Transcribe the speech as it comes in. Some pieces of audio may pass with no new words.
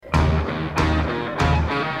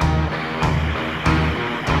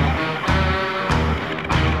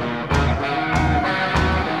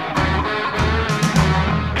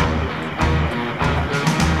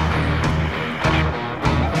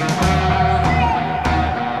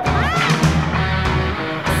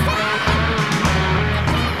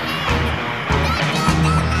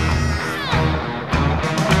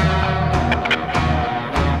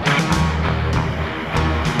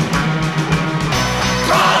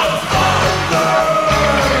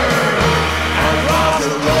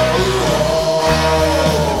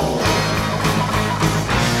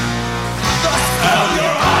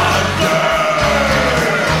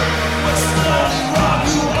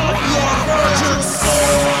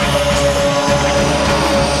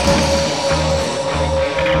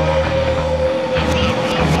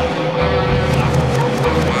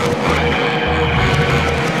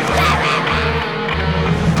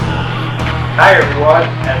Hi everyone,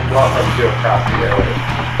 and welcome to Across the Airwaves,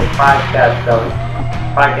 the podcast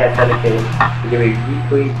dedicated to doing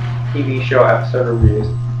weekly TV show episode reviews,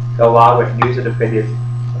 along with news and opinions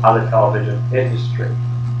on the television industry.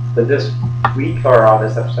 So this week, or on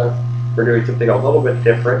this episode, we're doing something a little bit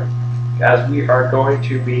different, as we are going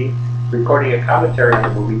to be recording a commentary on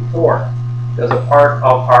the movie Thor. As a part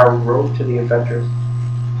of our Road to the Avengers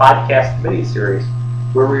podcast mini-series,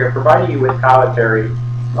 where we are providing you with commentary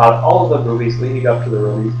on all of the movies leading up to the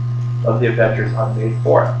release of the Avengers on May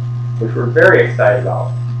 4th, which we're very excited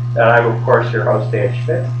about. And I'm, of course, your host, Dan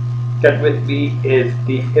Schmidt. And with me is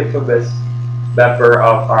the infamous member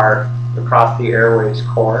of our Across the Airwaves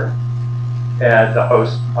Corps, and the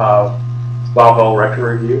host of Smallville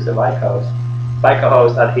Retro Reviews, and my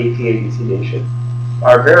co-host on ATABC Nation,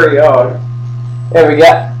 our very own. Hey, we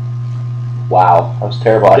got. Wow, that was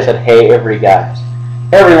terrible. I said, hey, every guys.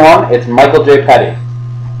 Hey, everyone, it's Michael J. Petty.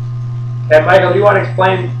 And Michael, do you want to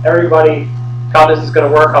explain everybody how this is going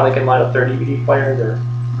to work, how they can line up their DVD players or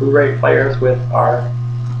Blu-Ray players with our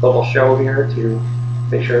little show here to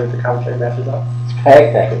make sure that the commentary matches up?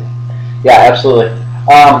 Exactly. Yeah, absolutely.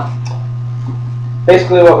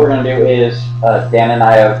 Basically what we're going to do is Dan and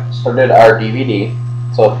I have started our DVD.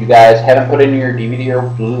 So if you guys haven't put in your DVD or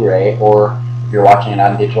Blu-ray, or if you're watching it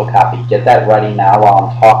on digital copy, get that ready now while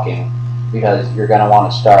I'm talking, because you're going to want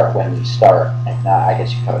to start when we start. And I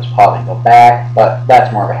guess you can always pause and go back, but that's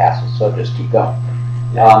more of a hassle, so just keep going.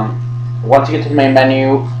 Once you get to the main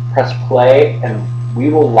menu, press play, and we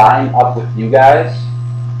will line up with you guys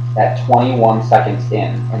at 21 seconds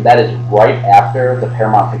in, and that is right after the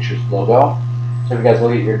Paramount Pictures logo. So if you guys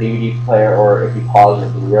look at your DVD player, or if you pause your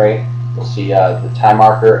Blu-ray, you'll see the time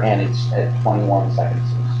marker, and it's at 21 seconds.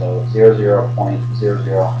 So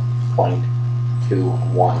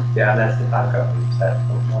 00.00.21. Yeah, and that's the time code we set,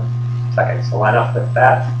 21 seconds. So line up with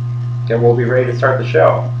that, and we'll be ready to start the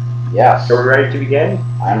show. Yes. So we're ready to begin?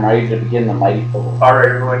 I'm ready to begin the mighty Thor. Alright,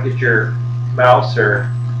 everyone, get your mouse or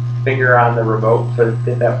finger on the remote to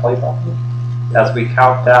hit that play button as we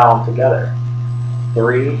count down together.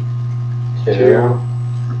 3, 2,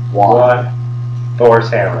 1. Thor's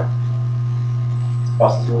hammer. It's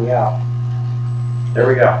busting me out. There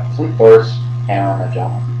we go. Some Thor's hammer on the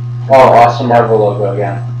jump. Oh, awesome Marvel logo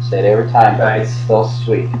again. Say it every time, but nice. It's still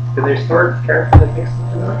sweet. Is there a Thor character that makes it?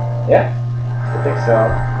 Yeah. I think so.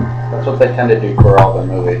 That's what they tend to do for all the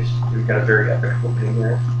movies. We've got a very epic opening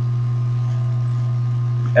here.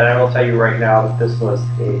 And I will tell you right now that this was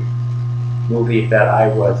a movie that I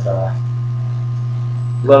was a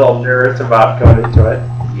little nervous about going into it.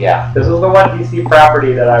 Yeah. This was the one DC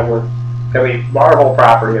property that Marvel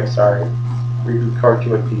property, I'm sorry. We record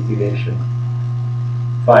to a DC Nation.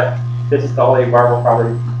 But this is the only Marvel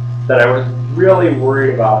property that I was really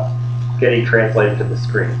worried about getting translated to the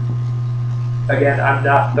screen. Again, I'm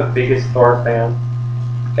not the biggest Thor fan.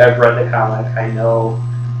 I've read the comic, I know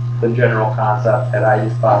the general concept, and I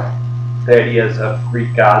just thought the ideas of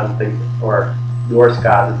Greek gods and things, or Norse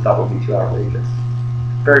gods and stuff, would be too outrageous.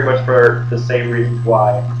 Very much for the same reasons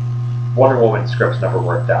why Wonder Woman scripts never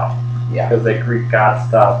worked out. Yeah. Because the Greek god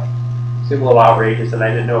stuff seemed a little outrageous, and I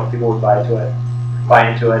didn't know if people would buy into it,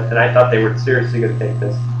 and I thought they were seriously going to take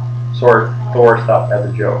this sort of Thor stuff as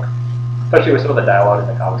a joke. Especially with some of the dialogue in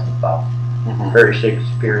the comics and stuff. Mm-hmm. Very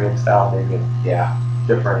Shakespearean sounding and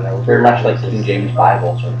different. And very much like King James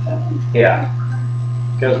Bible sort of thing. Yeah.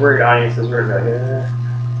 Because weird audiences were like,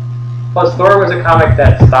 Plus, Thor was a comic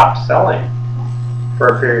that stopped selling for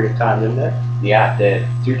a period of time, didn't it? Yeah, it did.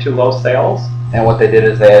 Due to low sales. And what they did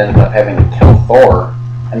is they ended up having to kill Thor,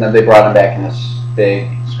 and then they brought him back in this big,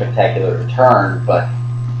 spectacular return,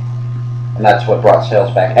 and that's what brought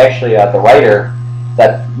sales back. Actually, the writer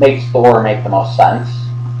that makes Thor make the most sense,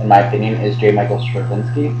 in my opinion, is J. Michael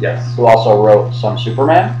Straczynski. Yes. Who also wrote some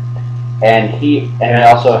Superman, and he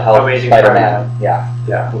also helped Spider-Man. Yeah.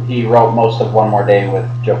 He wrote most of One More Day with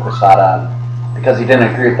Joe Quesada, and because he didn't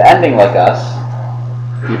agree with the ending like us,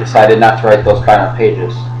 he decided not to write those final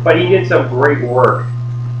pages. But he did some great work,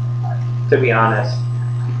 to be honest,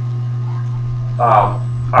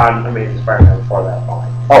 on Amazing Spider-Man before that point.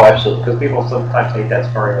 Oh, absolutely. Because people sometimes hate that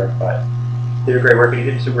story arc, but he did great work. He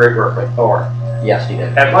did some great work with Thor. Yes, he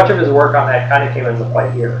did. And much of his work on that kind of came into play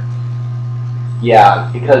here. Yeah,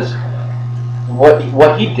 because what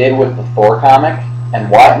he did with the Thor comic, and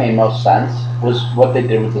why it made most sense, was what they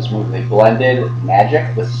did with this movie. They blended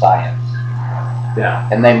magic with science. Yeah.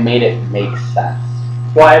 And they made it make sense.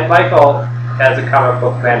 Well, and Michael, as a comic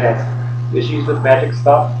book fan, has issues with magic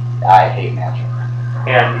stuff. I hate magic.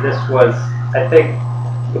 And this was, I think,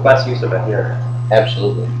 the best use of it here.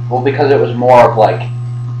 Absolutely. Well, because it was more of like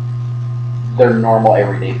their normal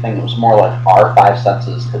everyday thing. It was more like our five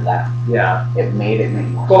senses to them. Yeah. It made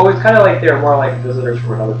more Well, it was kind of like they were more like visitors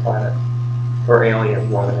from another planet. Or aliens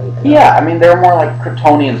more than anything else. Yeah, I mean, they were more like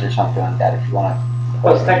Kryptonians or something like that, if you want to.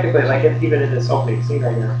 Well, it's technically, like, even in this opening scene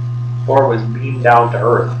right here, Thor was beamed down to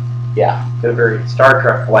Earth. Yeah. In a very Star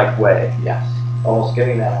Trek-like way. Yes. Almost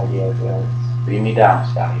getting that idea, you know. Beam me down,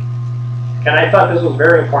 Scotty. And I thought this was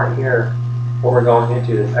very important here, when we're going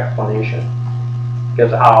into this explanation.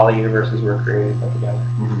 Because of how all the universes were created and put together.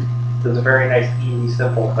 Mm-hmm. This is a very nice, easy,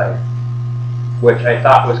 simple thing. Which I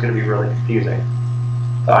thought was going to be really confusing.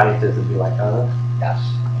 The audiences would be like, huh? Yes.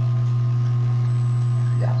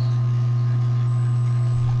 Yes.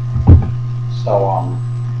 So,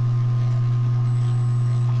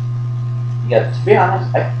 yeah, to be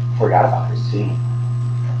honest, I forgot about this scene.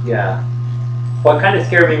 Yeah. Well, it kind of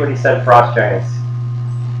scared me when he said frost giants.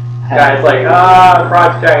 Guys like,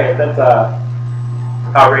 frost giant, that's a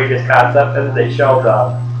outrageous concept, and then they showed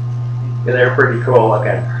up. Yeah, they're pretty cool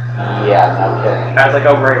looking. Yeah, no kidding. Guys like,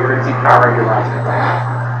 oh great, we're gonna see Power Ranger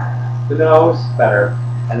monsters. Who knows? Better.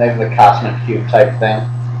 And they have the cosmic cube type thing.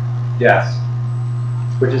 Yes.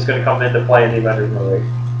 Which is gonna come into play in the Avengers movie.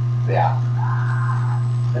 Yeah.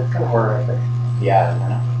 That's kind of horror, I think. Yeah,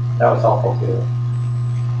 isn't it? That was helpful too.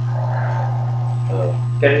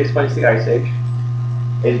 Can it explain the Ice Age?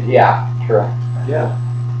 Yeah, true. Yeah.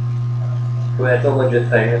 Well, that's a legit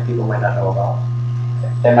thing that people might not know about.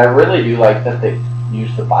 And I really do like that they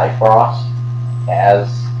use the Bifrost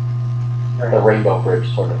as the Rainbow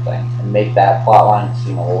Bridge sort of thing, and make that plot line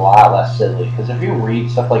seem a lot less silly. Because if you read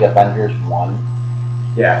stuff like Avengers 1,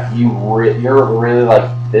 yeah, you're really like,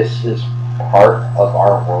 this is part of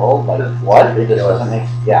our world. Like, this what? This doesn't make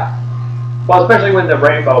yeah. Well, especially when the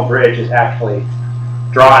Rainbow Bridge is actually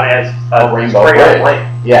drawn as a Rainbow Bridge. Bridge.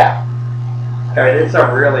 Yeah. I mean, it's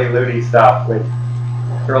some really loony stuff with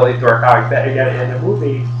really Thor comics. That again in the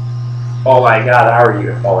movie, oh my God, how are you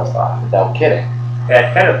gonna pull this off? Without kidding.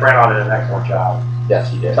 And Kenneth Branagh did an excellent job. Yes,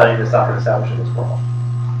 he did. Setting this up and establishing this world.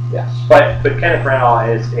 Yes. But Kenneth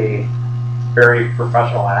Branagh is a very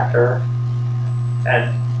professional actor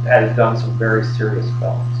and has done some very serious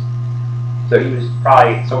films. So he was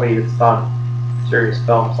probably somebody that's done serious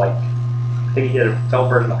films, like I think he did a film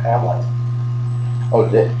version of Hamlet. Oh,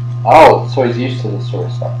 did? Oh, so he's used to this sort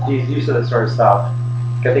of stuff now. He's used to this sort of stuff.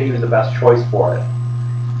 I think he was the best choice for it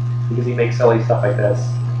because he makes silly stuff like this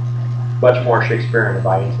much more Shakespearean to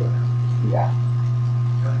buy into it. Yeah.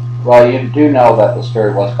 Well, you do know that the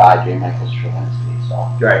story was by J. Michael Straczynski, so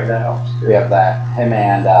Right, that helps. we have that. Him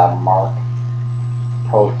and Mark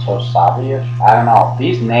Protosavich. I don't know.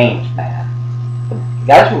 These names, man. The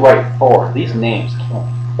guys who write Thor, these names kill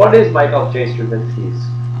me. What is Michael J. Straczynski's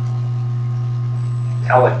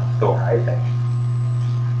telling Thor, I think?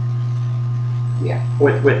 Yeah.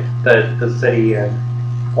 With the city and,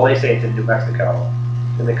 well, they say it's in New Mexico.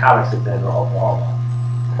 In the comics, it's in Oklahoma.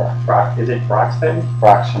 Correct. Is it Broxton?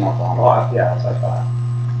 Broxton, Oklahoma. Oh, yeah, that's what I thought.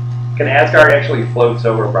 Can Asgard actually floats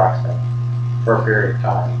over Broxton for a period of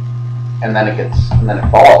time? And then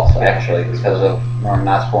it falls, actually, because of Norman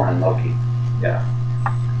Osborn and Loki. Yeah.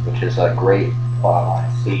 Which is a great plot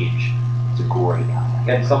line. Siege. It's a great comic.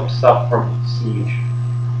 And some stuff from Siege,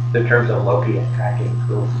 in terms of Loki attacking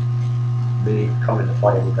crew, they come into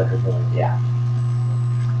play with that movie. Yeah.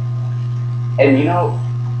 And you know,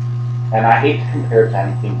 and I hate to compare it to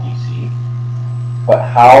anything DC, but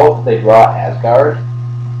how they draw Asgard,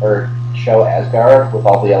 or show Asgard with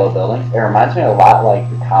all the yellow buildings, it reminds me a lot like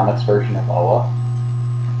the comics version of Oa.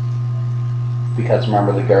 Because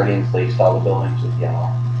remember, the Guardians laced all the buildings with yellow.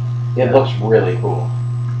 It looks really cool.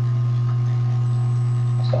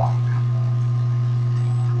 So.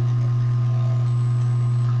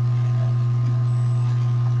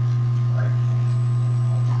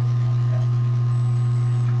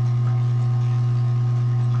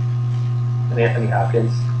 And Anthony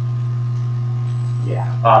Hopkins, Yeah.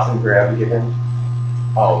 awesome grab given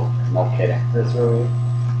Oh, no kidding. this movie.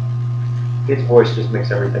 His voice just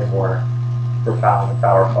makes everything more profound and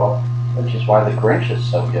powerful. Which is why the Grinch is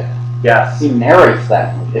so good. Yes. He narrates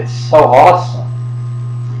that movie. It's so awesome.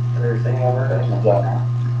 Everything over. There's Madonna.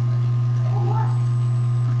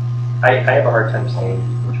 I have a hard time saying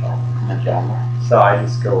which one. Madonna. So I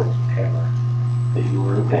just go with Hammer. The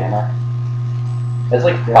Uru Hammer. There's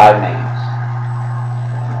like 5 names.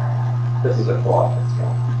 This is a cool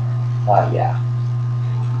outfit. Yeah.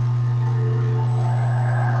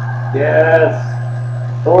 Yes!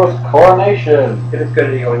 Thor's coronation. It is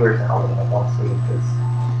good that he only wears the helmet on one sleeve because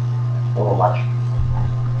a little much.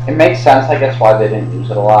 It makes sense, I guess, why they didn't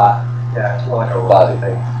use it a lot. Yeah, it's more like a rosy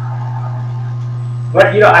thing.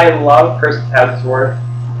 But, you know, I love Chris Hemsworth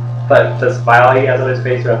But the smile he has on his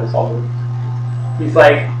face throughout this whole movie. He's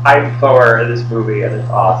like, I'm Thor in this movie, and it's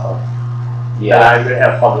awesome. Yeah. And I'm gonna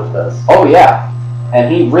have fun with this. Oh yeah, and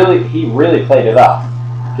he really played it up.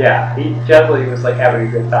 Yeah, he generally was like having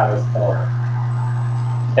a good time as Thor.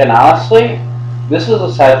 And honestly, this is a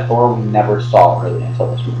side of Thor we never saw really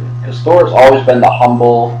until this movie. Because Thor's always been the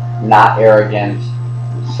humble, not arrogant,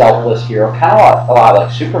 selfless hero, kind of a lot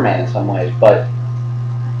like Superman in some ways. But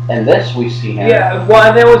in this, we see him. Yeah, well,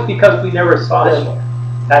 and that was because we never saw him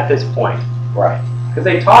at this point. Right. Because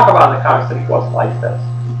they talk about in the comics that he wasn't like this,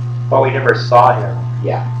 but we never saw him.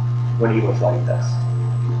 Yeah. When he was like this.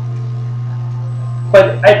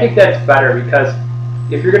 But I think that's better because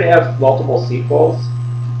if you're going to have multiple sequels,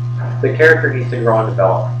 the character needs to grow and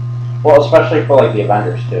develop. Well, especially for like the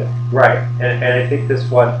Avengers too. Right, and I think this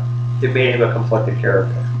one, it made him a conflicted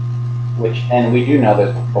character. And we do know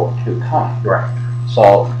there's a Thor 2 coming. Right.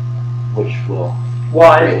 So, which will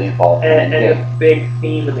greatly involve and the big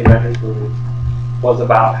theme in the Avengers movie was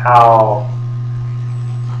about how,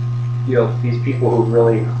 you know, these people who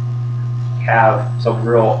really have some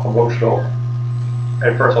real emotional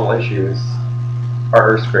and personal issues are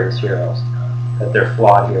Earth's greatest heroes. That they're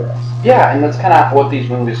flawed heroes. Yeah, and that's kind of what these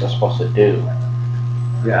movies are supposed to do.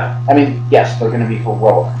 Yeah. I mean, yes, they're going to be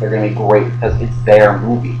heroic. They're going to be great because it's their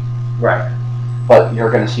movie. Right. But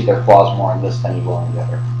you're going to see their flaws more in this than you will in the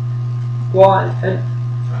other. Well,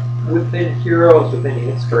 and within heroes, within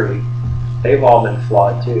history, they've all been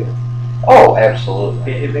flawed too. Oh,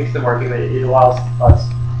 absolutely. It makes them more human. It allows us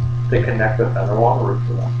to connect with them and want to root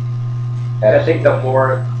for them. And I think the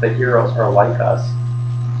more the heroes are like us,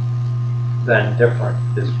 then different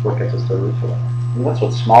is what gets us to root for them. And that's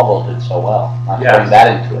what Smallville did so well. Not to Yes. bring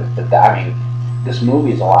that into it, but I mean, this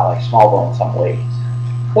movie is a lot like Smallville in some ways.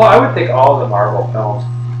 Well, I would think all the Marvel films,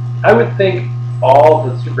 I would think all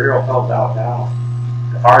the superhero films out now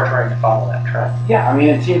are trying to follow that trend. Yeah, I mean,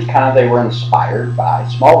 it seems kind of they were inspired by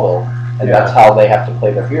Smallville, and Yeah. that's how they have to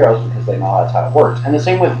play their heroes because they know that's how it works. And the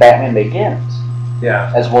same with Batman Begins,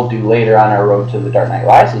 Yeah. as we'll do later on our Road to the Dark Knight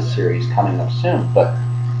Rises series coming up soon. But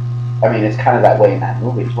I mean, it's kind of that way in that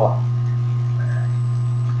movie as well.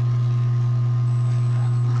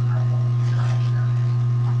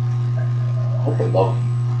 Look at Loki.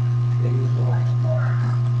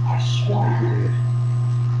 I swear, dude.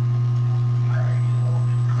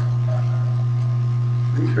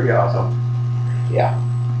 He's pretty awesome. Yeah.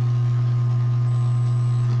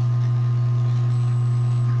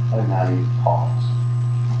 And then you pause.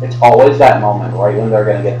 It's always that moment right when they're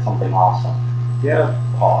going to get something awesome. Yeah.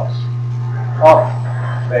 Pause. Oh,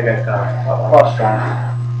 that guy's coming. Frost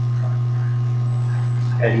Giant.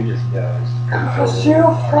 And he just knows. Because you're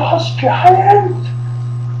a Frost Giant!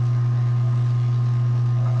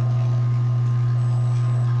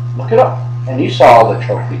 Look it up. And you saw all the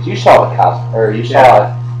trophies. You saw the costume, or you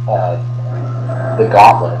saw the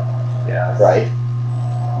gauntlet, Yeah. right?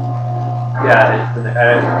 Yeah,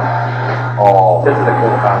 Oh. this is a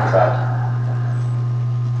cool concept.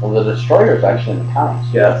 Well, the Destroyer is actually in the comics.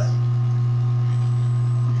 Yes.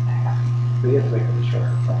 We have to make a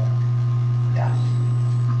destroyer. Yes.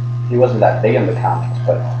 He wasn't that big in the comics,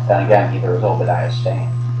 but then again, neither was Obadiah Stane.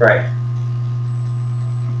 Right.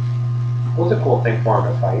 It was a cool thing for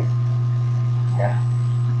him to fight. Yeah.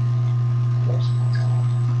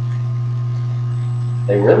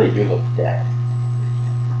 They really do look dead.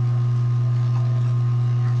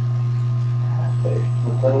 They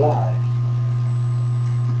look alive.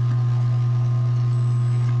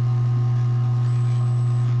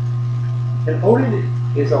 And Odin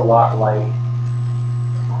is a lot like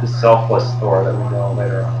the selfless Thor that we know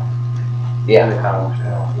later on in the Yeah. comics.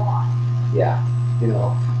 Yeah. You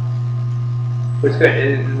know. Which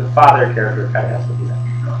good. The father character kind of has to be that.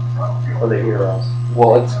 Or the heroes.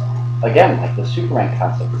 Well, it's, again, like the Superman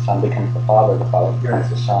concept. The son becomes the father becomes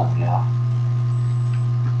the son, you know?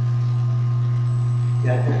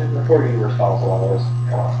 Yeah, and the Thor universe follows a lot of those.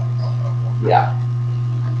 Yeah.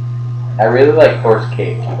 I really like Thor's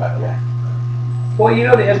cape, too, by the way. Well, you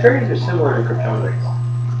know, the Asgardians are similar to Kryptonians.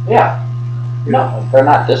 Yeah. No, they're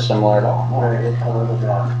not dissimilar at all. No. Right, it's a little bit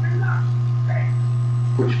odd.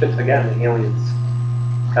 Which fits again the aliens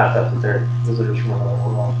concept that they're visitors from another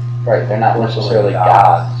world. Right, they're not necessarily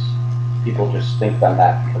gods. People just think them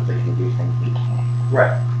that because they can do things we can't.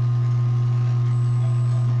 Right.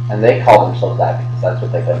 And they call themselves that because that's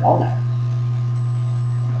what they've been known as.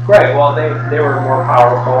 Right, well, they were more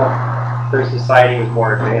powerful. Their society was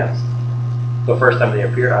more advanced. The first time they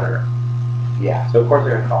appeared on Earth. Yeah. So, of course,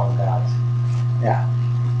 they're going to call them gods. Yeah.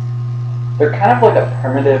 They're kind of like a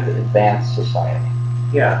primitive, advanced society.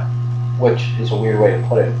 Yeah. Which is a weird way to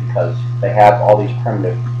put it because they have all these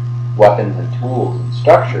primitive weapons and tools and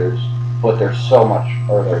structures, but they're so much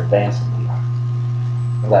further advanced than we are.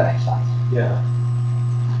 If that makes sense. Yeah.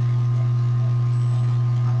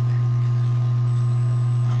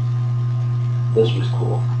 This was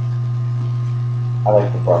cool. I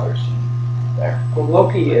like the brother scene there. Well,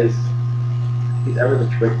 Loki he's ever the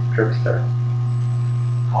trickster.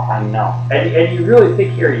 Oh, I know. And you really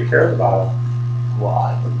think he already cares about him. Well,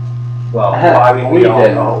 I wouldn't. Well, I mean, we all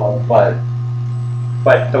didn't, know, but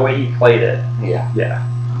but the way he played it, yeah. yeah.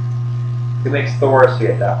 He makes Thor see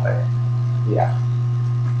it that way. Yeah.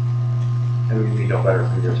 I mean, we know better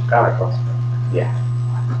from years of comic books. Yeah.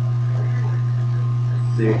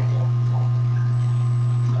 See?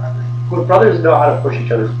 When brothers know how to push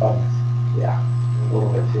each other's buttons. Yeah. A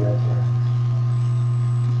little bit too, that's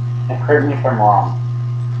And correct me if I'm wrong.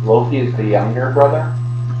 Loki is the younger brother?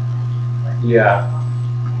 Yeah,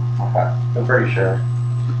 Okay. I'm pretty sure.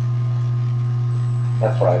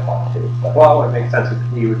 That's what I thought too. But, Well, it makes sense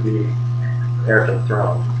if he would be heir to the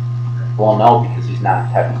throne. well, no, because he's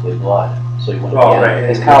not technically blood. So he wouldn't Oh, be. right.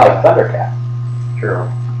 It's kind of like Thundercat True.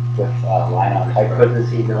 with Lionel and Tiger. But does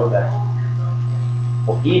he know that?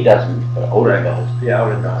 Well, he doesn't, but Odin does. Yeah,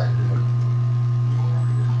 Odin knows.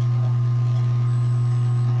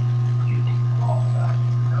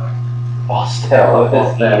 Fall still with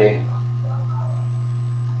his Fall eating.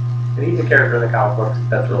 And he's a character in the comic books.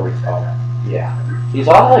 That's where we saw that. Yeah. He's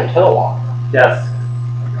all like Killawalker Yes.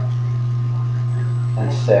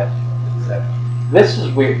 and Sif. This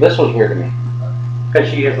is weird. This was weird to me Because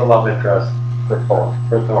she is a love interest for Thor,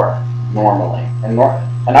 for Thor. normally. And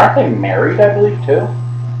aren't they married, I believe, too?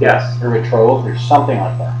 Yes. Or betrothed or something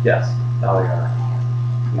like that. Yes. Now they are.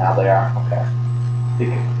 Now they are? Okay.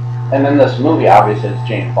 And then this movie, obviously, it's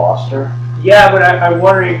Jane Foster. Yeah, but I'm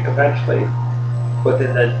wondering eventually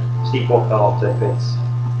within the sequel films if it's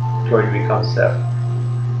going to become Sif.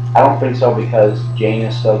 I don't think so because Jane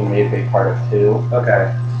is still going to be a big part of 2.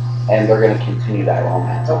 Okay. And they're going to continue that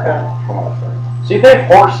romance. Okay. From what I've heard. See, they have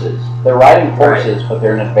horses. They're riding horses, but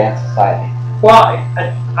they're in advanced society. Well,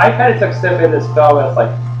 I kind of took Sif in this film as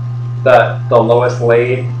like the Lois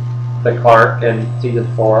Lane, the Clark in season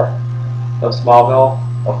 4 of Smallville,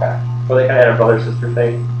 Okay. where they kind of had a brother-sister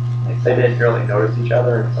thing. They didn't really notice each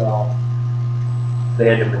other until they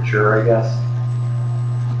had to mature, I guess,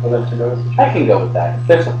 for them to notice each other. I can go with that. If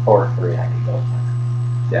there's a Thor 3, I can go with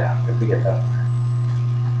that. Yeah, if we get that.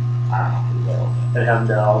 I don't know if we will. And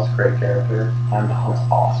Hemdall's a great character. Heimdall's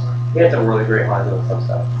awesome. He had some really great lines in some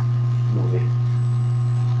stuff. Movie.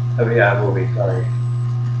 I mean, yeah, movie, sorry.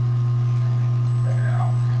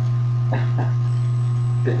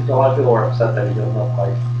 Because a lot of people were upset that he didn't look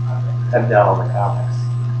like Hemdall in the comics.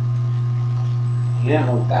 He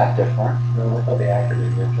didn't look that different. No, I thought the actor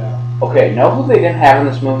did a good job. Okay, know who they didn't have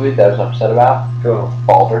in this movie that I was upset about? Cool.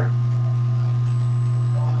 Balder.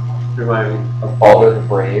 Remind me of Balder the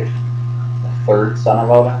Brave. The third son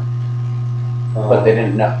of Odin. But they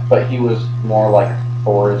didn't know. But he was more like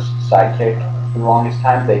Thor's sidekick for the longest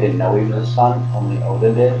time. They didn't know he was his son. Only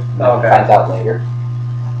Odin did. And then Okay. he finds out later.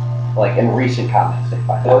 Like in recent comics, they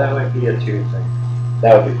find Well, out. that might be a 2 thing.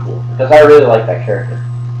 That would be cool because I really like that character.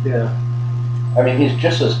 Yeah. I mean, he's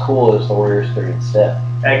just as cool as the Warriors 3 and Sith.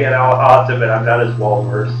 Again, I'll have to admit, I'm not as well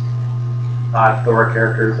versed on Thor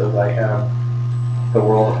characters as I am the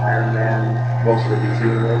world of Iron Man, most of the DC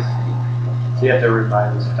universe. So you have to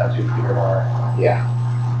remind me sometimes who people are. Yeah.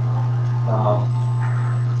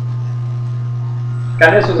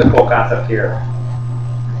 God, this was a cool concept here.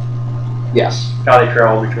 Yes. How they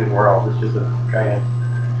travel between worlds. It's just a giant,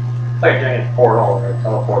 it's like a giant portal or a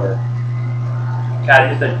teleporter. God,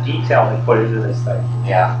 just the detail they put into this thing.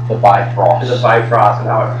 Yeah. The Bifrost. The Bifrost and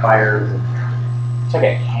how it fires. And It's like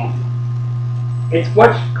a candy. it's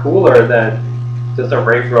much cooler than just a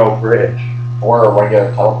rainbow bridge. Or a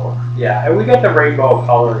regular teleporter. Yeah, and we got the rainbow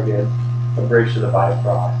color again, the bridge to the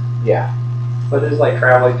Bifrost. Yeah. But it's like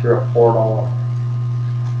traveling through a portal.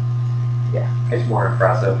 Yeah. It's more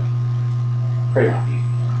impressive. Pretty much.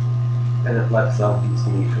 And it lets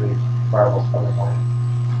DC, Marvel's coming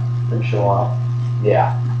on and show off.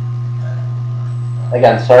 Yeah.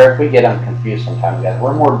 Again, sorry if we get them confused sometimes, guys.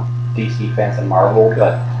 We're more DC fans than Marvel,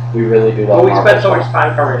 but we really do love Well, we Marvel. spent so much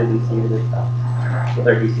time covering the DC and stuff. With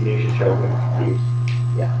our DC Nation show, we're confused.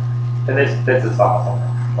 Yeah. And this is awesome.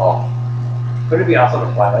 Oh, Wouldn't it be awesome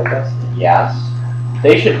to fly like this? yes.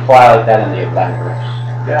 They should fly like that in the Avengers.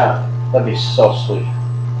 Yeah. That'd be so sweet.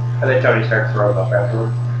 And then Tony Stark throws up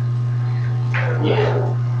afterwards.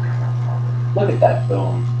 Yeah. Look at that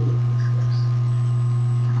boom.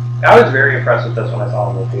 I was very impressed with this when I saw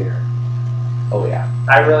it in the theater. Oh, yeah.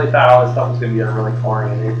 I really thought all this stuff was going to be really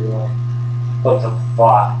corny and maybe like flip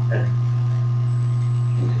thought and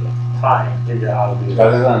time into how to do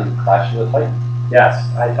Better this. than Clash of the Titans, Yes,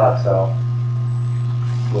 I thought so.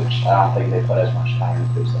 which I don't think they put as much time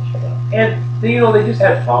into as they should have. And you know, they just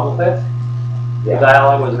had fun with it. The Yeah.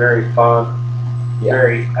 dialogue was very fun. Yeah.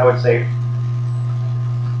 Very, I would say,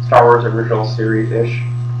 Star Wars original series-ish,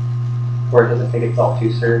 where it doesn't take itself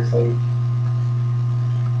too seriously.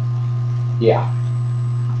 Yeah.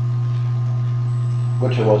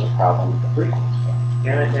 Which was a problem with the prequels.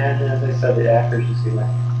 And as I said, the actors just seem like,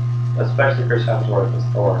 especially Chris Hemsworth as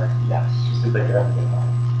Thor, Yes. just seems like they're having a good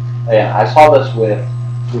time. And I saw this with,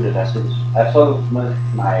 who did I see this? I saw this with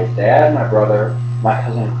my dad, my brother, my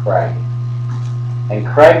cousin Craig. And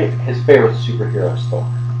Craig, his favorite superhero is Thor.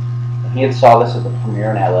 And he had saw this at the premiere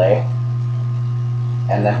in LA.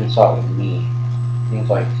 And then he saw it with me. He was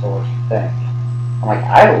like, so what you think? I'm like,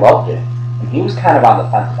 I loved it. And he was kind of on the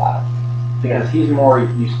fence about it. Because he's more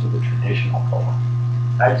used to the traditional Thor.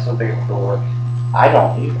 I just don't think it will work. I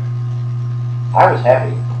don't either. I was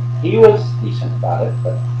happy. He was decent about it,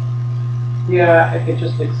 but Yeah,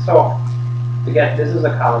 it's so. Again, this is a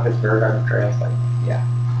comic that's very hard to translate. Yeah.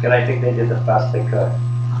 And I think they did the best they could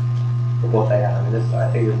with what they had. I mean,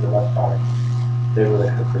 I think this is the best product they really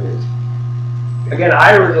could produce. Again,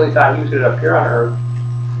 I originally thought he was going to appear on Earth,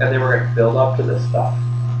 and they were going to build up to this stuff.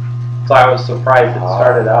 So I was surprised it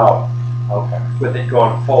started out okay. with it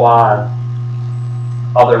going full on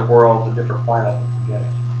other worlds and different planets at the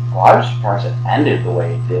beginning. Well, I was surprised it ended the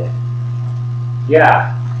way it did.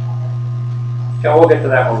 Yeah. Yeah, we'll get to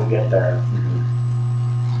that when we get there.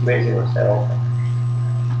 Mm-hmm. It's amazing what's that open.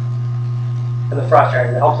 And the Frost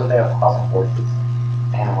Dragon, it helps that they have awesome voices.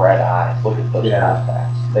 And red eyes. Look at those Yeah.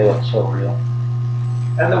 contacts. They look so real.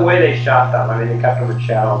 And the way they shot them, I mean, they kept them in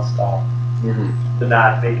shadow and stuff Mm-hmm. to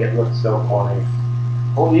not make it look so corny.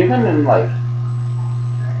 Well, even in like,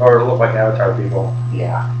 Or look like Avatar people.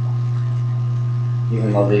 yeah.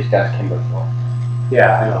 Even though these guys came before.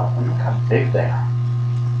 Yeah, I know. Look how big they are.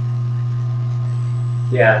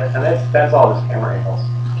 Yeah, and that's all his camera angles.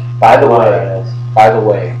 By the A lot of way,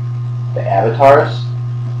 that is. the avatars,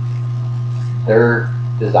 their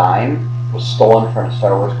design was stolen from a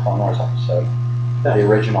Star Wars Clone Wars episode. The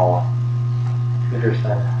original one.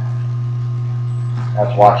 Interesting. I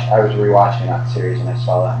was rewatching that series and I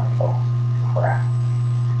saw that and I thought, oh, crap.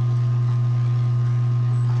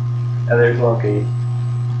 And there's Loki.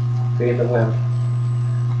 Being the wimp.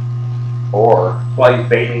 Or, Well, he's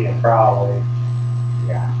baiting it probably.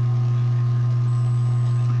 yeah.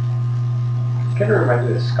 Kind of reminds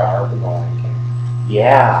me of Scar from the Lion King.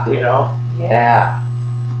 Yeah. You know? Yeah.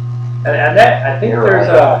 And that, I think You're there's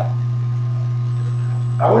right.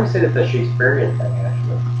 I wouldn't say that's a Shakespearean thing,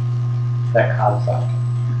 actually. That concept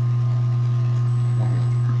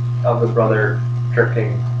of the brother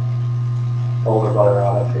tricking the older brother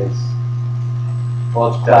out of his.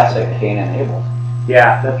 Well, it's classic Destiny. Cain and Abel.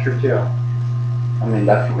 Yeah, that's true too. I mean,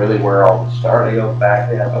 that's really where all this It started. goes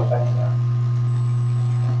back, yeah, it goes back to that.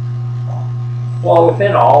 Well,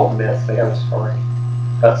 within all myths, they have a story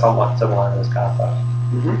that's somewhat similar to this concept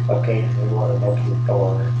Mm-hmm. of Cain and Abel and Loki and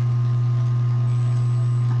Thor.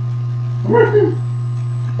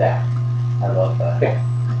 Yeah. I love that. Yeah.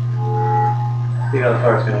 You know,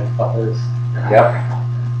 Thor's gonna fuck this. Yep.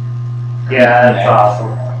 Yeah, that's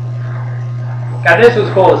awesome. God, this was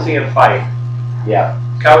cool to see him fight. Yeah.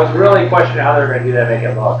 I was really questioning how they were going to do that, make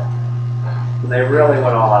it look. And they really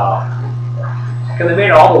went all out. Because they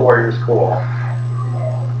made all the warriors cool.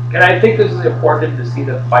 And I think this is important to see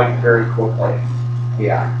them fight very quickly.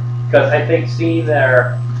 Yeah. Because I think seeing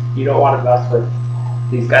there, you don't want to mess with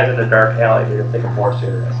these guys in the dark alley. They're going to take them more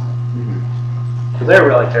serious. Mm-hmm. Because they're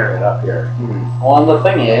really tearing it up here. Mm-hmm. Well, and the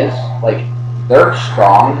thing is, like, they're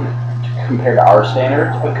strong compared to our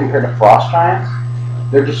standards, but compared to Frost Giants,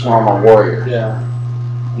 they're just normal warriors. Yeah.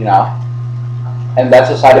 You know? And that's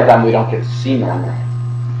a side of them we don't get to see normally.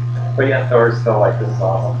 But yet Thor's still like, this is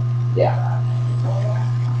awesome. Yeah.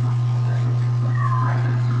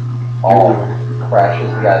 All crashes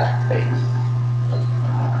the guy's face.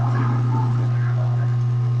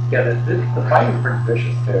 Yeah, the fighting's pretty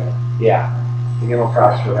vicious too. Yeah. You give them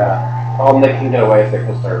props for that. Well, and they can get away with it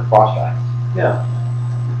because they're Frost Giants. Yeah.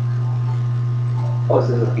 Plus,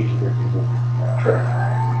 this is a PG-13 movie. True.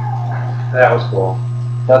 That was cool.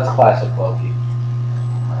 That's classic Loki.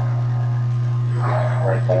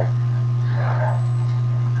 Right there.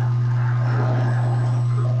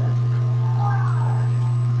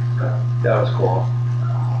 That was cool.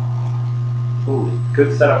 Ooh.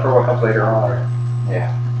 Good setup for what comes later on.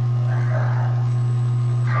 Yeah.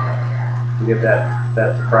 To give that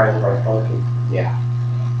surprise about Loki. Yeah.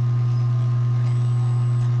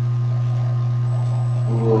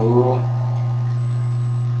 Ooh.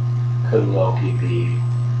 Could Loki be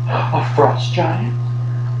a frost giant?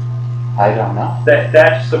 I don't know.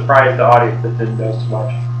 That surprised the audience that didn't know so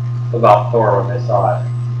much about Thor when they saw it.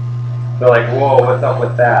 They're like, whoa, what's up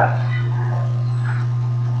with that?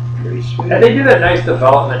 Pretty sweet. And they did a nice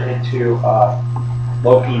development into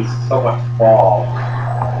Loki's somewhat fall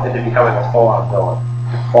into becoming a full-on villain.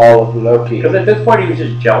 Fall of Loki. Because at this point he was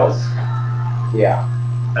just jealous. Yeah.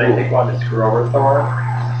 And I think wanted to screw over Thor.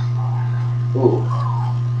 Ooh.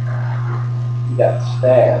 He got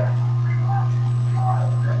stabbed.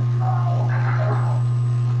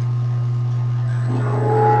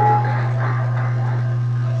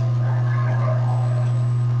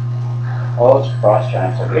 Oh, those frost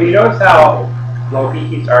giants are Hey, you notice how Loki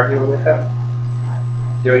keeps arguing with him?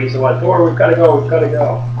 You know, he's the one, Thor, we've got to go, we've got to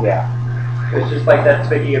go. Yeah. It's just like that's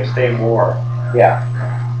making him stay more. Yeah.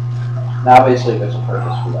 Now, obviously, there's a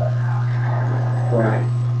purpose for that. Right.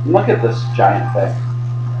 Look at this giant thing.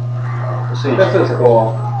 This is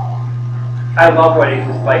cool. I love when he's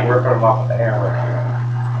just like ripping him off with the hammer.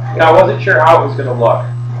 You know, I wasn't sure how it was going to look.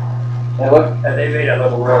 And they made it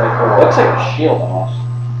look really cool. It looks like a shield almost.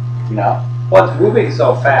 You know? Well, it's moving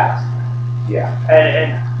so fast. Yeah.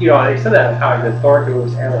 And you know, they said that in the comic that Thor through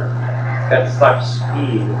his hammer got such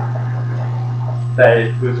speed that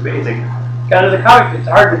it was amazing. Because in the comic, it's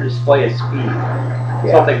hard to display his speed.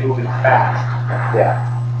 Yeah. Something moving fast. Yeah.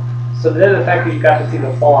 So then the fact that you got to see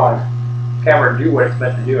the full-on camera do what it's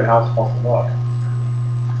meant to do and how it's supposed to look.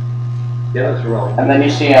 Yeah, that's really. And then you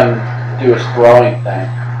see him do his throwing thing.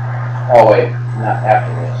 Oh wait, not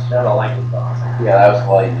after this. Now the lightning's awesome. Yeah, that was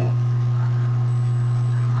lightning.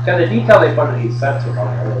 And the detail they put in these sets was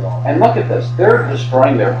on really well. And look at this. They're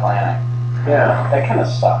destroying their planet. Yeah. That kind of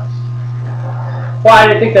sucks. Well,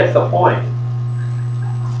 I think that's the point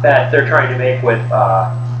that they're trying to make with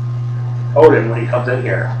Odin when he comes in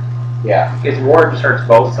here. Yeah. His war just hurts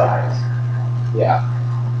both sides. Yeah.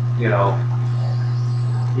 You know,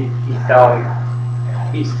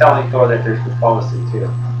 he's telling Thor that there's diplomacy too.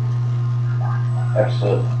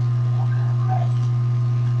 Absolutely.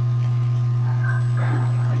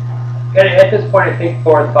 And at this point, I think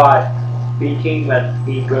Thor thought being king meant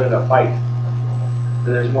being good in a fight.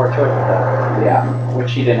 So there's more to it than that. Yeah,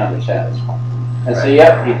 which he didn't understand at this point. And so,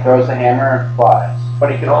 yep, he throws the hammer and flies.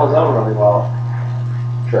 But he can hold his own really well.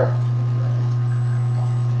 True.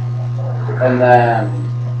 And then,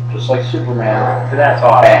 just like Superman, And that's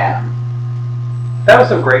awesome. bam. That was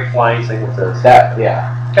some great flying sequences. That,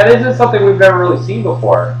 yeah. And isn't something we've never really seen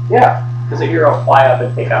before. Yeah. Does a hero fly up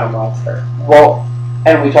and take out a monster? Well,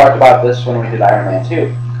 and we talked about this when we did Iron Man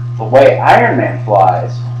 2. The way Iron Man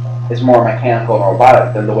flies is more mechanical and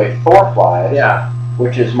robotic than the way Thor flies. Yeah.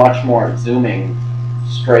 Which is much more zooming,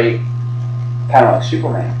 straight, kind of like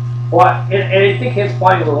Superman. Well, and I think his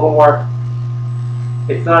flying is a little more,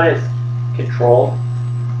 it's not as controlled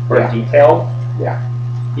or Yeah. detailed. Yeah.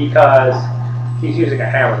 Because he's using a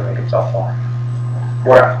hammer to make himself fly.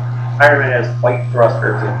 Where Iron Man has flight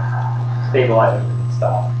thrusters and stabilizers and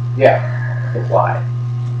stuff Yeah. to fly.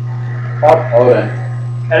 Odin.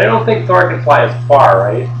 And I don't think Thor can fly as far,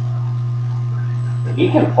 right? He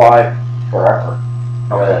can fly forever.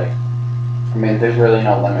 Okay. Really. I mean, there's really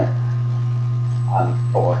no limit on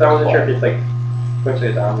Thor. So I wasn't sure if it's like pushing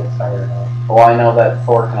his arm inside or not. Well, I know that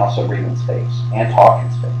Thor can also breathe in space and talk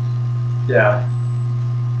in space. Yeah.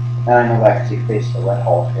 And I know that because he faced the Red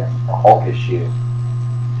Hulk in the Hulk issue.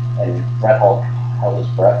 And Red Hulk held his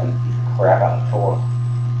breath and beat the crap out of Thor.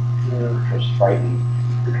 Which was frightening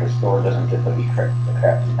because Thor doesn't get to beat the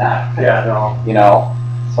crap out. Yeah, no. You know?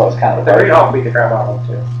 So it's kind of But the Green Hulk beat the crap out of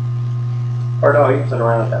him too. Or no, he wasn't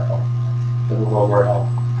around at that point. This is World War Hulk.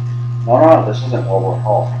 No, this isn't World War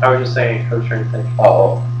Hulk. I was just saying, I was trying to think.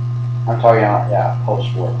 Oh. I'm talking about, yeah,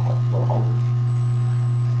 post-war Hulk.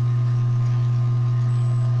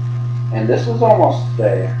 And this is almost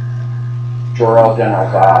a Jor-El General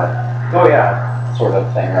Zod Oh yeah. sort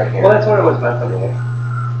of thing right here. Well, that's what it was meant to be.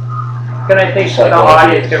 And I think Just like the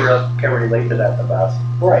audience Loki can relate to that the best.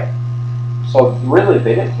 Right. So really,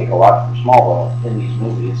 they didn't take a lot from Smallville in these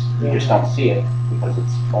movies. You just don't see it because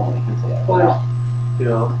it's only hinted at. Well, you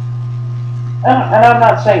know. And I'm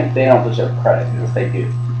not saying they don't deserve credit, because they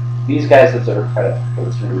do. These guys deserve credit for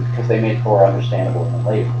this movie because they made Thor understandable and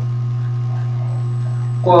relatable.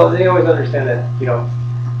 Well, they always understand that, you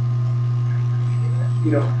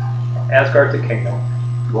know, Asgard's a kingdom.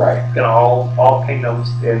 Right. And all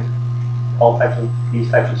kingdoms in all types of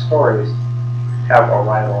these types of stories have a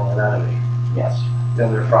rival and an enemy. Yes.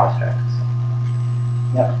 Then they're frost giants.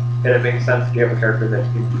 Yep. And it makes sense that you have a character that's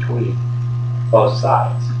in between both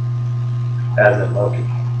sides, as in Loki.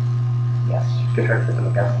 Yes. To try to put them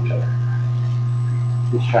against each other.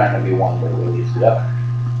 He's trying to be one to release the other.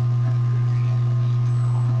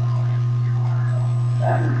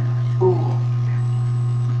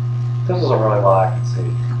 This is a really well acted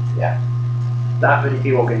scene. Yeah. Not many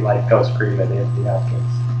people can like go scream at Anthony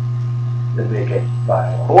Hopkins and make it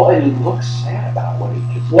violent. Well, and he looks sad about what he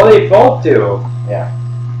just. Well, they both do. Yeah.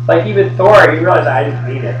 Like even Thor, he realized I didn't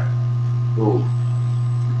mean it. Ooh.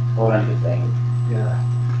 What a good thing. Yeah.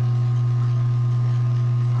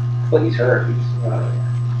 Well, he's hurt. He's.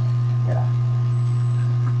 Yeah.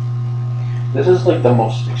 This is like the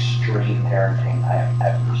most extreme parenting I have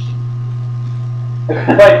ever seen.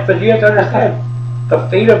 But you have to understand, the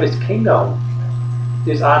fate of his kingdom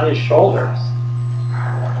is on his shoulders.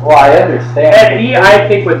 Well, I understand. And he, I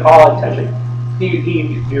think, with all intention, he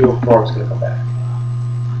knew Thor was going to come back.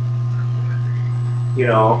 You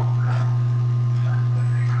know,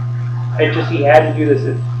 and just he had to do this.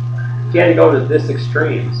 He had to go to this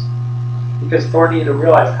extremes because Thor needed to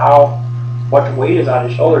realize how much weight is on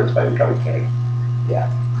his shoulders by becoming king. Yeah.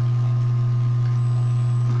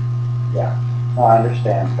 Yeah. No, I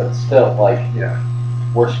understand, but still, like, Yeah.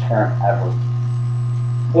 worst parent ever.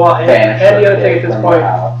 Well, and the other thing at this point.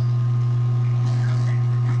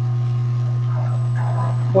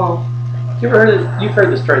 Well, you've heard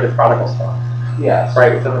the story of the prodigal son. Yes.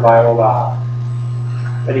 Right, within the Bible,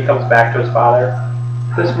 and he comes back to his father.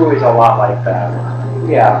 This movie's a lot like that.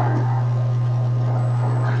 Yeah.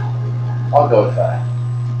 I'll go with that.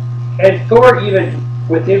 And Thor, even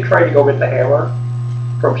with him trying to go get the hammer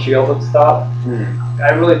from S.H.I.E.L.D. and stuff,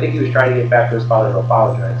 I really think he was trying to get back to his father to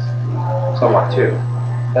apologize. Somewhat, too.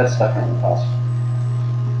 That's definitely possible.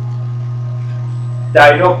 Now,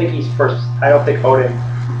 I don't think Odin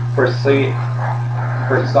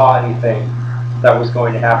foresaw anything that was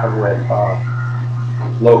going to happen with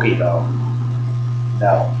Loki, though.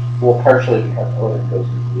 No. Well, partially because Odin goes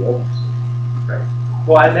into the Odin suit. Right.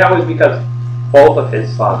 Well, and that was because both of his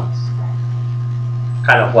sons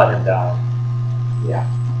kind of let him down. Yeah.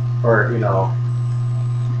 Or, you know.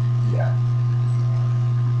 Yeah.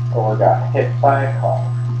 Or got hit by a car.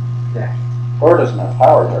 Yeah. Or doesn't have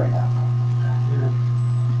powers right now.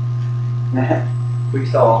 We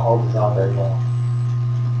saw all this out very well.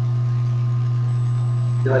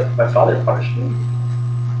 You're like, my father punished me.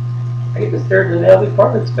 I get to stare into Natalie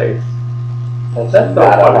Portman's face. That's no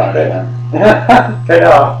punishment. I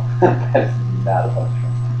know. That's not a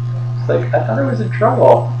punishment. It's like, I thought I was in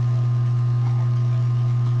trouble.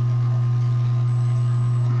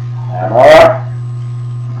 Hammer.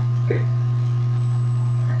 Okay.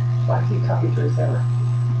 Why is he talking to his hammer?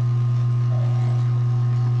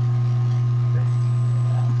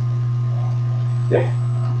 Yeah.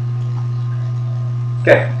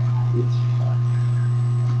 Okay.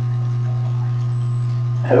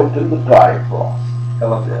 Help in the dive frost. I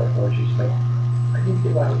love that. Where she's like, I need to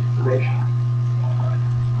get my information.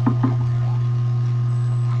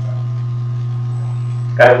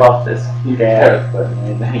 I love this. Yeah. But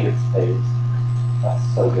and then he gets phased. That's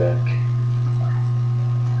so good.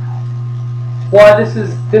 Well, this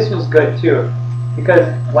was good too,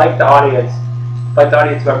 because like the audience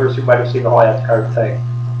members who might have seen the whole card thing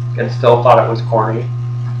and still thought it was corny,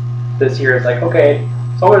 this year it's like, okay,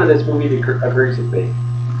 someone in this movie agrees with me.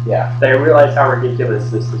 Yeah. They realize how ridiculous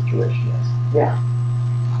this situation is. Yeah.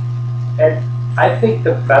 And I think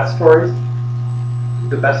the best stories,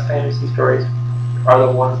 the best fantasy stories, are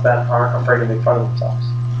the ones that aren't afraid to make fun of themselves.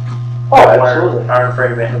 Oh, absolutely. Aren't afraid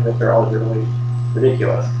to admit that they're all really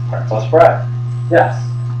ridiculous. Princess Bride. Yes.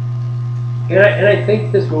 And I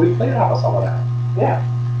think this movie played off of some of that. Yeah.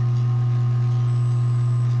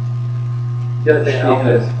 The other thing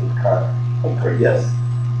Yes.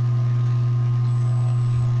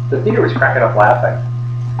 The theater was cracking up laughing.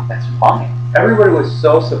 That's funny. Everybody was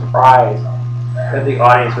so surprised in the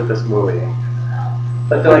audience with this movie.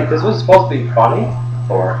 But they're like, this was supposed to be funny?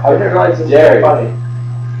 Or I didn't realize this was funny.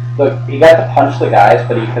 Look, he got to punch the guys,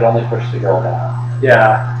 but he could only push the girl down.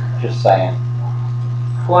 Yeah. Just saying.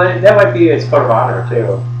 Well, that might be his code of honor,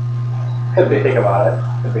 too. Could be. Think about it.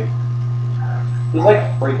 Could be. He's like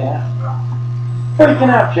freaking out. Freaking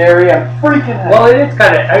out, Jerry. I'm freaking out. Well, it is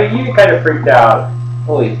kind of, I mean, you kind of freaked out.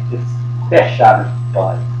 Well, it's shot in his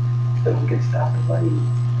butt. But you can stop it, buddy.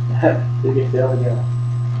 You get down again.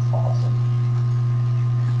 That's awesome.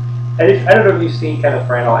 And I don't know if you've seen Kenneth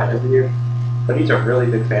Branagh interview, but he's a really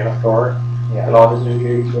big fan of Thor. Yeah. And all of his new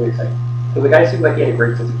movies, he's really excited. So the guy seemed like he had a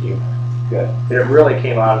great sense of humor. Good. And it really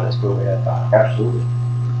came out of this movie, I thought. Absolutely.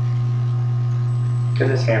 Because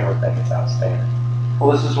this hammer thing is outstanding.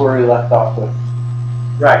 Well, this is where we left off with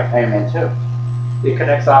Right. Iron Man 2. It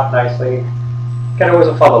connects off nicely. Kind of was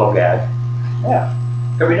a fun little gag. Yeah.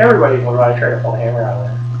 I mean, everybody will want to try to pull a hammer out of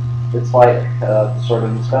there. It's like Sword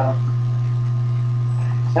in the Stone.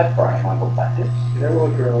 Is that Brian Michael Bendis? You never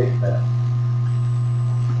looked really at that.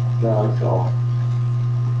 No, it's all.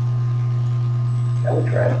 I would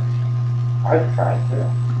try it. I'd try it too.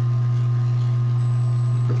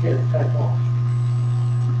 Okay, it's kind of cool.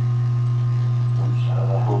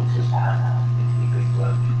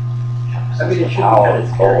 I mean, it should be kind of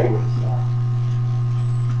scary.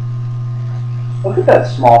 Look at that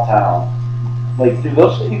small town. Like, do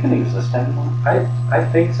those even exist anymore? I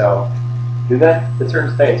think so. Do they? In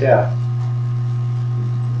certain states, yeah.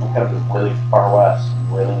 Look at this really far west,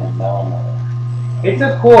 really in the middle of nowhere. It's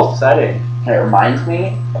a cool setting. It reminds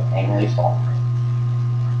me of Emily's Home.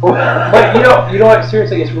 But you know what?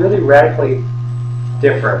 Seriously, it's really radically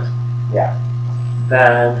different. Yeah.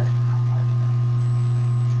 Than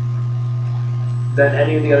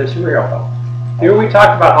any of the other superhero films. You know, we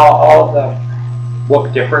talked about how all of them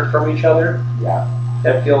look different from each other. Yeah.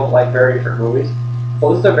 That feel like very different movies.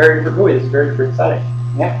 Well, this is a very different movie. This is a very different setting.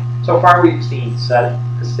 Yeah. So far, we've seen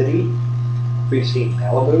the city. We've seen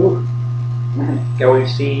Malibu. And we've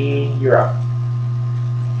seen Europe.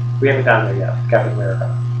 We haven't done there yet. Captain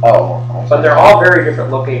America. Oh. But they're all very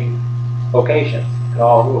different looking locations in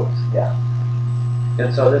all movies. Yeah.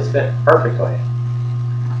 And so this fit perfectly.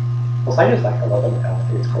 Well, I just like I love them. I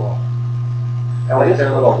think it's cool. I like their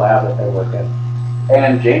little lab that they work in.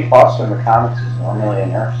 And Jane Foster in the comics is normally a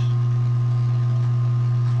nurse.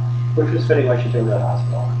 Which was fitting when she came to the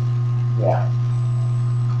hospital. Yeah.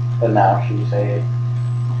 But now she's a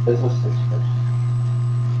business person.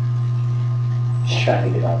 She's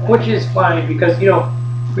trying to get out there. Which is fine because, you know,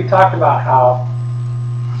 we talked about how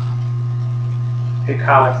in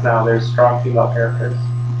comics now there's strong female characters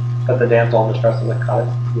that the damsel in distress doesn't cut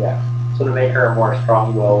it. Yeah. So to make her a more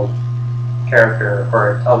strong-willed character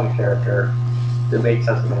or a intelligent character, it made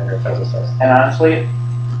sense to make her a physicist. And honestly,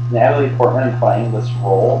 Natalie Portman playing this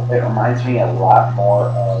role, it reminds me a lot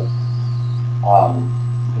more of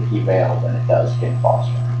Vicky Vale than it does Jane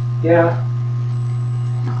Foster. Yeah.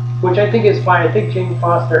 Which I think is fine. I think Jane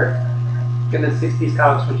Foster in the 60s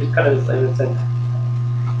comics, which is kind of this innocent,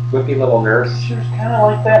 whippy little nurse. She was kind of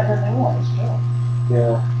like that in the new ones, too.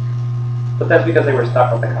 Yeah. But that's because they were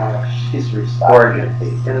stuck with the comics. She's restocked. Origins.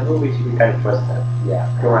 In the movies, you can kind of twist it. Yeah.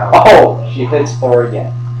 Go around. Oh! She hits Thor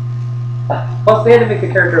again. Plus, they had to make the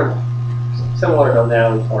character similar to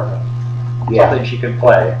Natalie Portman. Yeah. Something she could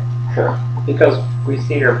play. Sure. Because we've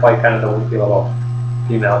seen her play kind of the wimpy little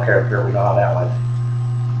female character. We know how that went.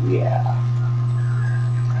 Yeah.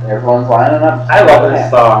 Everyone's lining up. I love this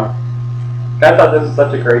song. I thought this was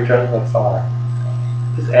such a great Judgment song.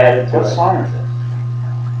 Just added to it. What song is it?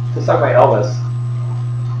 It's a song by Elvis.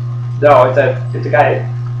 No, it's a guy.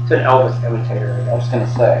 It's an Elvis imitator. I was gonna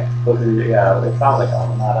say. Yeah, it sounds like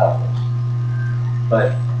Elvis. Not Elvis.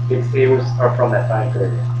 But it was from that time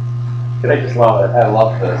period. And I just love it. I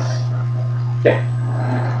love this. Yeah.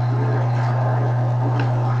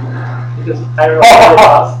 I don't know what it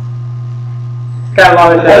was. Kind of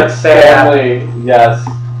love it that it's sad. Family, yes.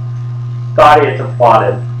 The audience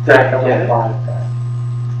applauded. Yeah. Applauded.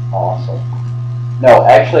 Awesome. No,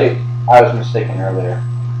 actually, I was mistaken earlier.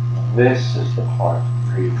 This is the part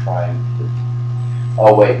where you're trying to...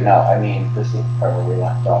 Oh, wait, no, I mean, this is the part where we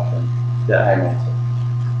left off in Iron Man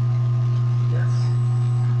 2. Yes.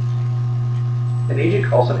 And Agent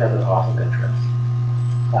Coulson has an awesome entrance.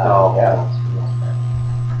 Yeah.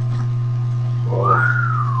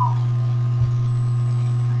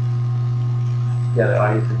 Yeah, the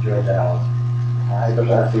audience enjoyed that one. Especially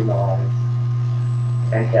the female audience.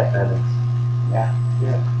 And Cat Bennett. Yeah.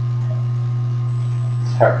 Yeah.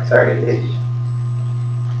 Sorry. Sorry, Paige.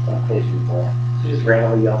 Don't page you, boy. She just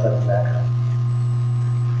randomly yells at him in the background.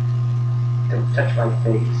 Don't touch my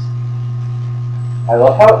face. I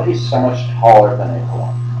love how he's so much taller than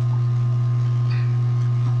everyone.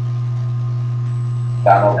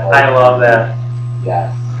 Donald. I love that.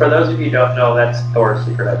 Yes. For those of you who don't know, that's Thor's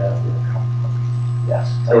secret identity.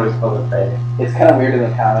 Yes. So is Bullet Bay. It's kind of weird in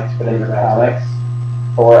the comics, but in the comics,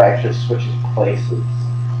 Thor actually switches places.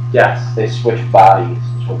 Yes. They switch bodies,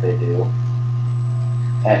 is what they do.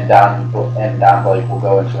 And Don Blake will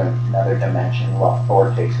go into another dimension while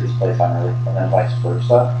Thor takes his place on Earth, and then vice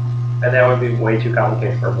versa. And that would be way too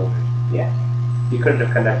complicated for a movie. Yeah. You couldn't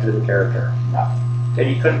have connected to the character. No. And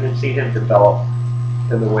you couldn't have seen him develop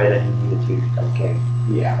in the way that he needed to become king.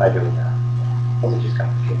 Yeah. By doing that. It was just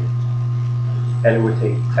complicated. And it would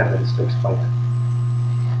take 10 minutes to explain it.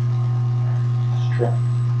 It's true.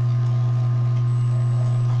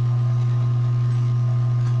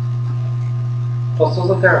 Plus,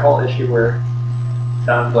 wasn't there a whole issue where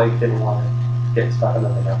Don Blake didn't want to get stuck in the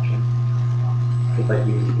dimension. It's like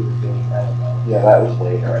he was being, I don't know. Yeah, that was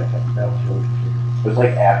later, I think. That was really confusing. It was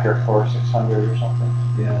like after Thor 600 or something.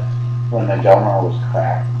 Yeah. When the Delmar was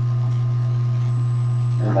cracked.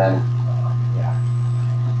 And then, yeah.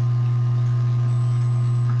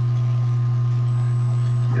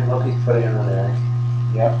 And Loki's putting it on there.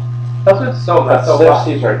 Yep. That's what's so much. That's so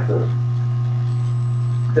sees right through.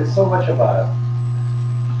 It's so much about it.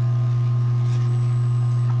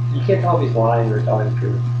 You can't tell if he's lying or telling the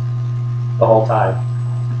truth the whole time.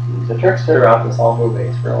 He's a trickster. Throughout this whole movie,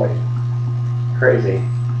 it's really crazy.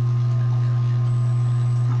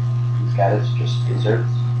 He's got his just desserts.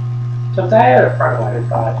 So I had a friend of mine who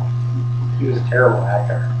thought he was a terrible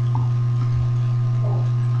actor.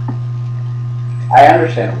 I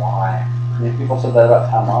understand why. I mean, people said that about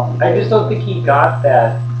Tom Holland. I just don't think he got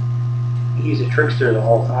that he's a trickster the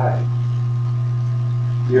whole time.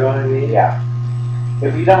 You know what I mean? Yeah.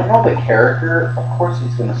 If you don't know the character, of course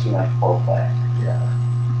he's going to seem like foreplay. Yeah.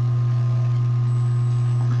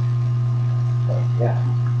 But,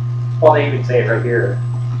 yeah. Well, they even say it right here.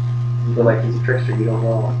 You feel like he's a trickster, you don't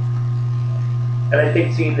know. And I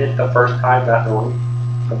think seeing it the first time, not knowing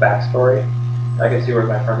the backstory, I can see where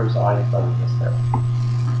my friend was on his phone this there.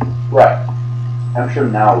 Right. I'm sure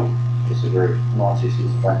now we disagree once he sees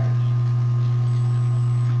Avengers.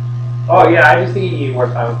 Oh yeah, I just think you need more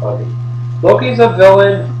time with Loki. Loki's a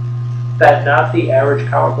villain that not the average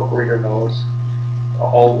comic book reader knows a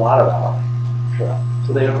whole lot about. Sure.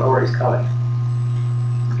 So they don't know where he's coming.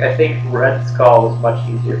 I think Red Skull was much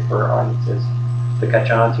easier for audiences to catch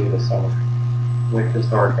on to this summer. With the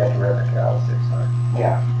Thor catching Red Skull, sorry.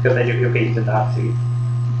 Yeah. Because they knew, okay, he's a Nazi.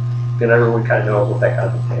 Then everyone kind of knows what that kind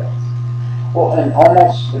of entails. Well, and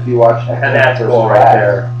almost if you watch And that's cool right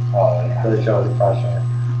there. Oh, yeah. For the show the project.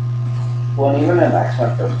 Well, and even in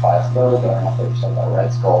X-Men First Class, though, I don't know if they said about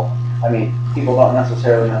Red Skull. I mean, people don't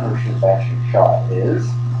necessarily know who Sebastian Shaw is.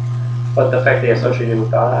 But the fact they associated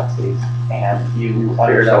with the Nazis. And you figured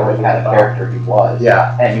understood out what kind of character he was.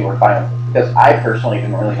 Yeah. And you were fine with it. Because I personally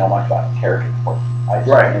didn't really know much about the character before I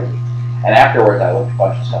saw Right. the movie. And afterwards, I looked a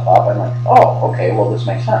bunch of stuff up, and I'm like, oh, okay, well, this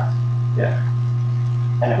makes sense. Yeah.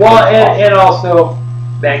 And Well, and also,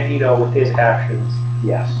 Magneto, with his actions,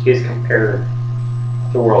 yes. is compared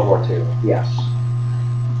to World War II. Yes.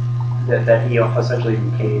 That he essentially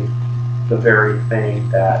became the very thing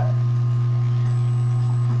that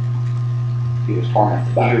He was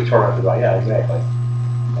tormented by. he was tormented by. Yeah, exactly.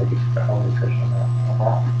 I think I only nutrition on that. No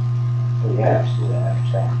problem. So, yeah, absolutely, I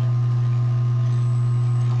understand.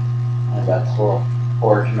 And that's the little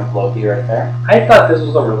origin of Loki right there. I thought this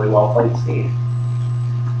was a really well played scene.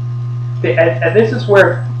 And this is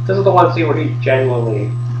where, this is the one scene where he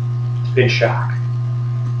genuinely in shock.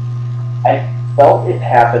 I felt it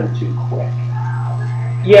happened too quick.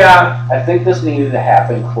 Yeah. I think this needed to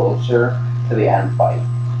happen closer to the end fight.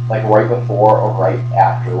 Like right before or right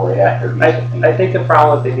after he's defeated. I think the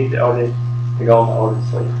problem is they need to Odin to go into Odin's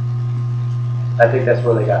sleep. I think that's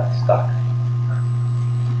where they got stuck.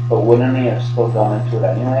 But wouldn't he have still gone into it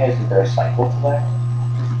anyway? Isn't there a cycle to that?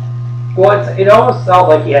 Well, it almost felt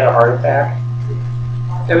like he had a heart attack.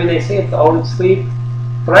 I mean, they say it's Odin's sleep,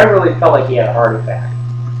 but I really felt like he had a heart attack.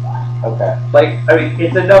 Okay. Like, I mean,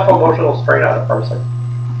 it's enough emotional strain on a person,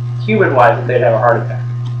 human-wise, that they'd have a heart attack.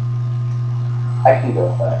 I can go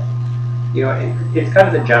with that. You know, it's kind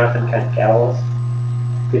of the Jonathan Kent catalyst.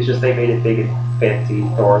 It's just they made it big and fancy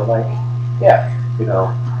Thor-like. Yeah. You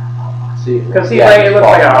know. See, Because it looks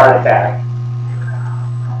like a heart attack.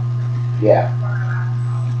 Yeah.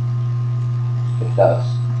 It does.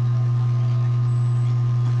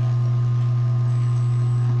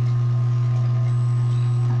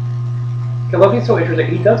 Loki's so interesting.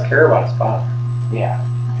 He does care about his father. Yeah.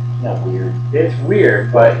 Isn't that weird? It's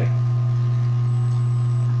weird, but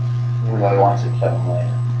He really wants to kill him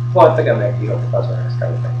later. well, I think I'm making the Professor X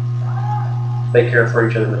kind of thing. They care for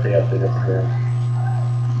each other, but they have to disappear.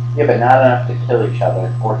 Yeah, but not enough to kill each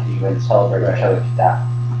other or to even celebrate each other's death.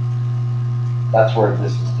 That's where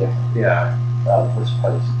this is different. Yeah. This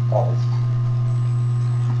place.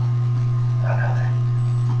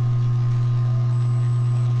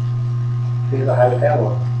 He's a high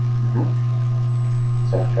metabolism.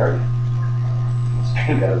 So sure. It's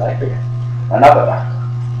pretty good, like another one.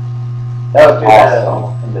 That was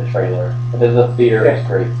awesome in the trailer. But the theater is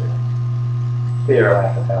great too. Theater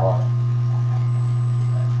laugh at that one.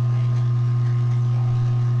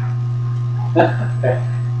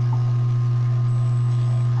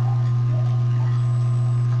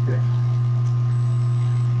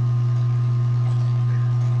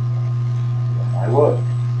 I would.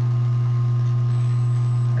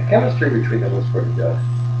 The chemistry between them was pretty good.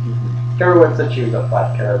 everyone said she was a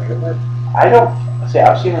flat character, but I don't see.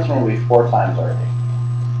 I've seen this movie 4 times already,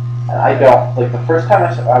 and I don't like the first time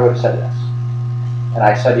I would have said yes, and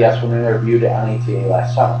I said yes when we reviewed it on ETA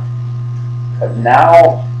last summer. But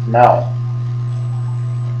now, no.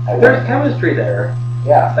 There's chemistry there.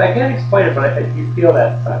 Yeah. I can't explain it, but you feel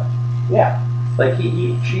that. Yeah. Like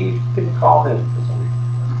she can call him for some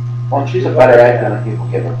reason. Well, she's a better actor than people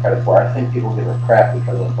give her credit for. I think people give her crap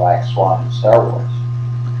because of Black Swan and Star Wars.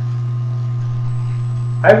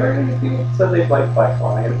 I really people said they like Black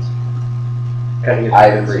Swan. I haven't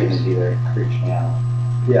seen it either. It creeps me out.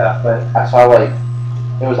 Yeah, but I saw like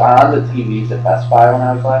it was on the TVs at Best Buy when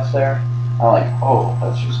I was last there. I'm like, oh,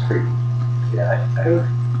 that's just creepy. Yeah,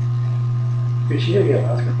 but she did get an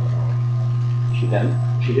Oscar for it. She didn't?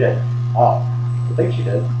 She did. Oh. I think she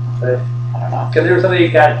did. But I don't know. because there was something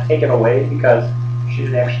that got taken away because she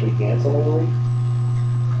didn't actually dance in the movie.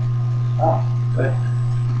 Oh. But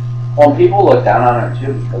well, people look down on her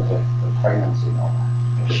too because of the pregnancy and all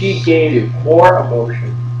that. she gave more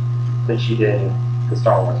emotion than she did in the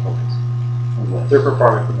Star Wars movies. Their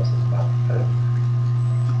performance in this is about.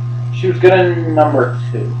 She was good in number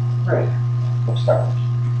 2 Right. of Star Wars.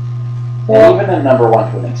 Well, and even in number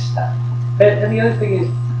 1 to an extent. and the other thing is,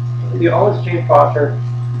 you always Jane Foster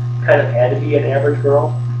kind of had to be an average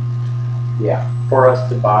girl. Yeah. For us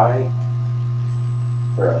to buy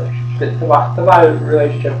The relationship. to buy a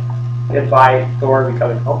relationship and buy Thor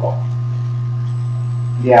becoming humble.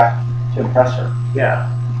 Yeah. To impress her. Yeah.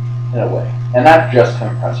 In a way. And not just to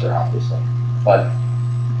impress her, obviously, but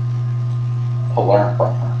to learn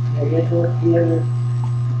from her. Yeah, he had to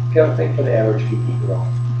get a thing for the average geeky girl.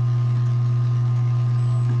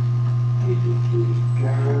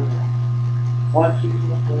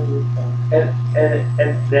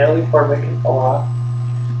 And Natalie Portman can pull off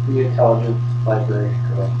the intelligent library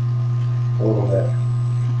girl a little bit.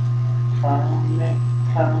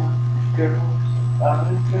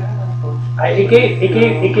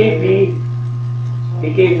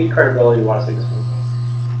 It gave me credibility to want to see this movie.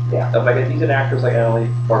 Yeah. So if I get these actors like Natalie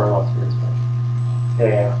Portman wants to see this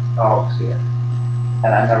movie, yeah, I'll see it. And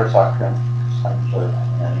I never saw Chris Hemsworth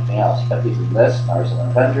in anything else, but he's in this, now he's in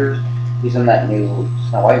Avengers, he's in that new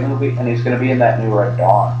Snow White movie, and he's going to be in that new Red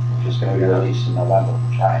Dawn, which is going to be released in November,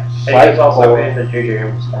 which I'm And he's also in the J.J.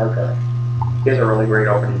 Abrams Star Trek. He has a really great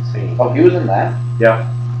opening scene. Oh, he was in that? Yep.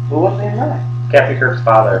 Who was he in that? Captain Kirk's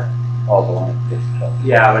father. Oh, the one that gets killed.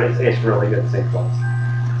 Yeah, but it's really good sequence.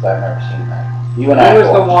 Because I've never seen that. He was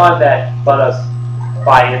the one that let us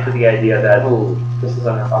buy into the idea that this is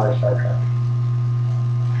on our father's Star Trek.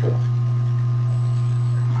 True.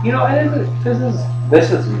 You know, and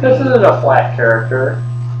this isn't a flat character.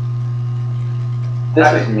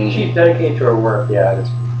 This is me. She's dedicated to her work. Yeah, it's.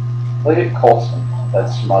 Look at Coulson, that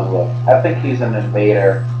smug look. I think he's an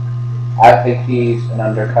invader. I think he's an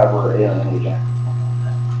undercover alien agent.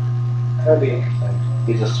 That'd be interesting.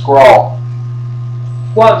 He's a Skrull.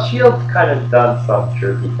 Well, Shield's kind of done some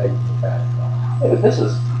jerky things with that. Hey, but this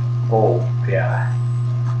is bold. Yeah.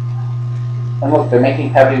 And look, they're making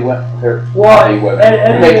heavy women. They're Well, heavy women.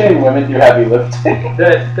 and They're making women do heavy lifting.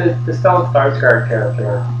 The Stellan Skarsgård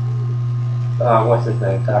character. What's his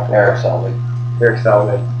name? Eric Selvig. Eric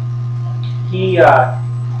Selvig. He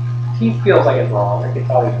feels like it's wrong. I can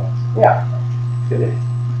tell you. Yeah. It is.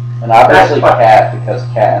 And obviously Kat, because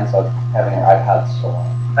Kat ends up having her iPod stolen.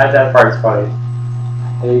 That part's funny.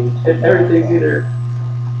 Everything's either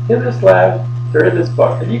in this lab or in this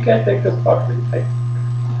book, and you can't take this book.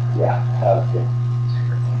 Yeah, that was good.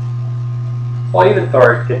 Well, even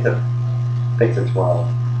Thor thinks it's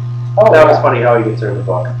wrong. Oh, that was funny how he gets her in the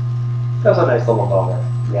book. That was a nice little moment.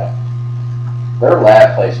 Yeah. Their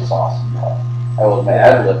lab place is awesome, though. I will admit,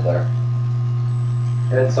 I'd live there.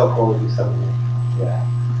 And it's so cool to do something. Yeah.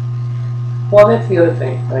 Well, that's the other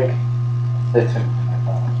thing. Like, It's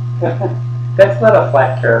that's not a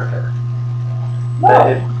flat character.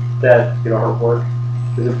 No. That you know, her work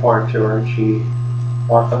is important to her, and she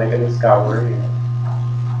wants to make a discovery. And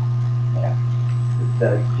Yeah.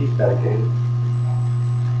 She's dedicated.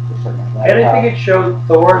 And And I think it showed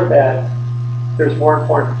Thor that there's more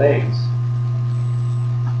important things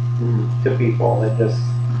to people than just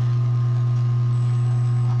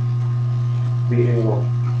being a little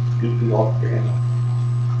goofy old man.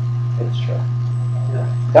 It's true.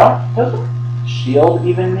 Yeah. Doesn't S.H.I.E.L.D.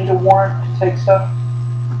 even need a warrant to take stuff?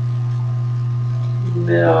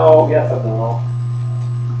 No, yes and no.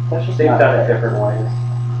 That's just They've not done it fair. different ways.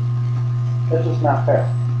 That's just not fair.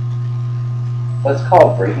 That's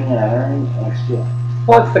called breaking and entering and stealing.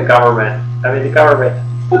 Well, it's the government. I mean, the government.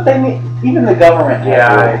 But they need, even the government has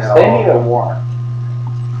Yeah, I rules. know. They need a warrant.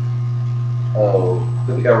 Oh.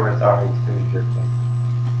 But the government's always doing interesting.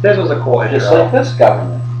 This was a cool intro. Just like this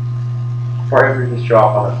government. For him to just show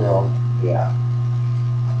up on the throne. Yeah.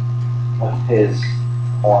 With his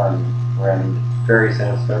horn-rimmed. Very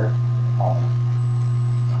sinister.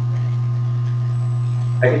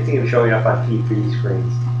 I can see him showing up on TV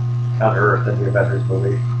screens on Earth in the Avengers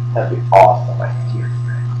movie. That'd be awesome. My dear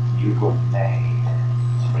friend. You were made.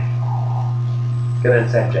 And then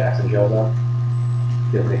Sam Jackson shows up.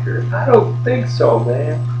 Gives me fear. I don't think so,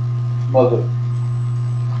 man. Mother.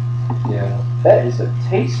 Yeah. That is a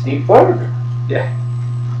tasty burger. Yeah.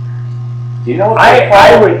 Do you know what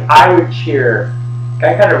I would cheer.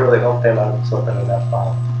 I kind of really hope they let him slip into that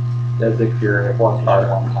spot. That's Nick Fury at one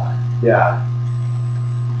time. Yeah.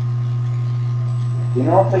 Do you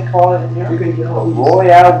know what they call it in here? You can get all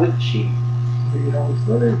Royale with cheese. You get all these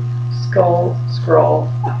little scroll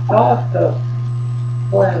off the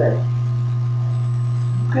planet.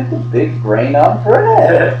 Look at the big brain on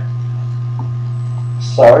bread.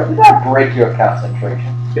 Sorry, did I break your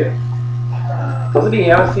concentration? Yeah. Doesn't he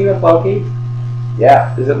have a scene with Loki?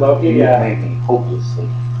 Yeah. Is it Loki? You Yeah. made me hopelessly.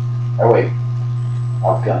 Oh wait,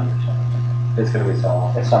 I'll gun or something. It's gonna be so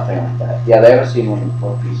long. It's something like that. Yeah, they have a scene when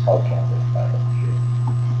Loki's held captive by the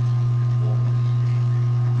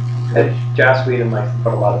And Joss Whedon likes to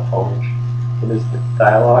put a lot of tonage in his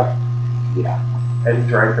dialogue. Yeah. And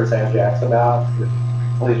he's writing for Sam Jackson now.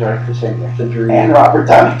 Well, he's right for Sam Jackson. The dream. And Robert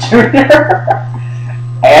Downey Jr.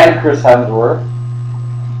 and Chris Hemsworth.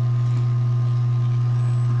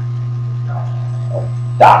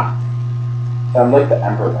 Done. Sound like the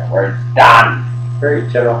Emperor. We're done. Very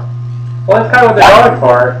general. Well, that's kind of what they're going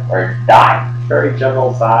for. We're done. Very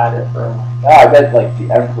general side from. No, I bet like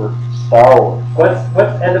the Emperor Star Wars.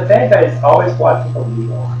 And the bad guys always watching the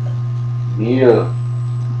lead on. Neil.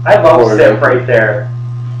 I love Or Sif Loki. right there.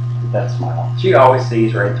 That smile. She always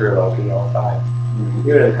sees right through Loki all the time.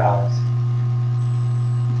 Even in the comics.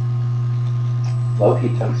 Loki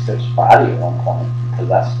took Sif's body at one point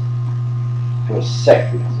because he was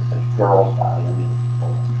sick because it's a girl's body.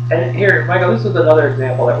 And here, Michael, this is another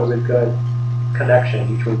example that was a good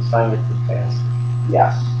connection between science and fantasy.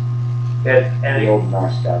 Yes. And The old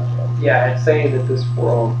Norse god joke. yeah, and saying that this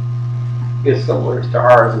world is similar to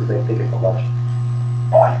ours is they think it's a legend.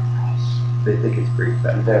 They think it's Greek.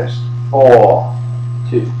 And there's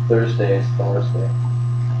Thursday is Thursday.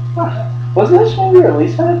 Wasn't this movie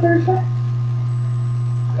released on a Thursday?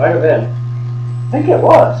 Might have been. I think it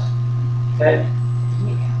was. And,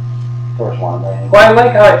 Thor's one day. well, I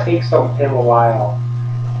like how it takes him a while.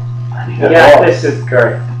 It Yeah, was. this is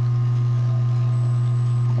great.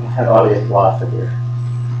 Audience lost it here.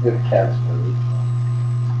 Good cats movie.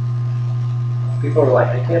 People are like,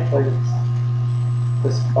 I can't believe it's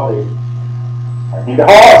this funny. I need a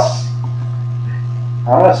horse!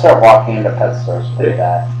 I'm gonna start walking into pet stores with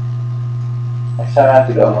that. Next time I have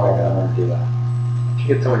to go, I'm gonna do that. You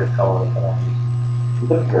get someone to tell them to put on. You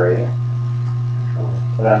look great.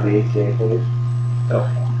 Put on the HA, please.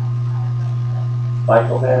 Okay.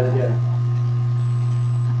 Michael had it again.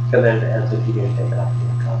 And then it ends with you getting taken off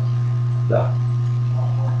the account. So.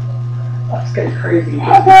 That's getting crazy.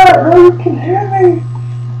 I got it, bro. You can hear me.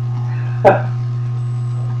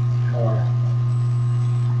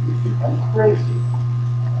 I'm crazy.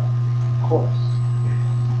 Of course.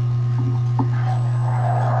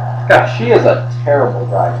 God, she is a terrible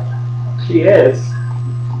driver. She is.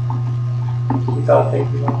 She's all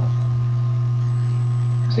thinking about.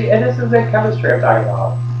 See, and this is the chemistry I'm talking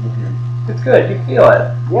about. It's good. You feel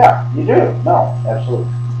it. Yeah, you do. No,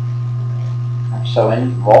 absolutely. I'm so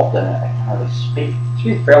involved in it, I can hardly speak.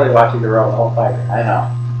 She's barely watching the road the whole time. I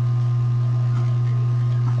know.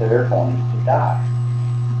 They're going to die.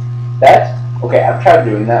 That's okay. I've tried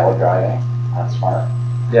doing that while driving. That's smart.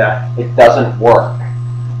 Yeah. It doesn't work.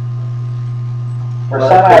 First Well,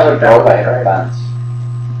 time I ever that drove by was a right. fence,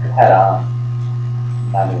 head on.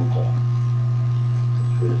 Not even kidding.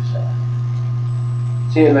 It's really sad.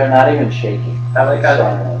 See, and they're not even shaking. I like It's so how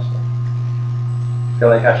unrealistic. I feel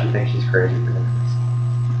like how she thinks she's crazy for doing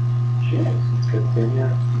this. She is. It's good too,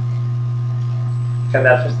 yeah. And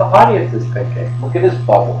that's just the audience is thinking. Look at his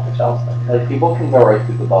bubble. Which else? Like, people can go right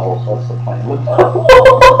through the bubble, so what's the point of the bubble?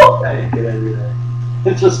 I didn't get everything.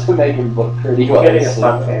 It's just to make him look pretty. You're while getting he's a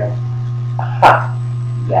sun sleeping. tan. Ha!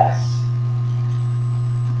 Yes.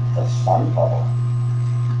 It's a sun bubble.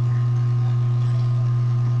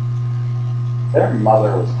 Their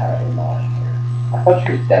mother was kind of annoying here. I thought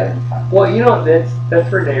she was dead in time. Well, you know,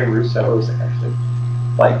 that's Renee Russo who's actually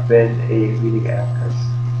like been a leading actress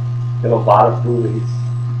in a lot of movies.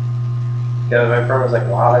 You know, my friend was like,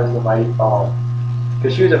 wow, that was the mighty fall.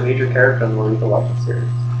 Because she was a major character in the Lethal Weapon series.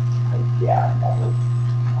 Yeah, I never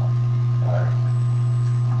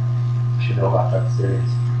You should know about that series.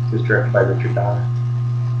 It was directed by Richard Donner.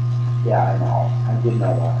 Yeah, I know. I did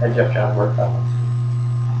know that. And Jeff Johns worked on it.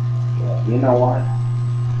 Yeah, you know what?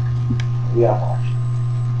 Yeah, I'll watch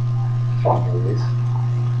Fun movies.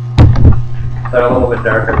 They're a little bit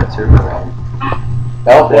darker than Superman.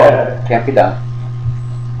 Oh, well, can't be done.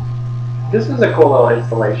 This was a cool little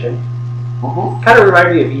installation. Mm-hmm. Kind of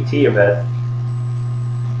reminded me of E.T. a bit.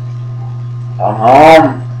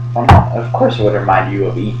 Of course it would remind you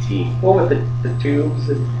of E.T. Well, with the tubes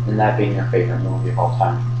and that being your favorite movie of all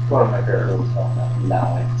time. one of my favorite movies.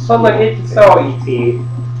 No, it's... So like it's so E.T.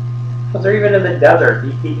 Because they're even in the desert.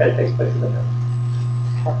 E.T. kind of takes place in the desert.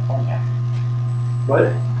 California. What?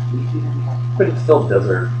 E.T. But it's still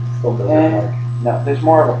desert. It's still desert. And, no, there's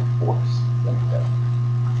more of a forest than that.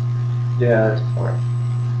 Yeah, that's fine.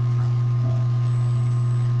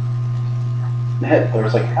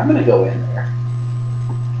 Thor's like, I'm gonna go in there.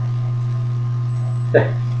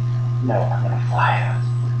 No, I'm gonna fly out.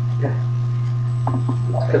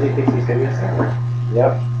 Because he thinks he's gonna be a sailor.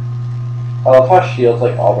 Yep. I love how S.H.I.E.L.D.'s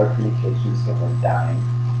like all their communications stuff are dying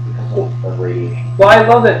because of the radiation. Well, I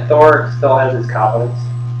love that Thor still has his confidence.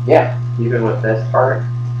 Yeah. Even with this part.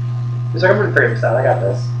 He's like, I'm pretty 30%, I got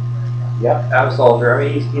this. Yep. I'm a soldier. I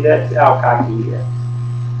mean, that's how cocky he is.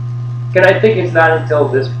 And I think it's not until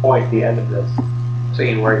this point, the end of this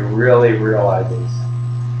scene, where he really realizes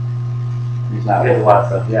He's not his the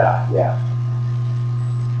lesson. Yeah. Yeah.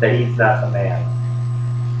 That he's not the man.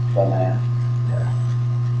 man.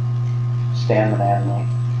 Yeah. Stan the manly.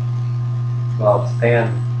 Well,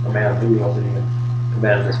 Stan, the man who wasn't even the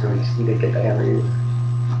man in this movie, he didn't get the hammer either.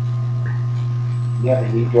 Yeah,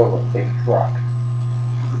 but he drove a big truck.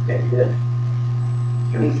 Yeah, he did.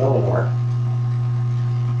 He's selling more.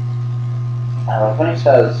 I love when he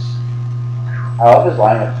says, I love his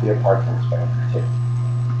line with Peter Parker in Spider-Man 2.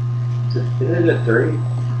 Isn't it 3?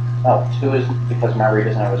 No, 2 is because Marguerite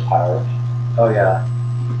doesn't have his powers. Oh, yeah.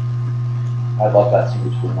 I love that scene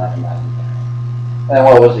between that and that. And then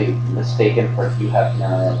what was he mistaken for Hugh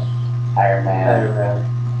Hefner and Iron Man? Iron Man.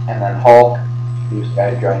 And then Hulk, he was the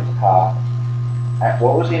guy who joined the cop.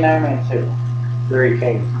 What was he in Iron Man 2? Larry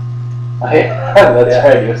King. Oh, yeah, that's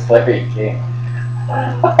right, he was Larry King.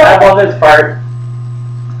 I love this part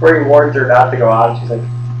where he warns her not to go out. She's like,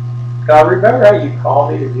 God, remember how you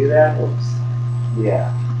called me to do that? Oops.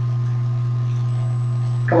 Yeah.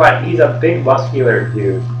 Come on, he's a big muscular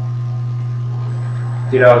dude.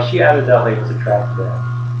 You know, she evidently was attracted to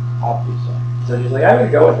him. Obviously. So she's like, I'm going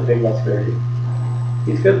to go with the big muscular dude.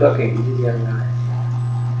 He's good looking. He's a young guy.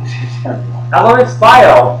 I love his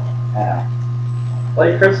smile. Yeah.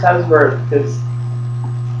 Like Chris Hemsworth is.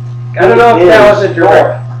 I don't know if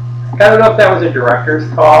that was a director's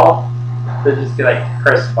call to just be like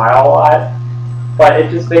Chris smile a lot, but it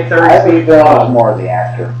just makes every I scene think that was more the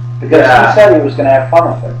actor because he said he was going to have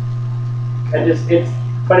fun with it.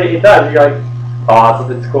 And but it does. You're like, oh,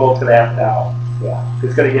 something's cool. It's going to happen now. Yeah.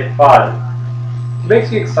 It's going to get fun. It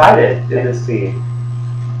makes you excited in this scene.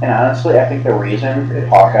 And honestly, I think the reason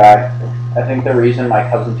Hawkeye, I think the reason my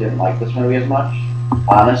cousin didn't like this movie as much,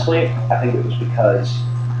 honestly, I think it was because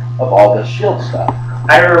of all the S.H.I.E.L.D. stuff.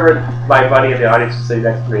 I remember my buddy in the audience was sitting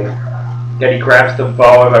next to me, and he grabs the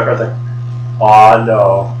bow, and my friend's like, oh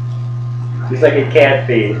no. He's like, it can't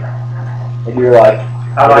be. And you're like,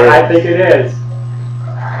 I'm like, I think it is.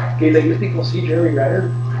 He's like, you think we'll see Jeremy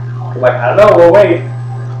Renner? I'm like, I don't know, we'll wait.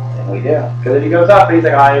 And we do. Because then he goes up, and he's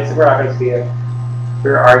like, oh, we're not going to see him. We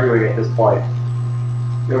were arguing at this point.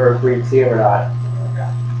 We were if we'd see him or not.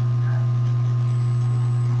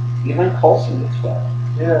 Even Coulson gets wet.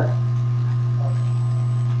 Yeah.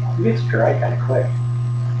 He gets dry kind of quick.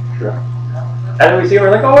 True. And then we see him,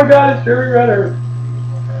 we're like, oh my god, it's Jeremy Renner.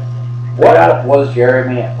 What was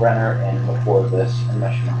Jeremy Renner in before this in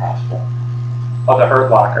Mission Impossible? Oh, the Hurt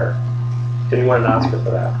Locker. Did he win an Oscar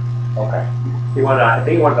for that? Okay. I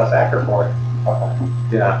think he won Best Actor for it.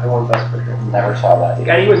 Okay. Yeah, he won Best Picture. Never saw that.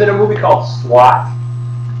 And he was in a movie called SWAT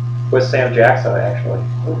with Sam Jackson, actually.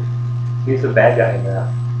 He's the bad guy in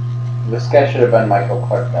that. This guy should have been Michael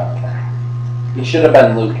Clark Duncan. He should have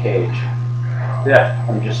been Luke Cage. Yeah.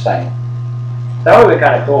 I'm just saying. That would have been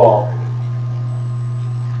kind of cool.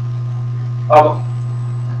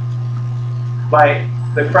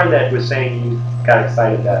 The friend that was saying he got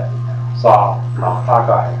excited that saw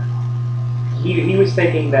Hawkeye, he was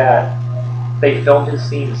thinking that they filmed his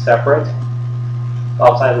scenes separate,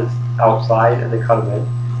 outside and they cut him in.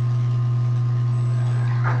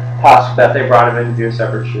 Possible. That they brought him in to do a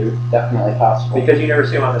separate shoot. Definitely possible. Because you never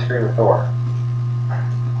see him on the screen with Thor.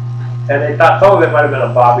 And they thought some of it might have been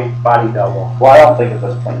a body double. Well, I don't think at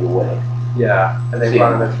this point you would have. Yeah, and they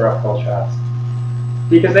brought him in for up close shots.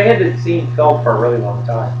 Because they hadn't seen film for a really long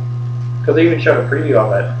time. Because they even showed a preview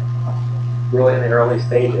of it really in the early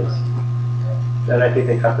stages. Then I think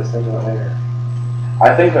they cut this into it later.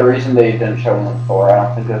 I think the reason they didn't show him with Thor, I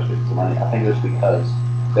don't think it was because of money. I think it was because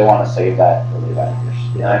they want to save that for the Avengers.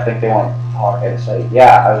 Yeah. And I think they want Hawkeye to say,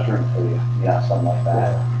 "Yeah, I was rooting for you," something like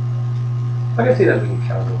that. Yeah. I can see that being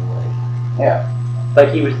shown in a way. Yeah. Like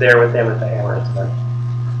he was there with them at the hammer incident.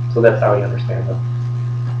 So that's how he understands them.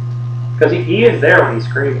 Because he is there when he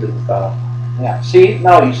screams and stuff. Yeah. See?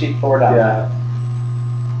 No, you see Thor down there.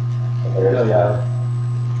 So there's yeah.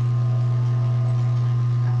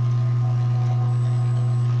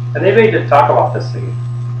 And they made to talk about this scene.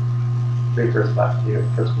 Very first left here,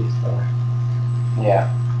 first piece though.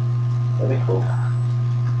 Yeah. That'd be cool.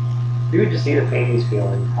 You could just see the pain he's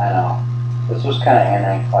feeling. I know. This was kind of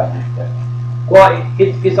anticlimactic. Well,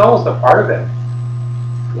 it's almost a part of it.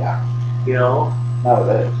 Yeah. You know? No,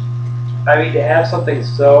 it is. I mean, to have something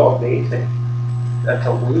so amazing, and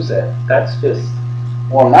to lose it, that's just...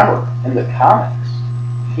 Well, remember, in the comics,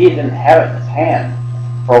 he didn't have it in his hand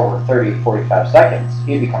for over 30, 45 seconds.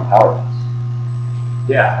 He'd become powerless.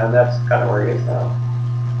 Yeah, and that's kind of where he is now.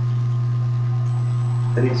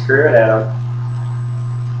 And he'd screw it at him.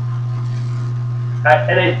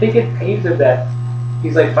 And I think it pains him that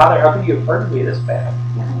he's like, "Father, how could you have hurt me this bad?"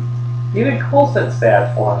 Mm-hmm. Even Coulson's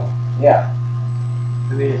sad for him. Yeah.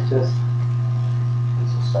 I mean, it's just...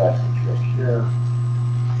 It's a sad situation. Yeah.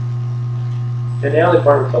 And Natalie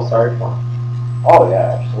Portman felt sorry for him. Oh,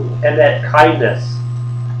 yeah, absolutely. And that kindness,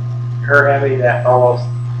 her having that almost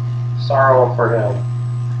sorrow for him,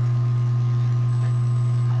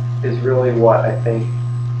 is really what I think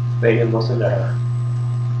made him listen to her.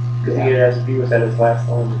 Because he was at his last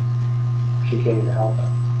limit. She came to help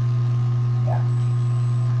him. Yeah.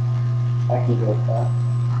 I can go with that.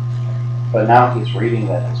 But now he's reading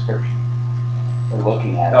that description. Or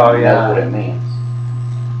looking at it. Oh, He yeah. knows what it means.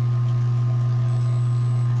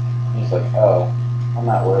 He's like, oh, I'm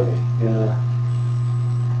not worthy. Yeah.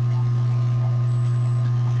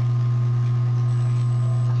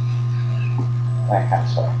 That kind of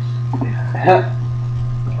sucks.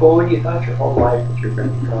 Well, when you thought your whole life that you're going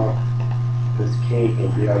to become this king,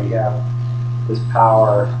 and you have this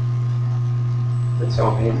power that's so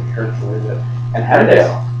amazing, it hurts to lose it. And how did it?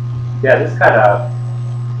 Yeah, this kind of,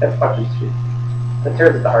 that punches you. That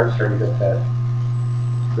tears at the heartstrings of that.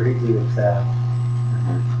 Crazy and sad.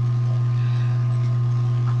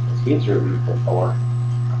 He's rooting for Thor.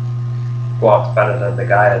 Well, it's better than the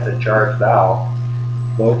guy that's in charge now.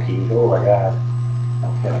 Loki. Oh my god.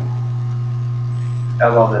 Okay. I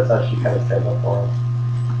love that stuff she kind of said before.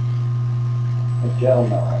 Joe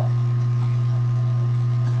Noah.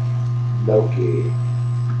 Loki.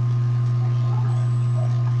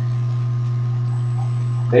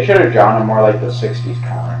 They should have drawn him more like the 60s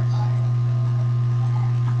comics.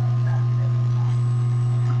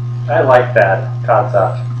 I like that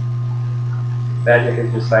concept. Magic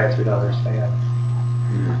is just science we don't understand.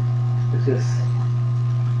 It just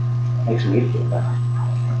makes me feel better.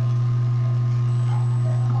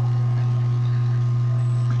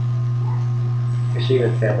 Is she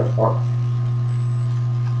even stand before?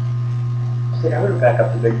 She's like, I would back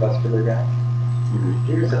up the big muscular guy.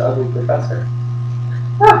 You're just an ugly professor.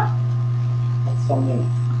 Huh. That's so mean.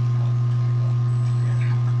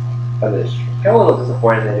 That is true. I'm a little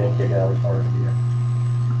disappointed they didn't get Natalie Portman to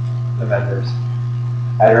be Avengers.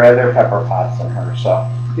 I'd rather Pepper Potts than her, so.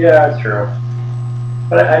 Yeah, that's true.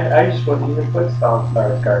 But I just wouldn't even put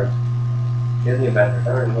Skarsgård in the Avengers.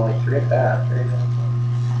 I would really forget that.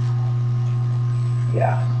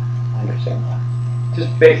 Yeah, I understand that.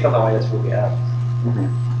 Just based on the way this movie ends.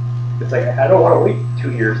 It's like, I don't want to wait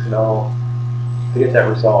 2 years to get that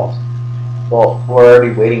resolved. Well, we're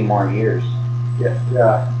already waiting more years. Yeah.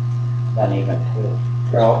 Than even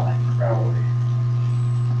 2. Probably.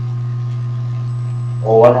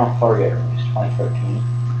 Well, when will Thor get released? 2013?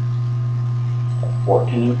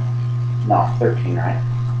 14? No, 13, right?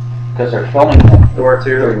 Because they're filming Thor 2?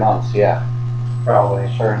 3 months, yeah. Probably.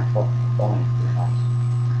 Sure, filming 3 months.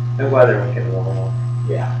 The weather will get a little warm.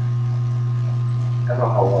 Yeah. I don't know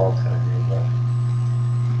how well it's going to be, but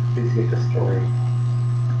please get the story.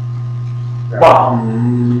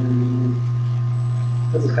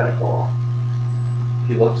 This is kind of cool.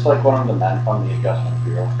 He looks like one of the men from the Adjustment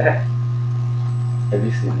Bureau. Have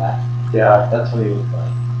you seen that? Yeah, that's what he looks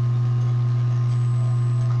like.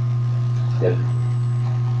 Good.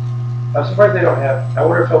 I'm surprised they don't have... I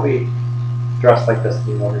wonder if he'll be dressed like this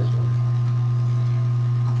in the others movie.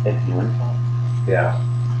 If you infiltrate? Yeah.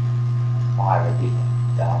 Why would be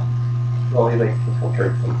down? Well, he like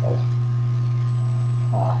infiltrates themselves.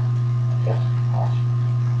 Yes.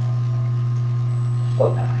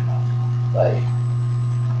 But no, like,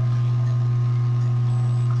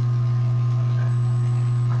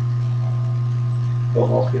 Well,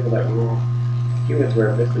 most people that rule humans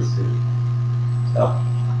wear a business suit. So,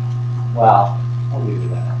 well, I'll give you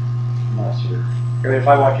that. Unless you're. I mean, if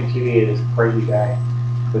I watch a TV, this crazy guy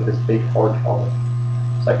with this big Ford helmet.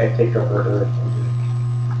 It's like I take over Earth and be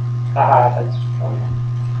like, haha, that's funny.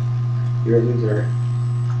 You're a loser.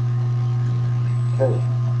 Really?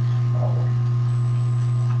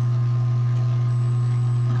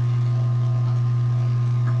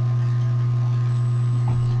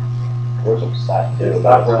 Thor's upset too. It's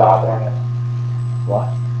About not his real father. on it. What?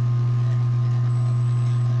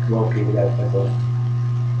 Loki, the guy's like,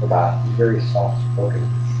 About? he's very soft spoken.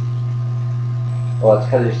 Well, it's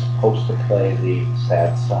because he's supposed to play the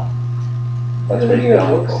sad son. That's what What he's you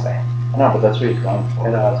going look for. sad? I know, but that's what he's going I for.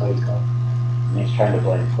 know that's what he's going. And he's trying to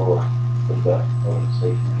blame Thor for the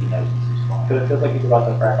organization. He knows it's his fault. Because it feels like he's about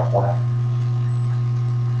to crack a flat.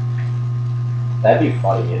 That'd be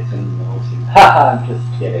funny. It's in the middle scene. Haha, I'm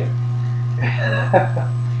just kidding.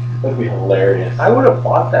 That'd be hilarious. I would have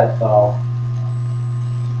bought that though.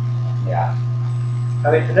 Yeah.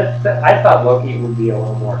 I mean, I thought Loki would be a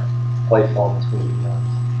little more playful in this movie.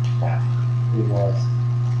 Yeah. He was.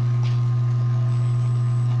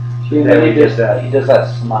 And then he does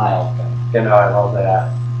that smile thing. You know, I love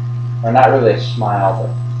that. Or not really a smile,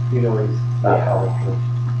 but You know he's not Yeah. telling the truth.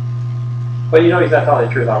 But you know he's not telling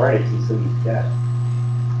the truth already because he said he's dead.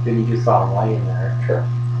 Then you just saw him laying there. sure.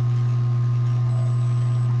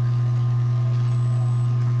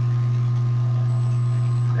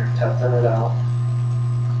 They're testing it out.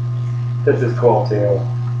 This is cool too.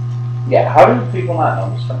 Yeah, how do people not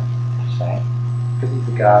notice him? Just saying. Because he's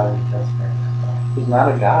a god and he does fantasy stuff. He's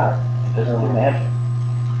not a god. He doesn't do magic.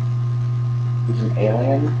 He's an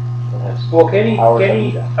alien that has Well, can powers that he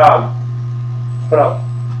we don't. put up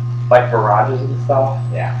like mirages and stuff?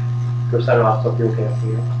 Yeah. To set it off so people can't see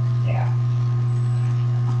it? Yeah.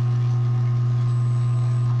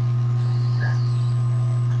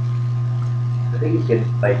 I think he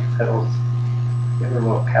can like pedals, get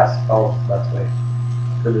remote cast spells the best way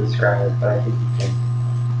to describe it, but I think he can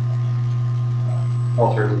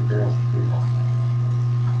alter his appearance to people.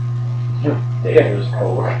 Dangerous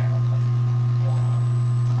code.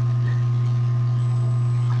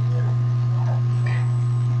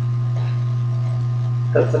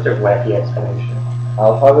 That's such a wacky explanation.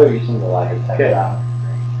 I'll probably using the lie detector Okay. on.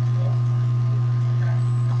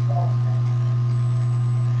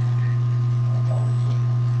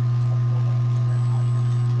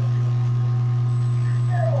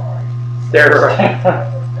 Steroid.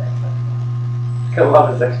 I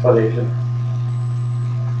love his explanation.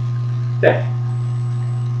 Yeah.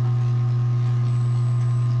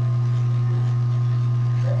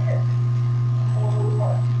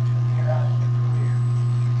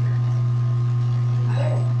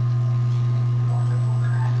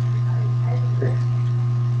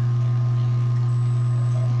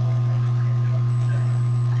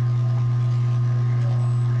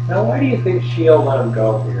 Now, why do you think S.H.I.E.L.D. let him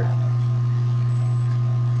go here?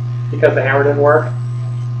 Because the hammer didn't work?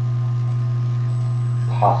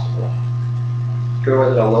 Possibly. Or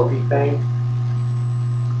was it a Loki thing?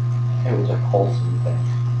 It was a Coulson thing.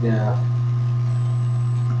 Yeah.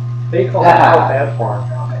 They called it out bad for him.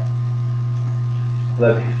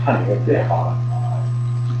 That'd be funny if they caught him.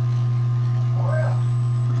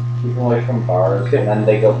 Keep him away from bars, Okay. and then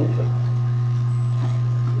they go into them.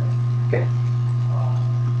 Okay.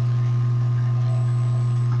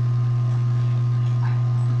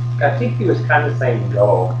 I think he was kind of saying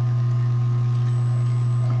go.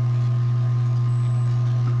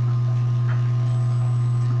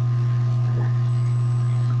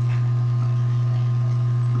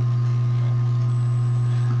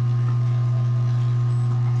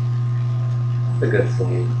 It's a good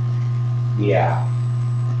sleeve. Yeah.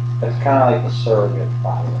 It's kind of like the surrogate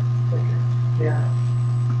father figure. Yeah.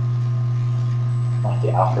 Like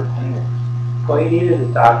the Alfred Pennyworth. Well, he needed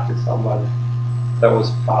to talk to somebody that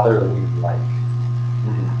was fatherly like.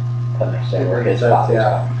 Mm-hmm. To understand where Makes his sense, father's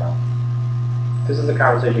yeah. coming from. This is a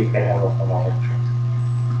conversation you can't have with a lot of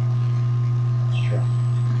It's true.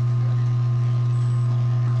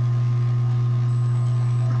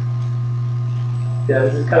 Yeah,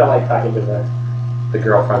 this is kind of like talking to the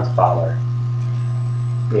girlfriend's father.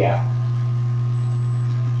 Yeah.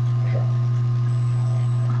 Sure.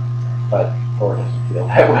 But Thor doesn't feel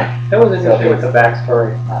that way. That was interesting with the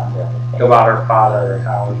backstory Not really. about her father and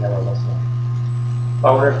how he never listened.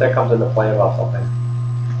 I wonder if that comes into play about something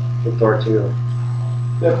with Thor 2.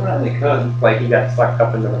 Definitely could. Like he got sucked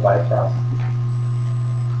up into the Bifrost.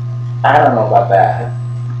 I don't know about that.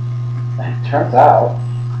 It turns out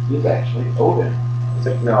he's actually Odin. It's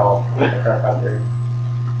like, no, out there.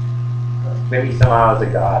 Maybe somehow as a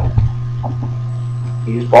god.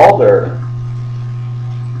 He's Baldur.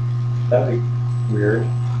 That'd be weird.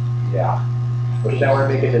 Yeah. But that would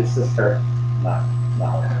make it his sister.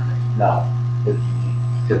 No. It's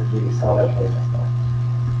Just we saw that place.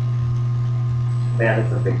 Man,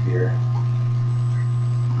 it's a big beer.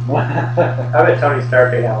 I bet Tony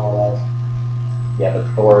Stark ate all of those. yeah, but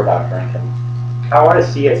Thor without drinking. I want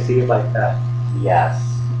to see a scene like that. Yes.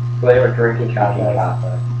 Where they were drinking Drinking cocktails.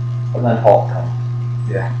 contest. And then Hulk comes.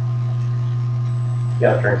 Yeah. You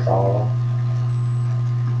gotta drink all of them.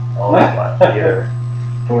 Oh, that's not either.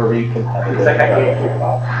 Thor being competitive. It's like I can't keep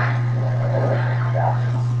up. Yeah.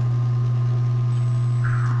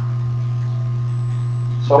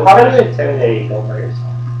 So So how how did did it? it intimidate you over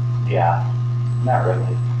yourself? Yeah. Not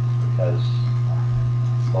really. Because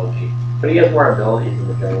it's Loki. But he has more abilities in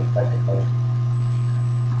the game, technically.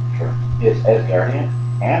 Sure. It's Asgardian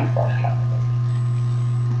and Frost Giant.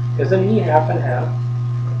 Doesn't he half and half?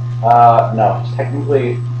 No, he's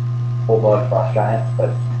technically full-blood Frost Giant,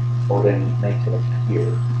 but Odin makes it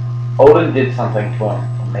appear. Odin did something to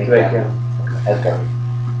him to make him Asgardian.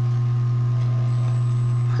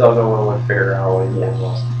 So no one would figure out what he Yes.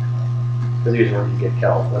 was. Because usually when you get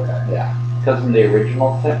killed, okay. Yeah. Because in the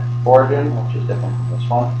original origin, which is different from this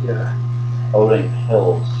one, Yeah. Odin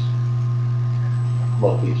kills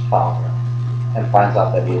Loki's father and finds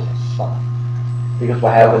out that he is his son. Because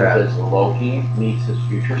what happens is Loki meets his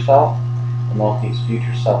future self, and Loki's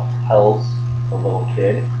future self tells the little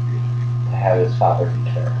kid to have his father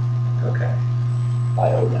be killed Okay.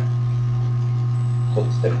 by Odin. So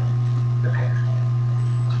it's different. Okay.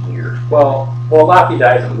 It's weird. Well, Loki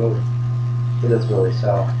dies in the movie. Because it's really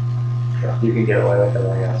so. Sure. You can get away with it,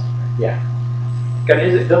 I guess. Yeah.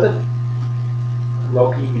 Doesn't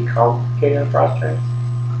Loki become King of the Frost Giants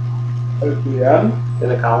At the end? in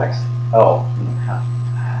the comics? Oh.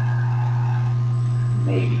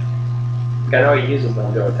 Maybe. I know he uses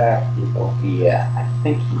them to attack people. Yeah, I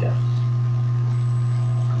think he does.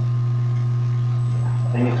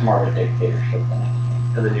 I think it's more of a dictatorship than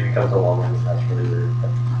anything. And then he becomes a woman. That's really weird.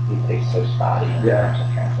 He takes his body and Yeah.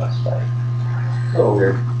 becomes a transvestite. A little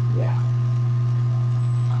weird. Yeah.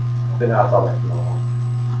 But now it's all like normal.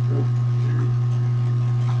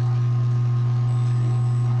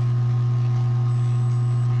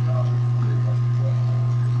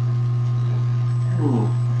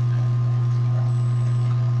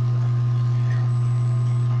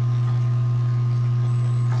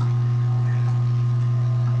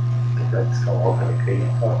 The Red Skull opened the gate.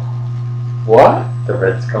 Oh, What? the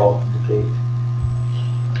Red Skull opened the gate.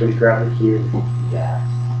 So he grabbed the key. Yes.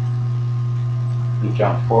 He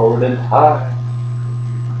jumped forward in time.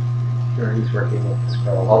 Or he's working with the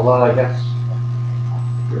scroll. Although I guess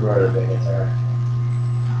Where the bigots are.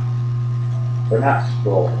 they're not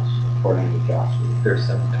scrolls, according to Joss Whedon. They're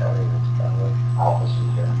cemeteries, probably. Alpha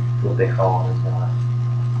Centauri. What they call them is not.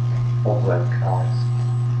 Old web cows.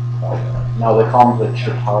 No, they call them the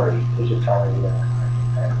Chitauri, The Chitauri,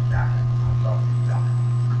 yeah.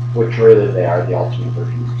 which really they are the ultimate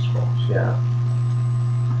versions of scrolls. Yeah.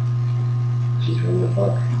 She's reading the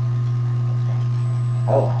book.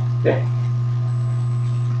 Oh. Yeah.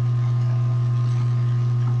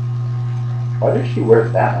 Why does she wear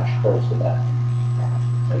that much clothes to that?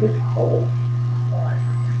 I think it's cold.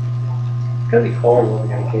 It's gonna be cold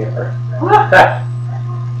living in a camper.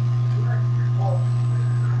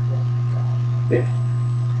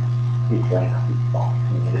 He drank, he fucked,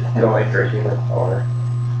 he needed it. Don't like drinking with Thor.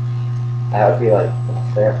 That would be like,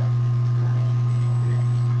 what's there?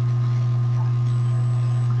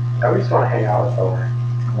 I always want to hang out with Thor.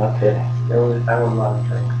 No kidding. I wouldn't let him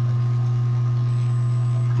drink.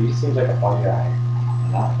 He just seems like a fun guy.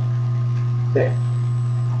 No. Yeah.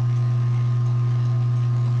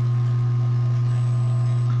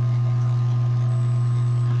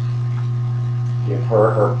 Give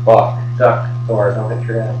her her buck. Duck, Thor, don't hit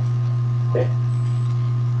your head. Yeah.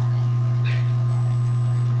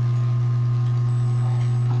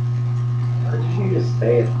 Where did you just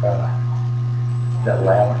stay at that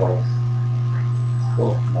lab place? It's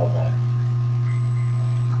cool. No bad.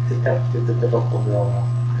 It's a typical girl.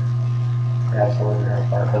 Yeah, someone in her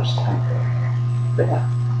apartment. There's temper. Yeah.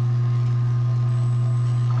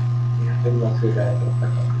 Yeah, maybe most good guys will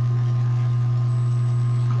pick up.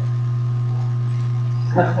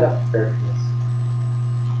 Fairness.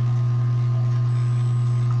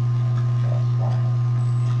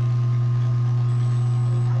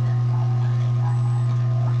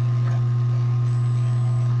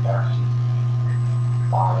 Darcy.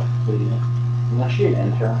 Honestly. Wasn't she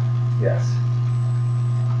an intern? Yes.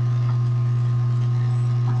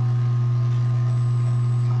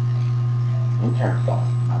 Interns don't.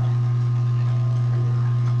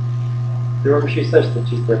 Remember she says that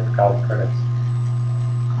she's there for college credits.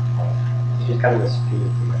 She's kind of a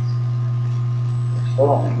student, I guess. They still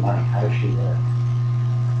don't make money. How does she live?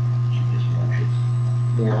 She gets lunches.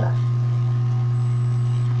 Yeah.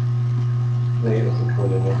 Maybe it was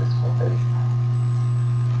included in this whole thing.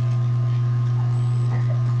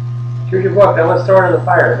 Here's your book, now let's throw it in the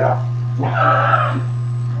fire now.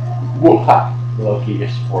 Whoop! Loki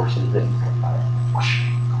just forces it into the fire.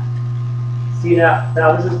 See now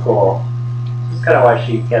this is cool. This is kind of why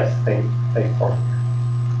she gets things for me.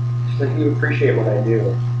 She's like, you appreciate what I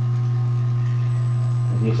do.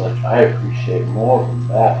 And he's like, I appreciate more than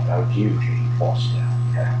that about you, Jane Foster.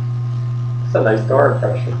 Yeah. That's a nice Thor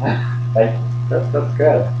impression. Thank you. That's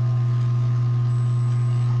good.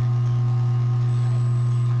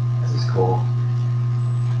 This is cool.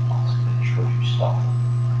 Let's finish what you started.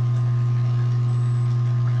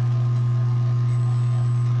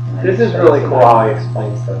 This is really cool how he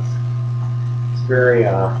explains this. It's very,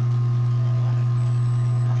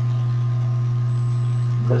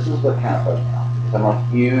 This is what kind of funny now. Because I'm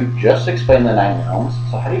like, you just explained the 9 realms,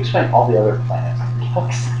 so how do you explain all the other planets in the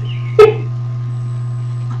galaxy?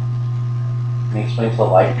 And he explains the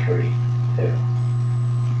life tree, too.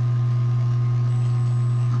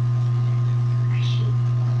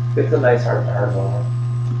 it's a nice heart-to-heart moment.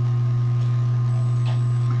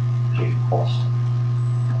 Jane Foster.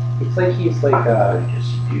 It's like he's like I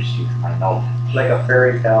just seduced you to my knowledge. like a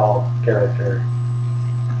fairy tale character.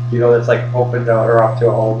 You know, that's like opened her up to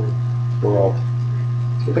a whole new world.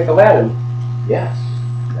 It's like Aladdin. Yes.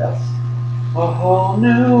 Yes. A whole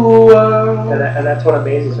new world. And that's what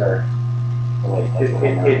amazes her. Wait, that's what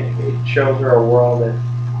I'm It shows her a world that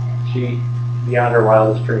she, beyond her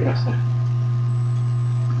wildest dreams.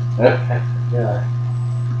 Yeah.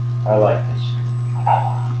 I like this.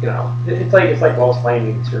 You know, it's like most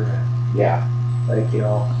landings here. Yeah. Like, you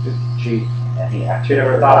know, she And he she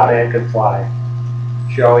never thought a man could fly.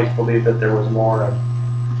 She always believed that there was more, and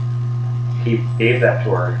he gave that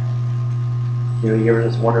to her. You know, he gave her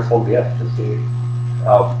this wonderful gift to see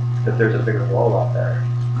that there's a bigger world out there.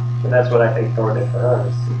 And that's what I think Thor did for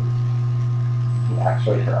her. He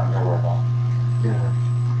actually her underworld. Yeah.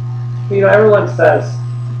 You know, everyone says,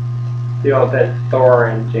 you know, that Thor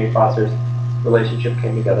and Jane Foster's relationship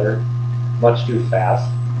came together much too fast.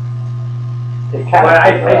 It But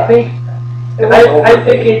I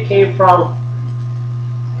think it came from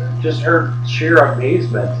just her sheer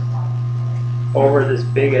amazement over this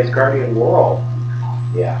big Asgardian world.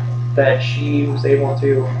 Yeah. That she was able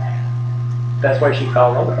to. That's why she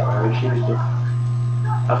fell in love with him. I mean, she was just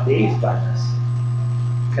amazed by this,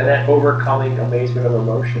 and that overcoming amazement of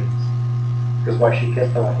emotions is why she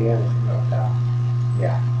kissed him at the end. And wrote down.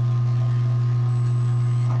 Yeah.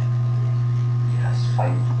 Yes,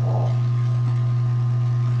 fighting Thor.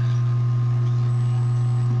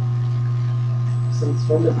 Since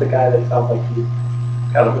when does the guy that sounds like he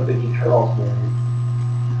got up with the Eternals movie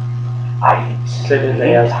I sit in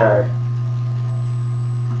the Asgard?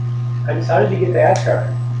 I decided to get the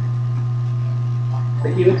Asgard.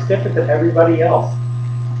 Like, he looks different than everybody else.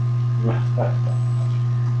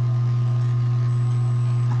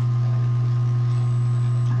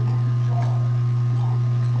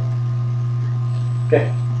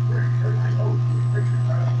 Okay.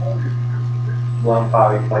 Lon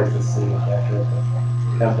Bobby plays the scene after the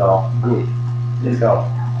Kendall. Good. Let's go.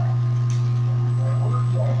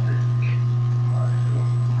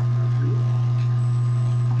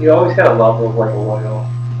 You always gotta love those like loyal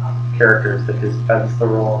characters that just bends the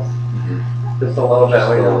rules. Just a little bit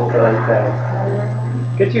when you look like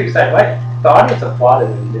that. Gets you excited. Like, the audience applauded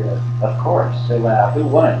when you did it. Of course. They laughed. Who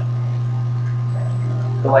won?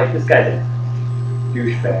 They're like, this guy's a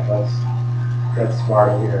douchebag. That's smart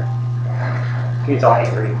of here. He's all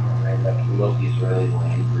angry. Right? Like, Loki's really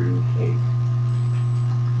lame green cake.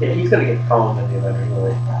 yeah, he's gonna get pwned in the Avengers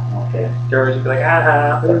movie. Okay. Jerry's gonna be like,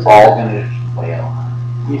 aha. They're all gonna just wail.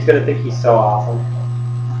 He's gonna think he's so awesome.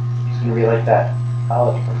 He's gonna be like that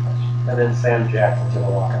college professor. And then Sam Jackson's gonna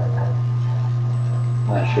walk out of there.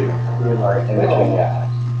 And then shoot him. You're like, In between the eyes.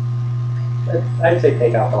 I'd say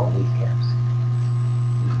take out all these camps.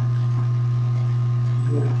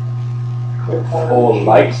 Thor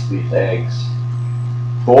likes these eggs.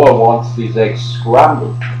 Thor wants these eggs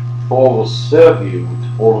scrambled. Thor will serve you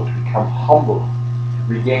in order to become humble,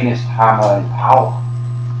 to regain his hammer and power.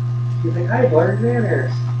 He's like, I learned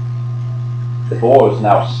manners. Thor is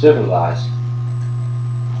now civilized.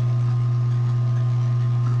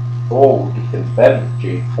 Oh, getting better,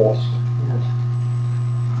 Jane Foster.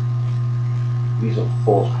 These are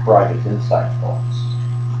Thor's private inside thoughts.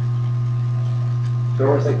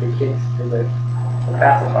 Thor was like the kids in the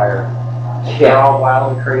pacifier. Yeah. They're all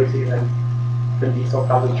wild and crazy, and then Vin Diesel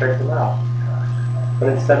comes and straighten them out. But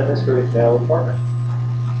instead of this movie, it's Natalie Portman.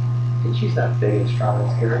 And she's not big and strong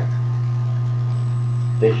and scary.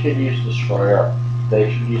 They should use Destroyer. They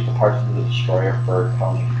should use the parts of the Destroyer for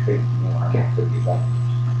Tony to create new armor for the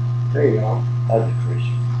Avengers. There you go. That'd be crazy.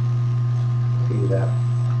 You can do that.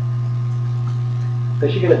 They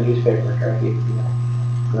should get a newspaper track, you know.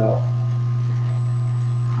 No.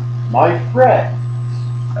 My friend.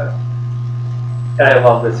 And I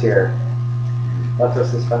love this here. Let's us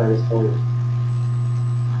suspend his belief.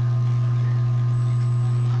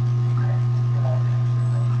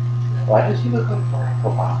 Why does he look like Barack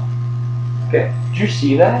Obama? Okay. Did you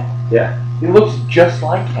see that? Yeah. He looks just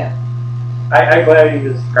like him. I'm glad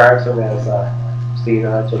you described him as Steve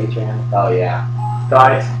Jackie Chan. Oh yeah.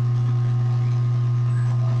 Guys.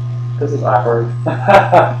 This is awkward.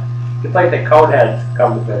 It's like the code heads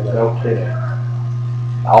come to visit. No kidding.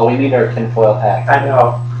 All we need are tinfoil hats. I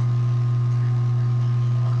know.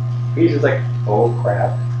 He's just like, oh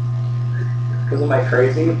crap. Because am I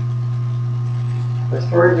crazy? The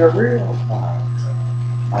stories are real.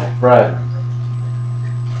 My friend.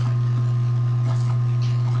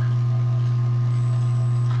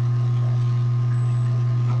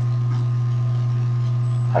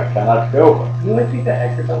 I cannot go. You might think the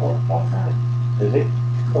actor's on one side. Is he?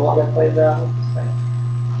 The one that played that.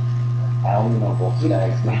 I only know both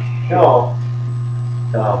stags. No.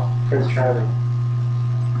 No. Prince Charming.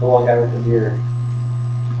 The one guy with the beard.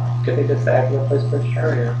 I think that's the actor that plays Prince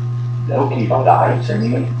Charming. Loki died to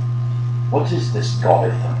me? What is this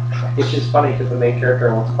god? Which is funny because the main character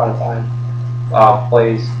in Once Upon a Time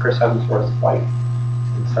plays Chris Hemsworth's wife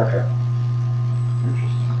in Star Trek.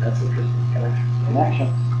 Interesting. That's interesting Connection.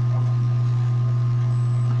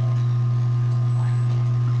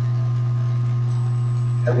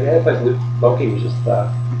 And the guy that plays Loki was just the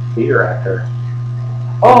theater actor.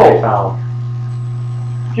 Oh!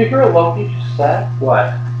 Did you hear what Loki just said?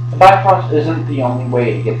 What? The Bifrost isn't the only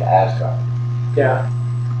way to get to Asgard. Yeah.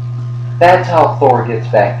 That's how Thor gets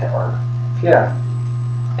back to Earth. Yeah.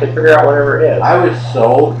 To figure out whatever it is. I was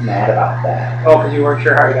so mad about that. Oh, because you weren't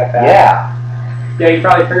sure how he got back? Yeah. Yeah, he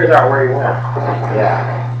probably figures out where he went.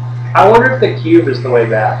 Yeah. I wonder if the cube is the way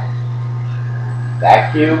back.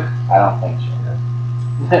 That cube? I don't think so.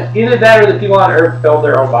 Either that or the people on Earth build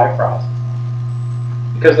their own Bifrost.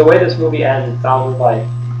 Because the way this movie ends, it sounds like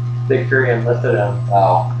Nick Fury enlisted him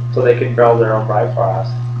Oh. so they could build their own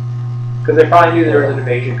Bifrost. Because they probably knew there was an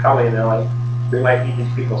invasion coming and they're like, we might need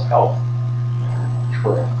these people's help.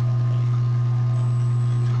 True.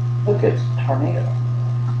 Look, it's a tornado.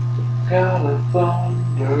 Gotta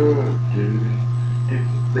thunder,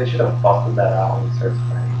 They should have busted that out when he starts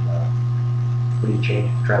fighting. When he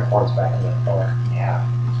transforms back into Thor. Yeah.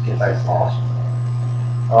 That's awesome.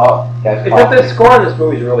 Oh, guys. Except the score in this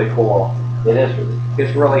movie is really cool. It is really cool.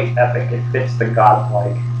 It's really epic. It fits the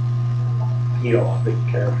godlike feel of the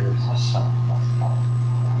characters.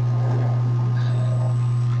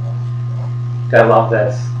 I love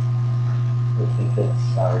this. I think it's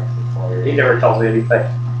hilarious. He never tells me anything.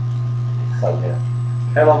 It's so good.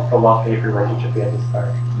 I love the love-hate relationship he has to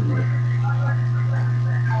start.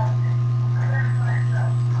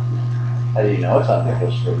 How do you know it's on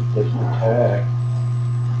Nicholas Street? There's no tag.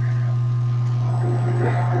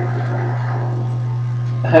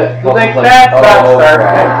 You think that's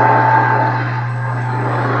Stark?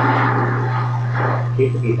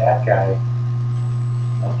 Hate to be that guy.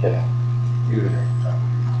 Okay.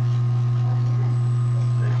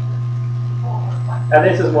 And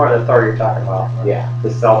this is more of the Thor you're talking about. Yeah. The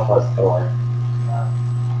selfless Thor.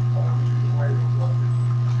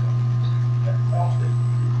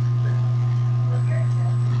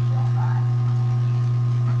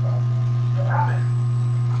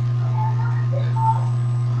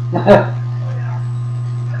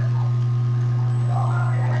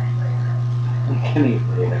 Can eat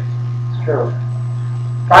later. It's true.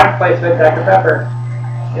 Product placement, Dr. Pepper.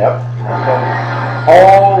 Yep. Okay.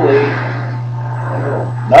 Holy.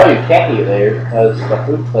 No, you can't eat later because the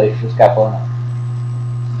food place just got blown up.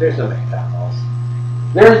 There's no McDonald's.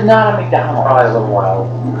 There's not a McDonald's. Probably a little while.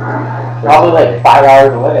 Probably like 5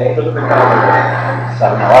 hours away. There's a McDonald's.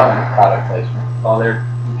 7-Eleven product placement. Oh, there.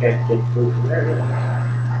 You can't get food from there either.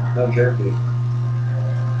 No jerky.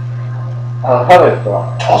 How they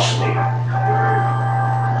throw? Toss me.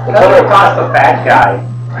 That's what toss the fat guy.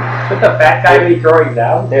 Should the fat guy be throwing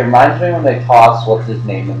down? It reminds me when they toss what's his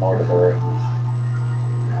name in Lord of the Rings.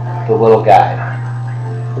 The little guy.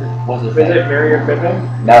 What's his Is name? it Mary or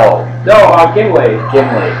Goodman? No. No, Gimli.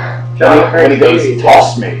 Gimli. John When he goes, Crazy.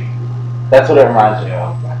 toss me. That's what it reminds me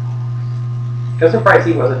of. I'm surprised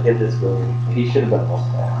he wasn't in this movie. He should have been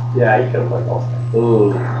Wolfman. Yeah, he could have played Wolfman.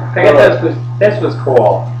 Ooh. I guess this was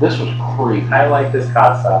cool. This was creepy. I like this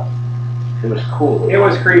concept. It was cool. It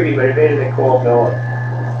was creepy, but it made it a cool villain.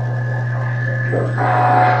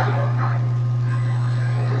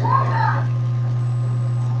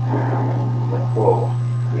 Whoa.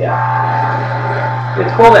 Yeah.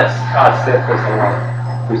 It's cool that Sif was the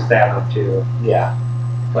one who stabbed him too. Yeah.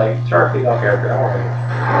 Like, sharp female character. I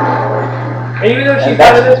like. And even though she's And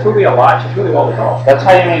done in that's- this movie a lot, she's really well developed. That's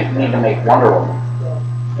how you need to make Wonder Woman.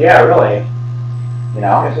 Yeah, really. You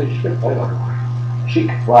know? Yeah, so she should play Wonder Woman. She,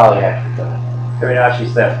 well, yeah, she does. I mean, now she's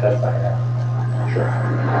Sif, that's not that. Sure.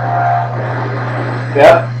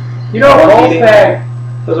 Yep. You know, Well, Wolfgang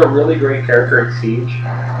was a really great character in Siege.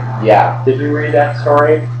 Yeah. Did you read that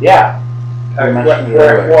story? Yeah. You mentioned it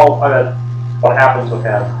earlier. What happens with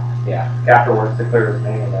him Yeah. afterwards to clear his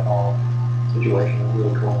name in that whole situation was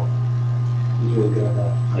really cool. He's really good at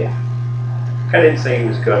that. Yeah. I didn't say he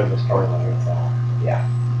was good in the storyline itself. Yeah.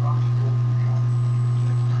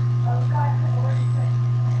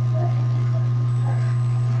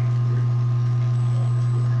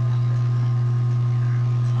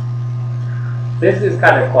 This is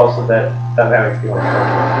kind of close to that having feelings.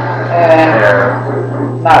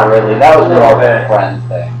 Not really. That was more of a bit. friend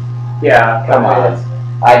thing. Yeah, Come I mean, on. it's-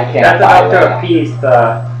 I can't That's buy enough to that. appease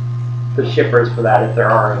the shippers for that, if there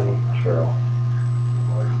are any. True.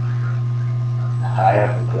 I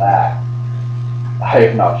have that. I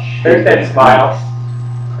have not shit. There's that smile.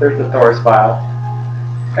 There's the Thor smile.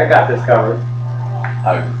 I got this covered.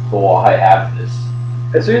 I have this.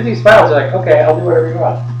 As soon as he smiles, you're like, okay, I'll do whatever you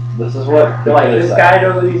want. This is what You're like, this guy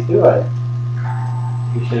knows what he's doing.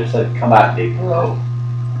 He should have said, "Come at me." Hello.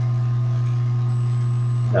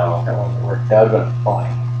 No, that won't work. That would have been funny.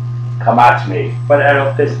 Come at me. But I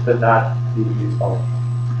don't. This did not need to use all.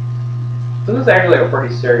 This is actually a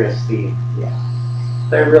pretty serious scene. Yeah.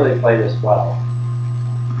 They really play this well.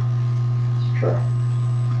 It's true.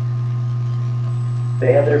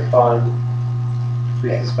 They had their fun. We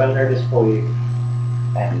suspended their disbelief.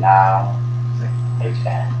 And now it's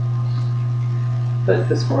ends.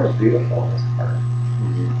 The score is beautiful in this part.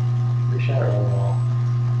 Mm-hmm. We shot it really well.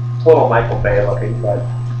 It's a little Michael Bay looking, but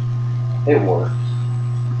It works.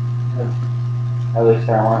 At least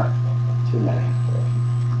there aren't too many.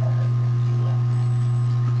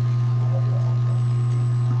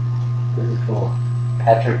 this is cool.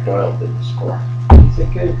 Patrick Doyle did the score. Is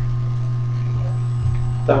it good?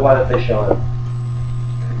 So why did they show it?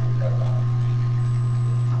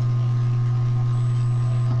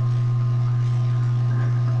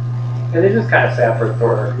 And this is kind of sad for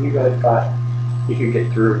Thor. He really thought he could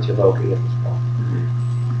get through to Loki at this point.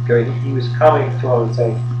 I mean, he was coming to him and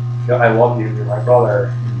saying, "Yo, I love you. You're my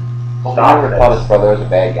brother." Well, Stop I never this. thought his brother was a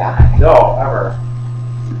bad guy. No, ever.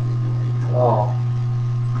 Oh.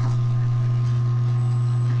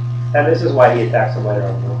 And this is why he attacks him later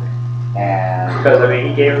in the movie. And Because, I mean,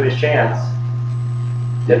 he gave him his chance.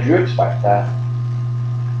 did you expect that?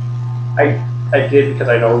 I did because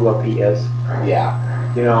I know who Loki is. Yeah.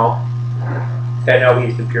 You know? I know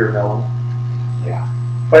he's the pure villain. Yeah.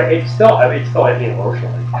 But it still hit me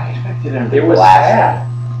emotionally. I expected him to It was blast sad.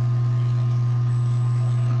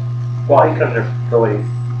 Well, he couldn't have really,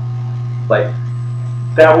 like,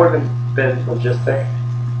 that wouldn't have been logistic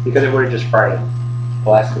because it would have just fried him.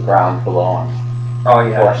 blast the ground below him. Oh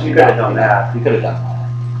yeah, Force you him could have down. done that. You could have done that.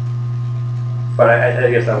 But I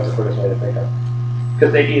guess that was the quickest way to think of it.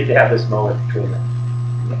 Because they needed to have this moment between them.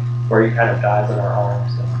 Yeah. Where he kind of dies in our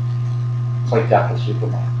arms. And, It's like Death of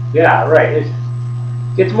Superman. yeah, right.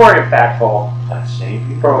 It's more impactful That saved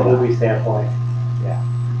you from a movie standpoint. Yeah.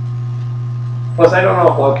 Plus, I don't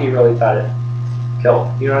know if Loki really thought it killed.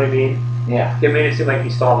 You know what I mean? Yeah. It made it seem like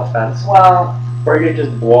he's still on the fence. Well, Or he could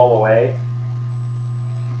just blow away.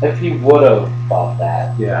 if he would have thought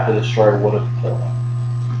that, Yeah. the destroyer would have killed him.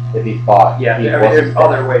 If he thought Yeah, he I mean, wasn't there's dead.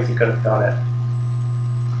 other ways he could have done it.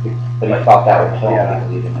 But he thought that would kill him Yeah. because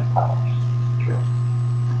he didn't have powers. True.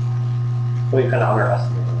 So he kind of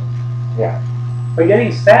underestimated it. Yeah. But yet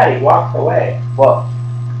he's sad, he walked away. Well,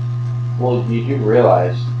 you do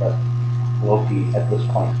realize that Loki at this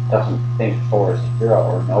point doesn't think Thor is a hero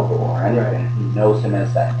or noble or anything. Right. He knows him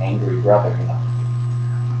as that angry brother, you know.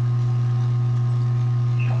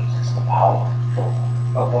 He uses the power.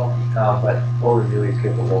 Oh, well, but Thor knew he's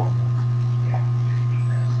capable.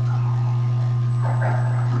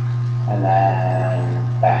 And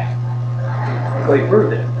then bang. So he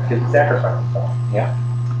proved it, because he sacrificed himself. Yeah.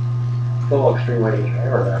 a little extreme way to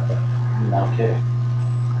try that, but No kidding.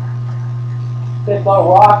 It's a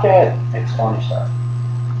rocket. It's Tony Stark.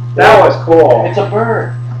 that was cool. It's a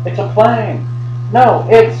bird. It's a plane. No,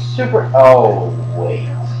 it's super. Oh wait.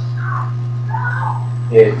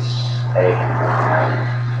 It's a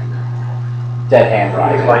dead hand He's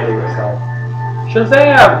rising. finding himself.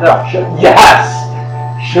 Shazam! No, Yes!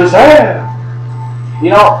 Shazam! You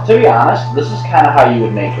know, to be honest, this is kind of how you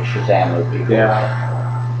would make a Shazam movie. Yeah.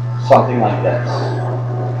 Something like this.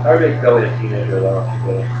 I would make Billy a teenager though, if you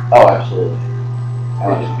could. Oh, absolutely. It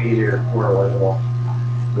would just be easier, more relatable.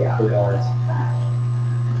 Yeah. To be honest.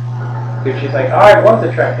 Because she's like, oh, I was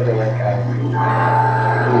attracted to that guy.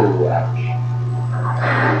 Ooh, ouch.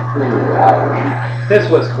 Ooh, ouch. This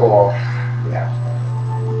was cool. Yeah.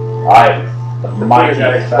 The mighty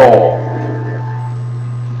got excited. Thor.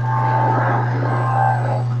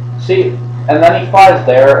 See, and then he flies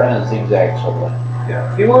there and it zigzags over.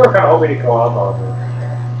 Yeah. People were kind of hoping to go out on it.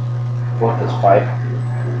 With this fight.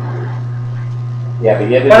 Yeah, but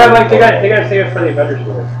you have to But do I'm like, the they Thor gotta save it for the Avengers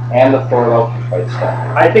movie. and the Thor Loki fight stuff.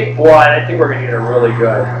 I think we're gonna get a really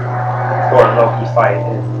good Thor and Loki fight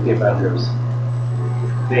in the Avengers.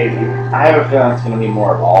 Maybe. I have a feeling it's going to be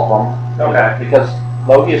more of all of them. Okay. Because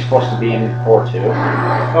Loki is supposed to be in Thor 2.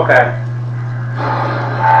 Okay.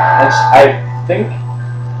 I think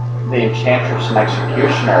the Enchantress and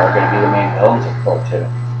Executioner are going to be the main villains of Thor 2.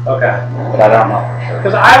 Okay. But I don't know for sure.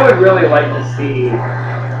 Because I would really like to see,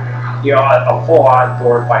 you know, a full-on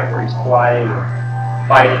Thor fight where he's flying, and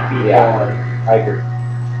fighting people, Yeah. and, I agree.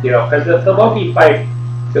 you know, because the Loki fight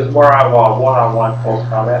is more of a one-on-one close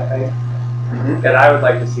combat thing, Mm-hmm. and I would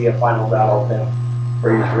like to see a final battle thing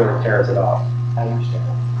where he just really tears it off. I understand.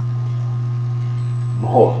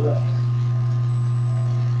 More of that.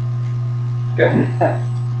 Good.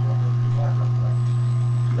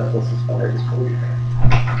 That's what's suspended is cool.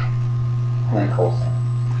 And then Coulson.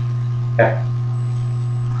 Okay.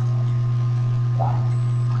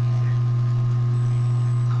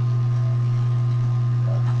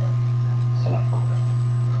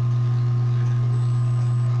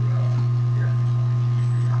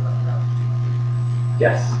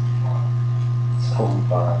 Yes. So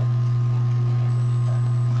fun.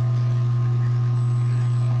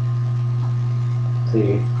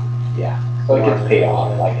 See. Yeah. So it gets paid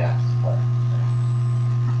off, I guess.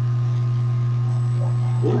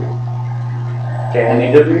 Can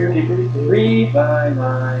you do read my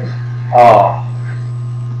mind? Oh.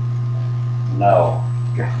 No.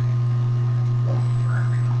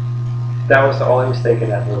 That was the only mistake in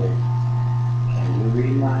that movie. Can you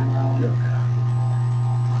read my mind?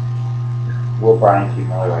 Will Brian T.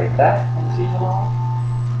 Miller write that in season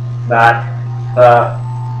 1? Not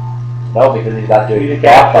No, because he's not doing You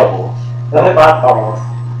thought can't- bubbles, the thought bubbles.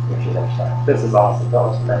 which is upsetting. This is awesome. That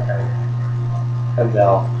was that guy. And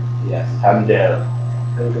Dell. Yes, I'm dead.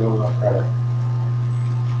 Give him no credit.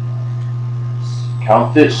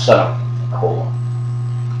 Count this, son of a colon.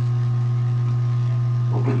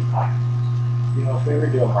 We'll be fine. You know, if we ever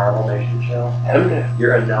do a Marvel Nation show, I'm dead.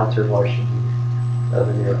 your announcer voice should be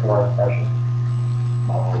the New York Thor impression.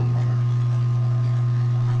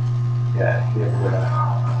 Yeah, if you ever did a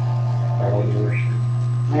Marvel Nation.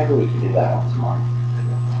 Maybe we could do that once a month.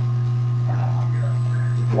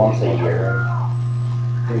 Once a year.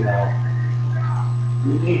 You know.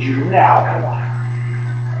 We need you now.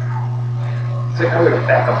 So I'm gonna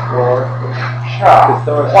back up Thor. Chop.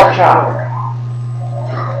 Watch out.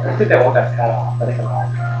 I think that one got cut off. I think I'm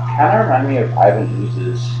off. Kind of remind me of Ivan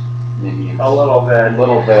Ooze's minions. A little bit. A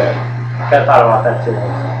little bit. I thought about that too.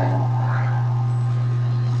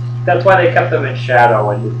 That's why they kept them in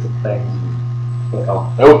shadow and did some things. With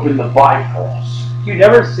them. Open the Bifrost. You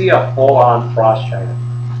never see a full-on Frost Giant.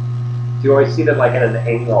 You always see them like at an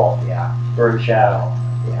angle. Yeah. Or in shadow.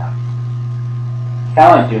 Yeah.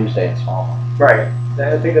 Kind of like Doomsday and Smallville. Right.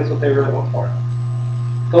 I think that's what they really went for.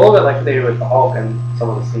 It's a little bit like what they did with the Hulk and some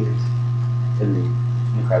of the scenes.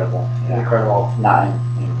 Incredible. Yeah. Incredible. Not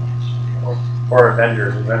in Or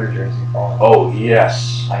Avengers years and fall. Oh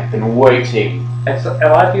yes, I've been waiting. And so, a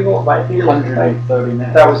lot of people, my theory, 130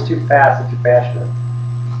 minutes. that was too fast and too passionate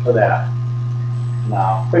for that.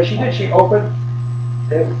 No. But she did. She opened.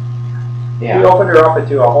 She Yeah. opened her up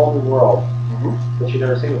into a whole new world Mhm. that she'd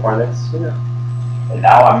never seen before. And that's, you know, And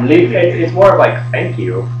now I'm leaving. it's more of like thank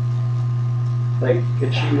you. Like,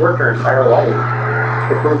 and she worked her entire life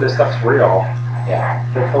to prove this stuff's real. Yeah.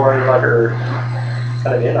 The Thor let her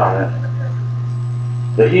set it in on it.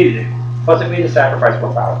 The healing. Plus, it made the sacrifice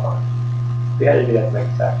more powerful. We had to do that to make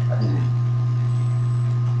the sacrifice.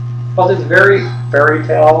 Plus, it's very fairy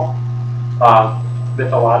tale,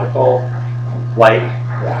 mythological, like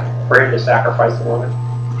Yeah. For him to sacrifice the woman.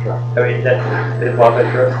 Sure. I mean, that his love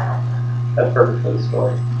interest. That's perfect for the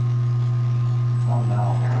story. Oh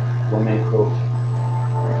no. Women quote.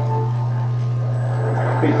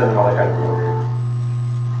 He doesn't know that kind of movie.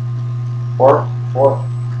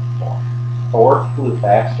 Thor flew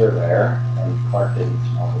faster there, and Clark didn't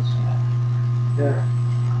smell the smell. Yeah.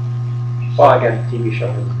 Well, again, TV show,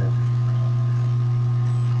 isn't it?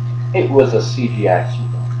 It was a CGI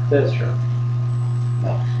super. That's true.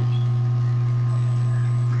 No.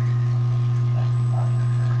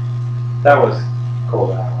 That was cool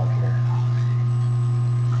that I like here.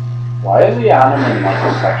 Why is he on him in like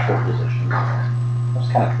a sexual position? That's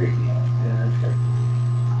kind of creepy. Yeah, that's good.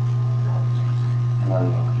 And then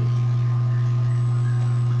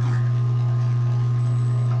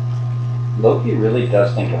Loki really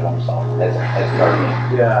does think of himself as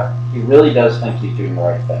Guardian. Yeah. He really does think he's doing the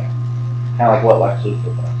right thing. Kind of like what Lex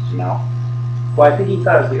Luthor does, you know? Well, I think he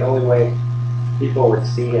thought it was the only way people would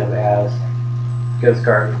see him as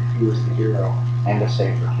Guardian. He was the hero. And to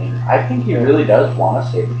save the king. I think he really does want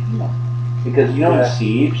to save the kingdom. Because you know in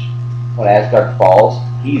Siege, when Asgard falls,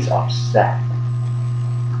 he's upset.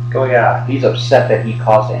 Oh yeah. He's upset that he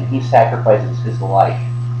caused it, and he sacrifices his life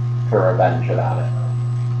for revenge about it.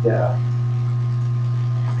 Yeah.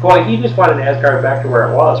 Well, he just wanted Asgard back to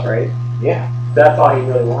where it was, right? Yeah. That's all he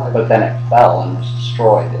really wanted. But then it fell and was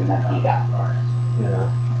destroyed, and then he got part. Yeah.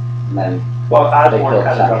 And then Well, they Osborn killed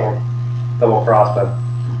kind Sentry. of double crossed him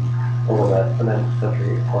a little bit, and then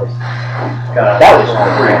Sentry, of course. That was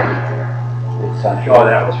freaky. With Sentry. Oh,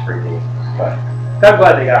 that was freaky. But I'm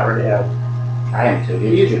glad they got rid of him. I am too.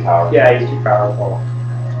 He was too powerful. Yeah, he's too powerful.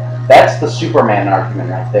 That's the Superman argument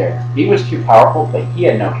right there. He was too powerful, but he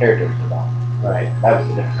had no character development. Right. That was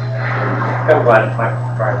the difference. I'm glad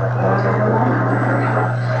Michael Prime like that.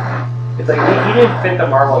 It's like he didn't fit the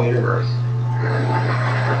Marvel universe.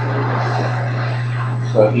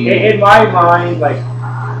 So he, In my mind, like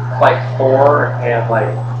Thor and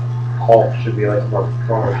like Hulk should be like most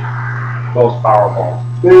powerful.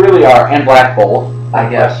 they really are, and Black Bolt, I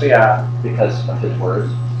guess, Yeah. because of his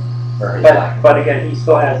words. Or his But again, he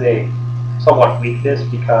still has a somewhat weakness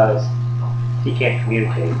because he can't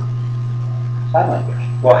communicate. sign language.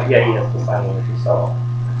 Well, yeah, he has the sign language, so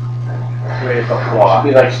I mean, it's a It flaw. should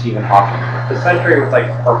be like Stephen Hawking. The Sentry was like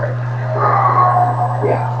perfect.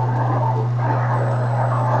 Yeah.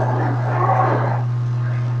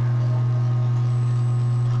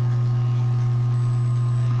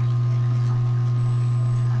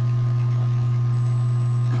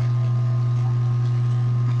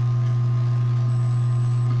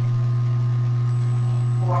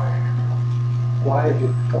 Why did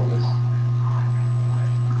you film this?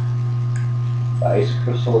 The ice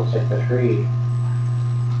crystal looks like the tree.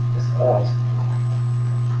 This does.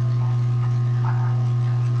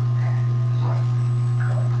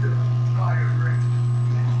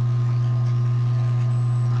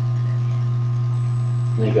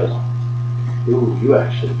 And he goes, ooh, you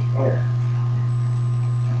actually care.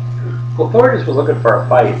 Well, Thor just was looking for a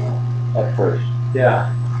fight. At first.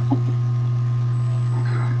 Yeah.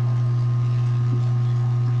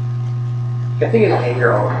 I think it's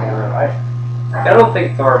anger all the time. I don't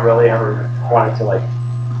think Thor really ever wanted to like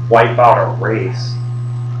wipe out a race.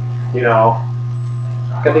 You know?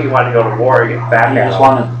 I think he wanted to go to war and get back He at just him.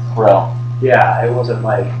 wanted the thrill. Yeah, it wasn't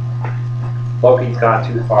like Loki's gone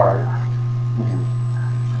too far.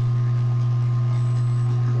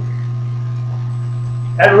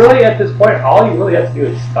 And really, at this point, all you really have to do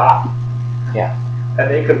is stop. Yeah. And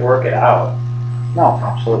they could work it out. No,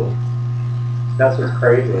 absolutely. That's what's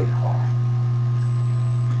crazy.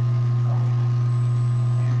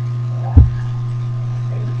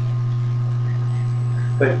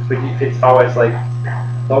 But it's always like,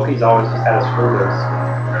 Loki's always just had to screw this.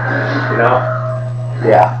 You know?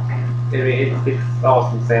 Yeah. I mean, it's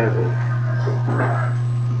almost insanity.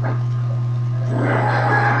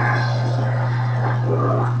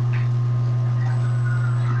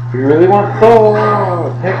 You really want Thor?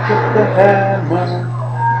 Pick up the hammer,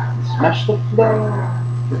 smash the floor.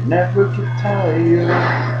 You never get tired.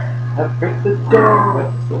 I break the door.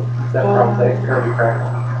 What's that from? Like Kirby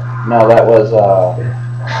Crackle? No, that was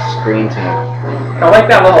Screen Team. I like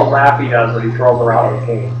that little laugh he does when he throws around the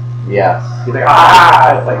cane. Yes. He's like,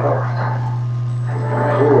 ah! It's like, oh.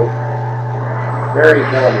 Ooh. Very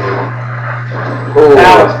villainy. Ooh,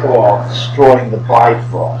 That was cool. destroying the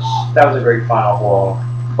Bifrost. That was a great final blow.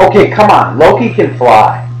 Okay, come on. Loki can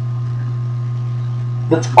fly.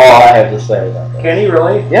 That's all I have to say about that. Can he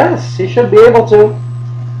really? Yes, he should be able to.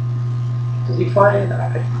 Does he fly?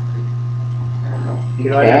 He You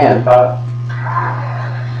know, I can. never thought.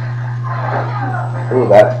 Ooh,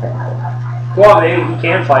 that's painful. Well, maybe he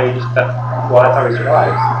can fly. He just well, that's how he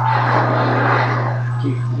survives.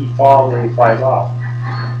 He falls and he flies off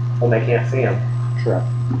when they can't see him. Sure.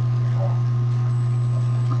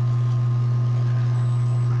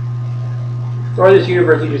 Or this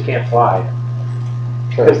universe, he just can't fly.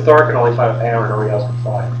 Sure. Because Thor can only fly with hammer, nobody else can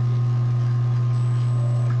fly.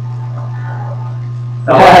 I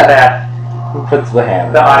like that. Who puts the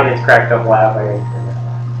hammer? The audience cracked up laughing.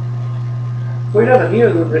 Well, he doesn't.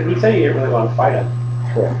 He said he didn't really want to fight him.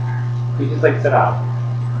 Sure. He just like sit out.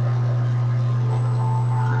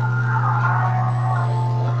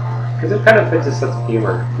 Because it kind of fits his sense of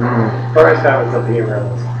humor. Thor has kind of a sense of humor in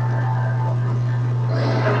this.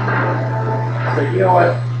 So you know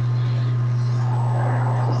what?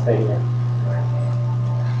 Just stay here.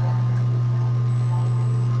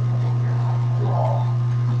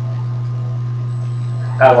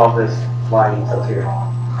 I love this line he says here.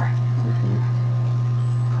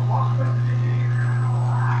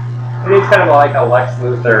 It is kind of like a Lex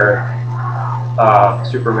Luthor,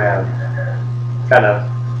 Superman kind of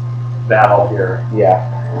battle here. Yeah.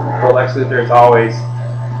 Where Lex Luthor is always,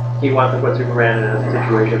 he wants to put Superman in a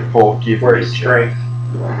situation where his strength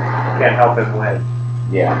can't help him win.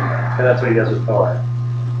 Yeah. And that's what he does with Thor.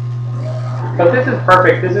 But this is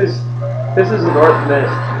perfect. This is the North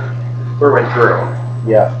Mist through and through.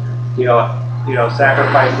 Yeah. You know,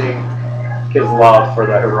 sacrificing his love for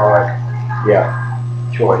the heroic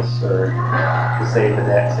choice or to save the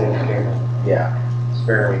net, save the kingdom. Yeah. It's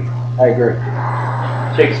very I agree.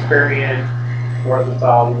 Shakespearean, North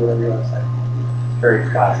mythology, whatever you want to say. It's very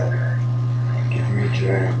classic. Give me a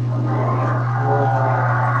drink.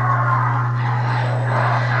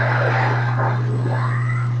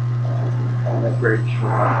 On that bridge.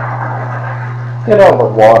 Get out of the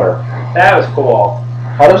water. That was cool.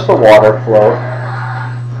 How does the water flow?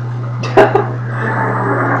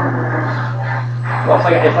 Well, it's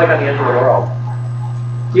like on the edge of the world.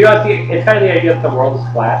 You know, it's kind of the idea that the world is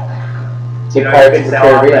flat. You know, you can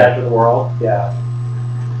sail off the edge of the world. Yeah.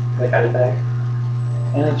 That kind of thing.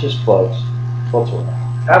 And it just floats. Floats away.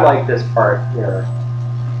 I like this part here.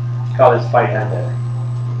 How this fight ended.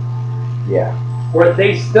 Yeah. Where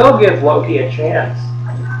they still give Loki a chance.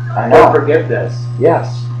 I know. For forgiveness.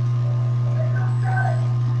 Yes.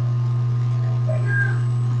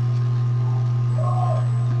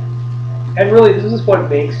 And really, this is what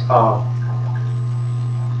makes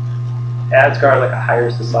Asgard like a higher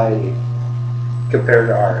society compared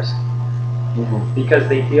to ours. Because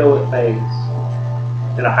they deal with things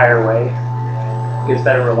in a higher way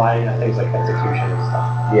instead of relying on things like execution and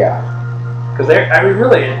stuff. Yeah. Because I mean,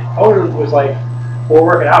 really, Odin was like, "We're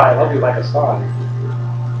working out. I love you like a son.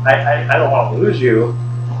 I don't want to lose you.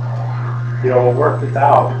 You know, we'll work this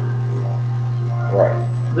out." Right.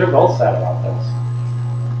 They're both sad about this.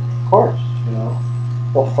 Of course. You know.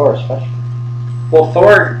 Well, Thor especially. Well,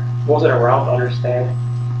 Thor wasn't around to understand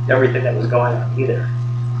everything that was going on either.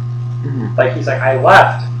 Like, he's like, I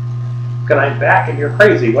left, and I'm back, and you're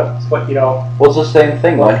crazy. What, you know? Well, it's the same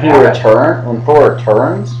thing. When Thor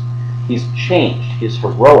returns, he's changed. He's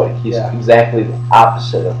heroic. He's exactly the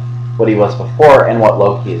opposite of what he was before and what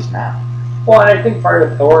Loki is now. Well, and I think part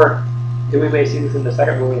of Thor, and we may see this in the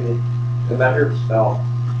second movie, the Avengers film,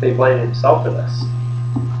 they blame himself for this.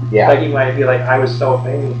 Yeah. Like, he might be like, I was so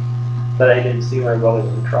vain that I didn't see my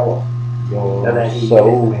brothers in trouble. You're and then he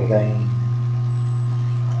so vain.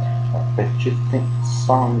 I bet you think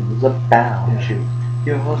songs about you.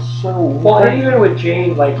 You're so well, and even with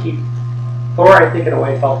Jane, like, Thor, I think in a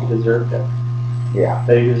way felt he deserved it. Yeah.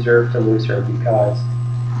 That he deserved to lose her because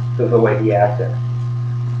of the way he acted.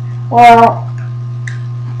 Well,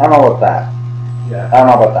 I don't know about that. Yeah. I don't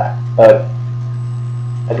know about that, but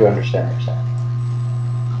I do understand what you're saying.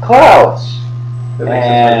 Clouds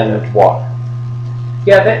and water.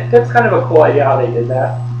 Yeah, that's kind of a cool idea how they did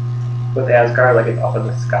that with Asgard, like it's up in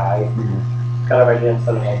the sky. Kind of idea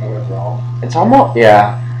instead of over as well. It's almost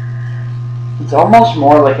It's almost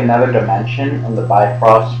more like another dimension, and the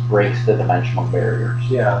Bifrost breaks the dimensional barriers.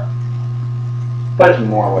 Yeah. But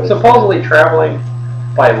more what supposedly traveling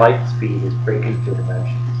by light speed is breaking two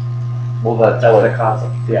dimensions. Well, that's what the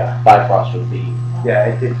concept. Yeah. Bifrost would be.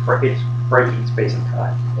 Yeah, it's breaking space and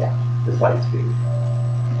time. Yeah. This light speed.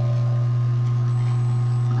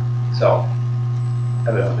 So,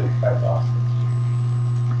 evidently, Bifrost.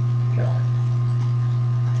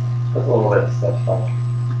 That's a little bit of stuff like,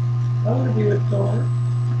 I want to be with Thor.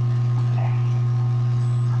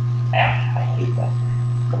 I hate that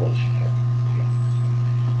relationship.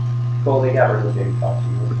 Well, they got rid of the baby talk to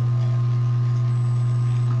you.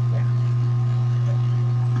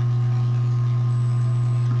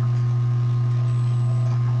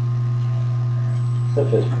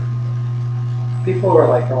 Such as People were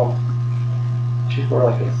like, oh, she's more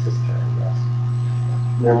like his sister, I guess.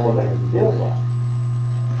 they're more like a deal. Yeah.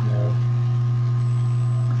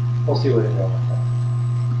 We'll see what they go with that.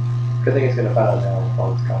 Good thing it's going to find out now with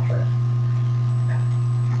all this contract.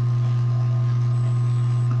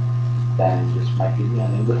 Then this might be the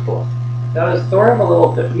ending with Thor. Now, does Thor have a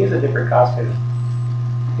little different? He has a different costume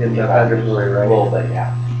in the Avengers Blu-ray, right? A little bit,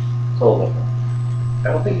 yeah. It's a little different. I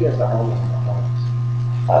don't think he has the helmet on the helmets.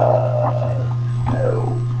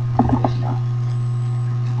 No. It's not.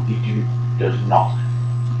 Does not.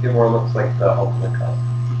 It more looks like the Ultimate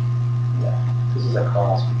costume. Yeah. This is a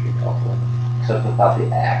cross between Ultimate. Except without the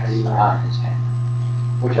axe on his hand.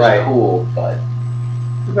 Which Right. is cool, but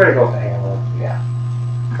We better go with the hammer. yeah.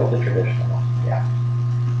 Go with the traditional one. Yeah.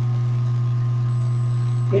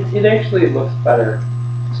 It actually looks better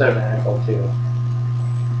cinematical too.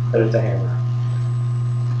 But it's a hammer.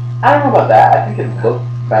 I don't know about that. I think it looked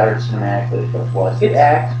better cinematically if it was the It's-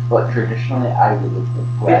 axe, but traditionally I would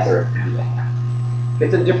rather it be the hand.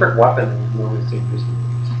 It's a different weapon than we normally see in Disney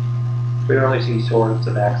movies. We normally see swords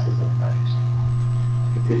and axes and knives.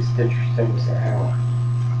 It's interesting to say hammer.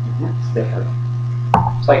 It's different.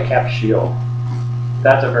 It's like Cap's shield.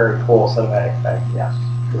 That's a very cool cinematic effect. Yes.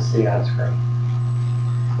 To see on screen.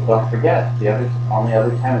 Well, don't forget, the only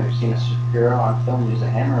other time we've seen a superhero on film use a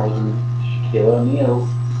hammer was in Shaquille O'Neal's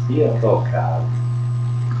Steel. Oh God.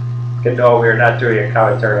 Good no, we are not doing a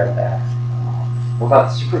commentary on that. What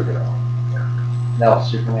about Supergirl? No,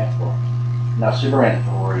 Superman 4. No, Superman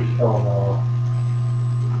 3. Oh no.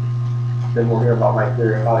 Then we'll hear about my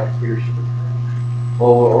theory about a computer super.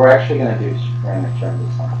 Well, we're actually going to do Superman Returns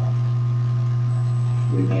at some point.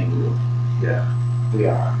 We may do. Yeah. We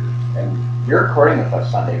are. And you're recording with us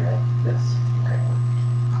Sunday, right? Yes. Okay.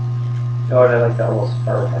 Oh, and I like that little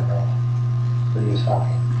Spider-Man the new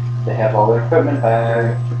stocking. They have all their equipment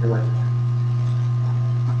back.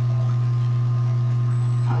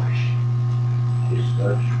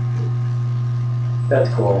 That's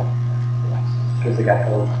cool. Because they got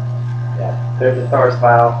gold. Yeah. There's the Thor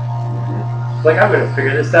smile. It's like, I'm going to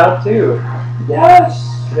figure this out too. Yes!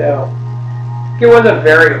 Yeah. It was a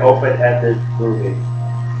very open-ended movie.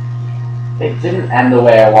 It didn't end the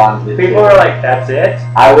way I wanted it to. People are like, that's it?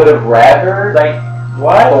 I would have rather Like,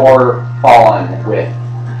 what? Thor fallen with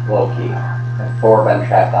Loki and Thor been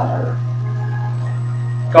trapped on Earth.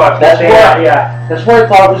 God, That's where- yeah. That's where I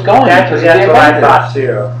thought it was going. That's because what of the I Avengers. thought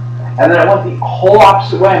too. And then it went the whole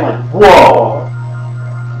opposite way. I'm like, whoa!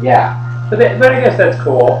 Yeah. But I guess that's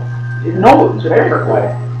cool. No, it was It's a very different cool.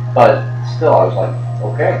 way. But still, I was like,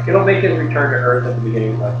 okay. It'll make his return to Earth at the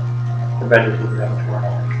beginning of the Avengers movie that much more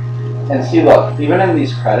epic. And see, look, even in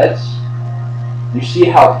these credits, you see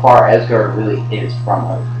how far Asgard really is from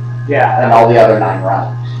Earth Yeah. and all the other 9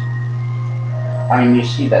 realms. I mean, you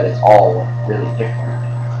see that it's all really different.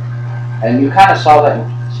 And you kind of saw that,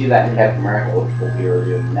 see that in Captain America, which we'll be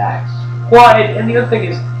reviewing next. Well, and the other thing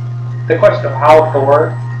is, the question of how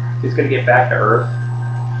Thor is going to get back to Earth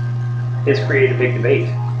has created a big debate.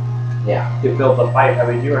 Yeah. You build the fight.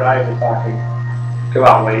 I mean, you and I have been talking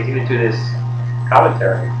about ways, even to this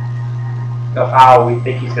commentary, of how we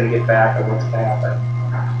think he's going to get back and what's going to happen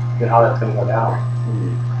and how that's going to go down.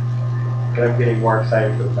 And I'm getting more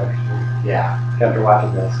excited for the next movie Yeah. after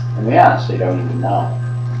watching this. And we honestly don't even know.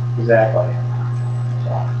 Exactly.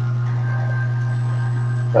 So.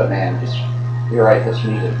 But man, just, you're right, this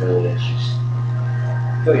music really is just...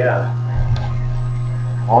 Oh yeah.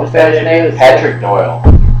 What was that his name? Patrick Doyle.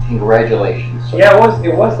 Congratulations. Sir. Yeah,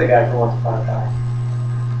 it was the guy from Once Upon a Time.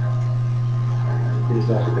 He just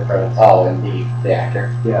knows the credits. Oh, and the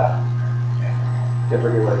actor. Yeah. Can't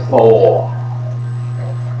forget what his name is. Thor.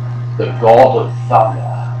 The God of Thunder.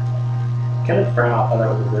 Kenneth Branagh, I thought that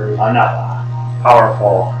was a very Another.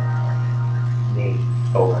 powerful name,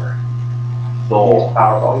 Thor. Thor. He's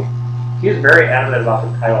powerful. He was very adamant about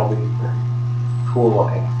the title being cool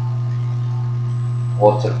looking.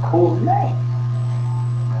 Well, it's a cool name.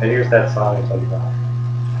 And here's that song I told you about.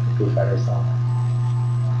 The Foo Fighters song.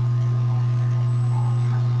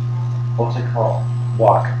 What's it called?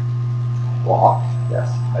 Walk. Walk. Yes,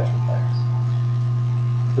 that's Foo Fighters.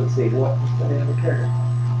 Let's see, what's the name of the character?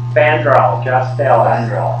 Fandral, Josh Dallas.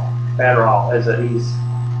 Androl. Fandral, he's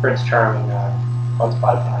Prince Charming on Once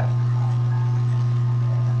Upon a Time.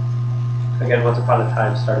 Again, Once Upon a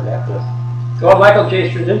Time started after this. So Michael J.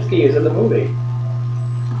 Straczynski is in the movie.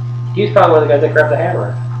 He's probably one of the guys that grabbed the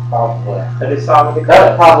hammer. Probably. And his song with the That's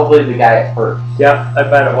credits. probably the guy at first. Yep, I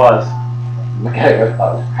bet it was. The guy I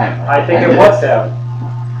thought was kind of... I think it was him.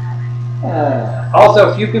 Also,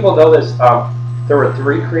 a few people know this. There were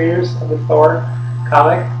 3 creators of the Thor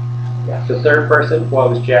comic. Yes. The third person, well, it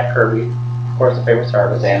was Jack Kirby, of course, the famous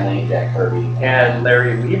artist. Stanley, Jack Kirby. And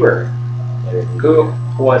Larry Lieber, who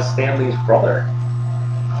was Stanley's brother.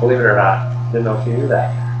 Believe it or not. Didn't know if you knew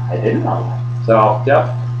that. I didn't know that. So,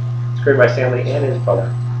 yep. It's created by Stanley and his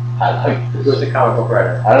brother. I like Who was this. a comic book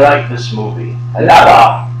writer. I like this movie.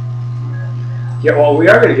 Another. Yeah, well, we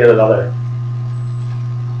are going to get another.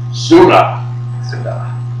 Sooner.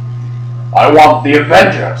 I want the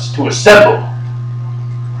Avengers to assemble.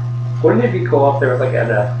 Wouldn't it be cool if there was like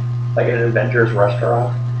an Avengers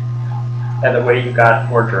restaurant, and the way you got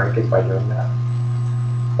more drink is by doing that?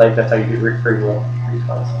 Like that's how you get free will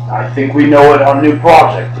refunds. I think we know what our new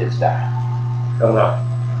project is, Dan. Don't know.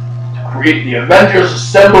 To create the Avengers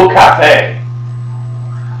Assemble Cafe.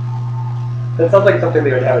 That sounds like something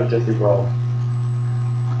they would have at Disney World.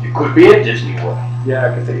 It could be at Disney World. Yeah,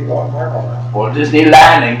 because they go on Marvel now. Or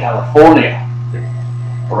Disneyland in California.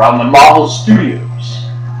 Around the Marvel Studios.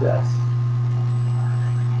 Yes.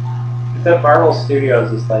 Except Marvel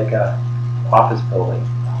Studios is like a office building.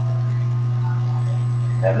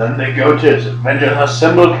 And then they go to Avengers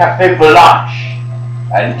Assemble Cafe for lunch.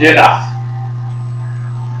 And dinner.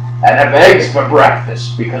 And have eggs for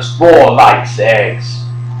breakfast because Thor likes eggs.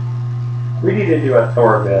 We need to do a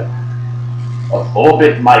Thor bit. A Thor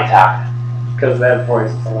bit might happen. Because that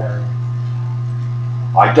voice is hilarious.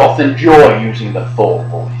 I doth enjoy using the Thor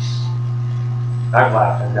voice. I'm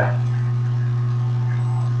laughing now.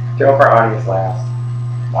 Do you hope our audience laughs?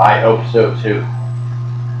 I hope so too.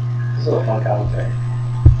 This is a fun commentary.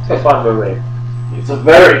 It's a fun movie. It's a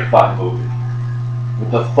very fun movie.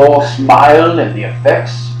 With the Thor smile and the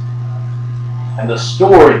effects. And the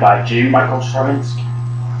story by J. Michael Straczynski.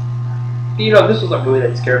 You know, this was a movie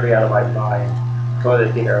that scared me out of my mind. Going to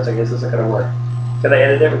the theater, I was like, this isn't going to work. Because I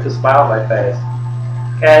ended it with a smile on my face.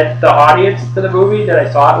 And the audience to the movie that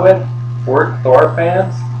I saw it with were Thor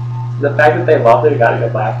fans. The fact that they loved it and got a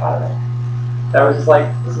good laugh out of it. That was just like,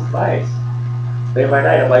 this is nice. Made my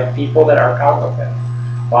night. I'm like, people that aren't comic book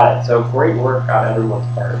fans bought it. So great work on everyone's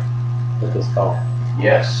part with this film.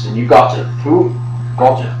 Yes, and you got to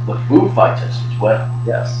the Foo Fighters as well.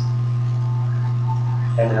 Yes.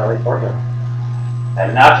 And Natalie Portman.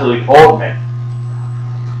 And Natalie Portman.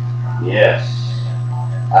 Yes.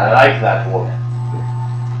 I like that woman.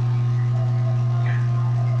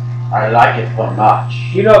 I like it so much.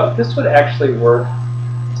 You know, this would actually work.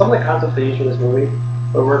 Some of the concepts they used in this movie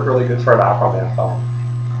would work really good for an Aquaman film.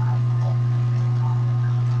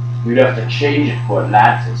 We'd have to change it for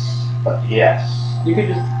Atlantis, but yes. You could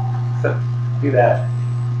just do that.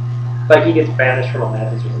 Like he gets banished from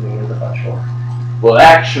Atlantis or something, I'm not sure. Well,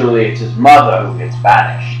 actually, it's his mother who gets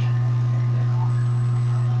banished.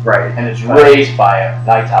 Right. And it's raised by a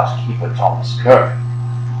lighthouse keeper, Thomas Kirk.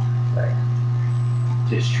 Right.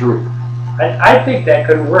 It's true. I think that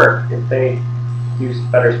could work if they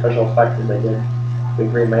used better special effects than they did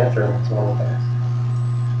with Green Lantern and some other things.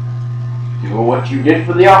 Do what you did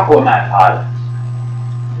for the Aquaman pilot.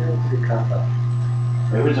 Yeah, it's a good concept.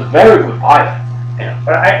 It was a very good pilot. Yeah.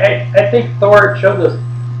 But I think Thor showed us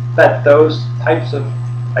that those types of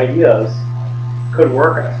ideas could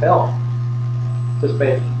work in a film. Just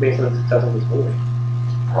based on the success of this movie.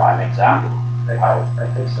 Prime example. I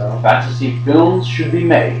think so. Fantasy films should be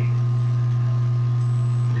made.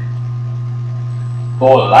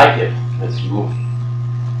 Thor liked it, this movie.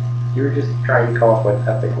 You were just trying to come up with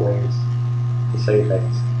epic ways to say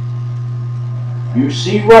things. You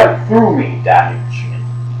see right through me, damage.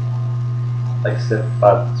 Like Sif,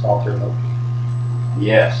 Bud, Salter, Loki.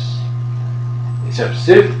 Yes. Except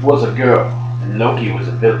Sif was a girl, and Loki was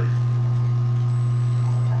a villain.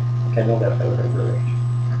 I know that better than your age.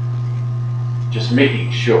 Just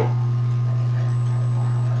making sure.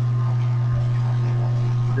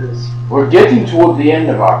 We're getting toward the end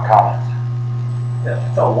of our comment. Yeah,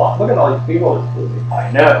 it's a lot. Look at all these people in this movie.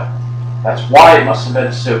 I know. That's why it must have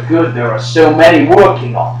been so good. There are so many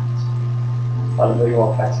working on it. A lot of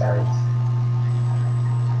visual effects artists.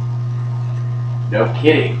 No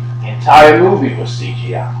kidding. The entire movie was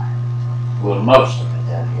CGI. Well, most of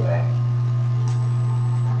it anyway.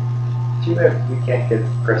 Too bad we can't get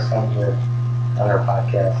Chris Hemsworth on our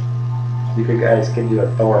podcast. You guys can do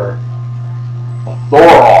a Thor. The Thor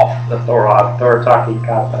off. The Thor talking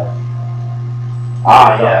content.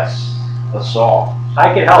 Ah, yes. The song.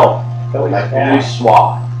 I can help. Billy Like Swan. Billy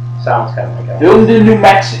Swan. Sounds kind of like that. Filmed in New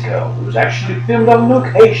Mexico. It was actually filmed on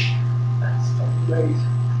location. That's amazing.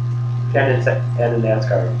 And in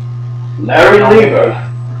NASCAR. Larry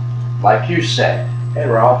Lieber. Like you said.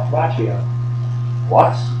 And Ralph Macchio.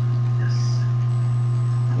 What? Yes.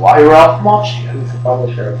 Why Ralph Macchio? He's the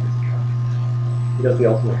publisher of this comic. He does the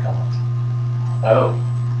Ultimate Comics. Oh.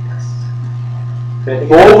 Yes.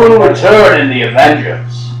 Thor will return in the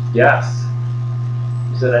Avengers. Yes.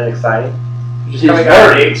 Isn't that exciting? It's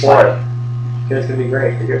very exciting. It's going to be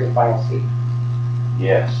great. Here's the final scene.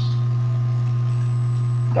 Yes.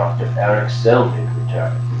 Dr. Eric Selvig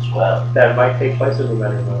returns as well. That might take place in the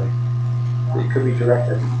Avengers movie. It could be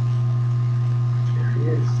directed. There he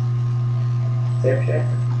is. Sam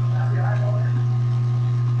Shepard.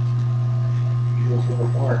 He was here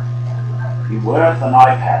before. He wears an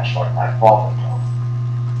eye patch like my father does.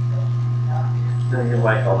 You're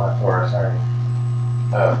Michael, not Thor, sorry.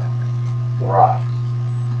 Oh, right.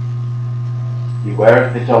 He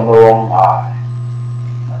wears it on the wrong eye.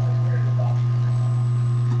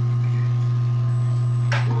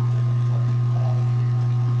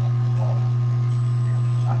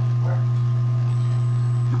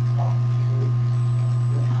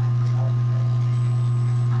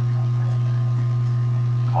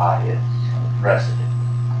 Ah, yes, precedent.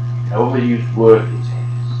 An overused word these days.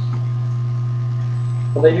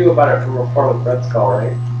 Well, they knew about it from a report with Red Skull,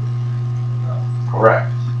 right?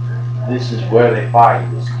 Correct. This is where they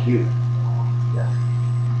find this cube. Yes.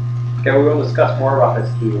 Okay, we will discuss more about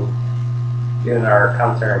this cube in our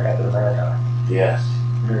commentary on Captain America. Yes.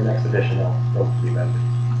 In our next edition of the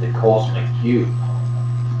Avengers. The cosmic cube.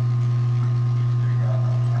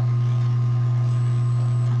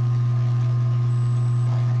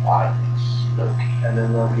 Finds Loki. And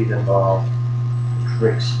then Loki's involved,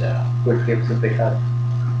 Trickster. which gives a big cut.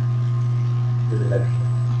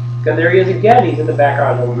 Because there he is again, he's in the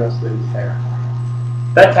background, no one knows that he's there.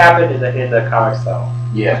 That's happened in the comics though,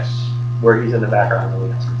 Yes. where he's in the background, no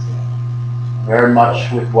one else can see him. Very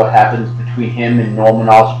much with what happens between him and Norman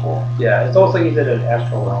Osborn. Yeah, it's almost like he's in an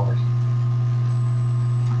astral realm or something.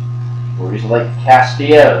 Where he's like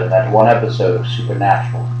Castiel in that one episode of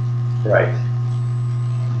Supernatural. Right.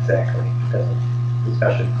 Exactly. Because of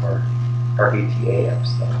discussion for our ATA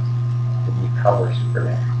episode that we cover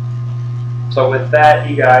Supernatural. So with that,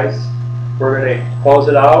 you guys, we're going to close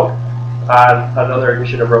it out on another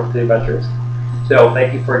edition of Road to the Adventures. So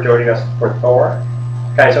thank you for joining us for Thor.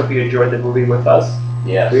 Guys, hope you enjoyed the movie with us.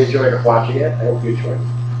 Yes. We enjoyed watching it. I hope you enjoyed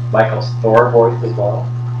Michael's Thor voice as well.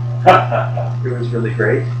 It was really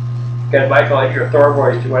great. Again, Michael, in your Thor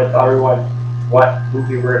voice, do you want to tell everyone what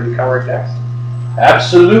movie we're going to be covering next?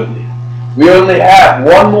 Absolutely. We only have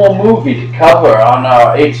one more movie to cover on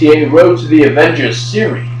our ATA Road to the Avengers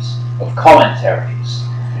series of commentaries.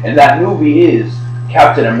 And that movie is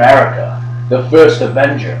Captain America, the First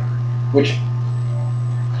Avenger, which,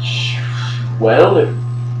 well,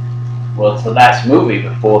 it's the last movie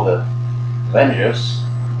before the Avengers.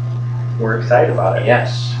 We're excited about it.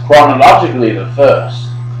 Yes, chronologically the first.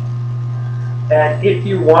 And if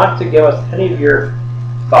you want to give us any of your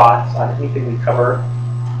thoughts on anything we cover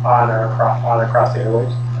on Across the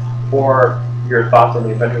Airwaves, or your thoughts on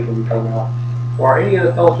the Avengers when we coming out, or any of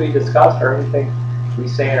the films we discussed, or anything we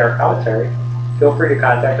say in our commentary, feel free to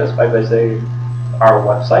contact us by visiting our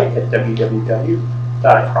website at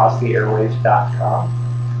www.acrosstheairwaves.com.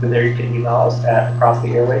 And there you can email us at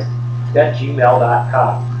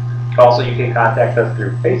acrosstheairwaves@gmail.com. Also, you can contact us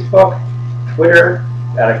through Facebook, Twitter,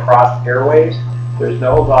 at Across Airwaves. There's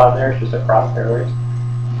no on there, it's just Across Airwaves.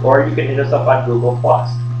 Or you can hit us up on Google+.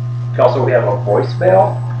 Also, we have a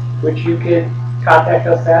voicemail, which you can contact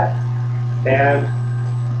us at. And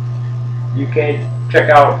you can check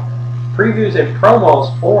out previews and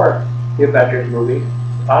promos for the Avengers movie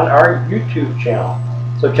on our YouTube channel.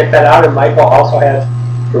 So check that out. And Michael also has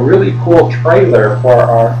a really cool trailer for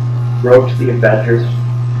our Road to the Avengers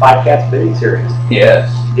podcast miniseries. Yes.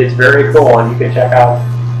 It's very cool, and you can check out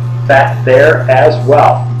that there as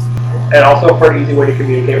well. And also, for an easy way to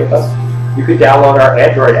communicate with us, you can download our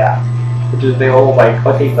Android app, which is available by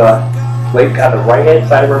clicking the link on the right-hand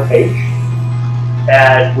side of our page.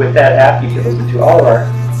 And with that app, you can listen to all of our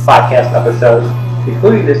podcast episodes,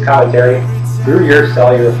 including this commentary, through your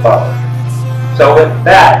cellular phone. So with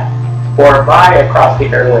that, for my Across the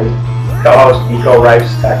Airwaves co-host, Nico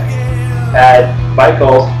Reifsteck, and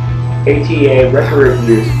Michael's ATA Retro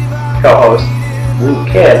Reviews co-host, Luke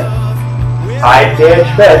Kidd, I'm Dan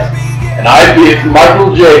Schmidt. And I'm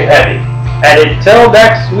Michael J. Petty. And until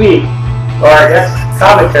next week, or our next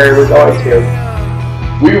commentary we're going to,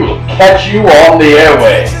 we will catch you on the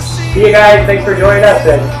airwaves. See you guys, thanks for joining us,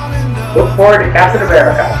 and look forward to Captain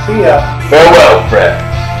America. See ya. Farewell, friend.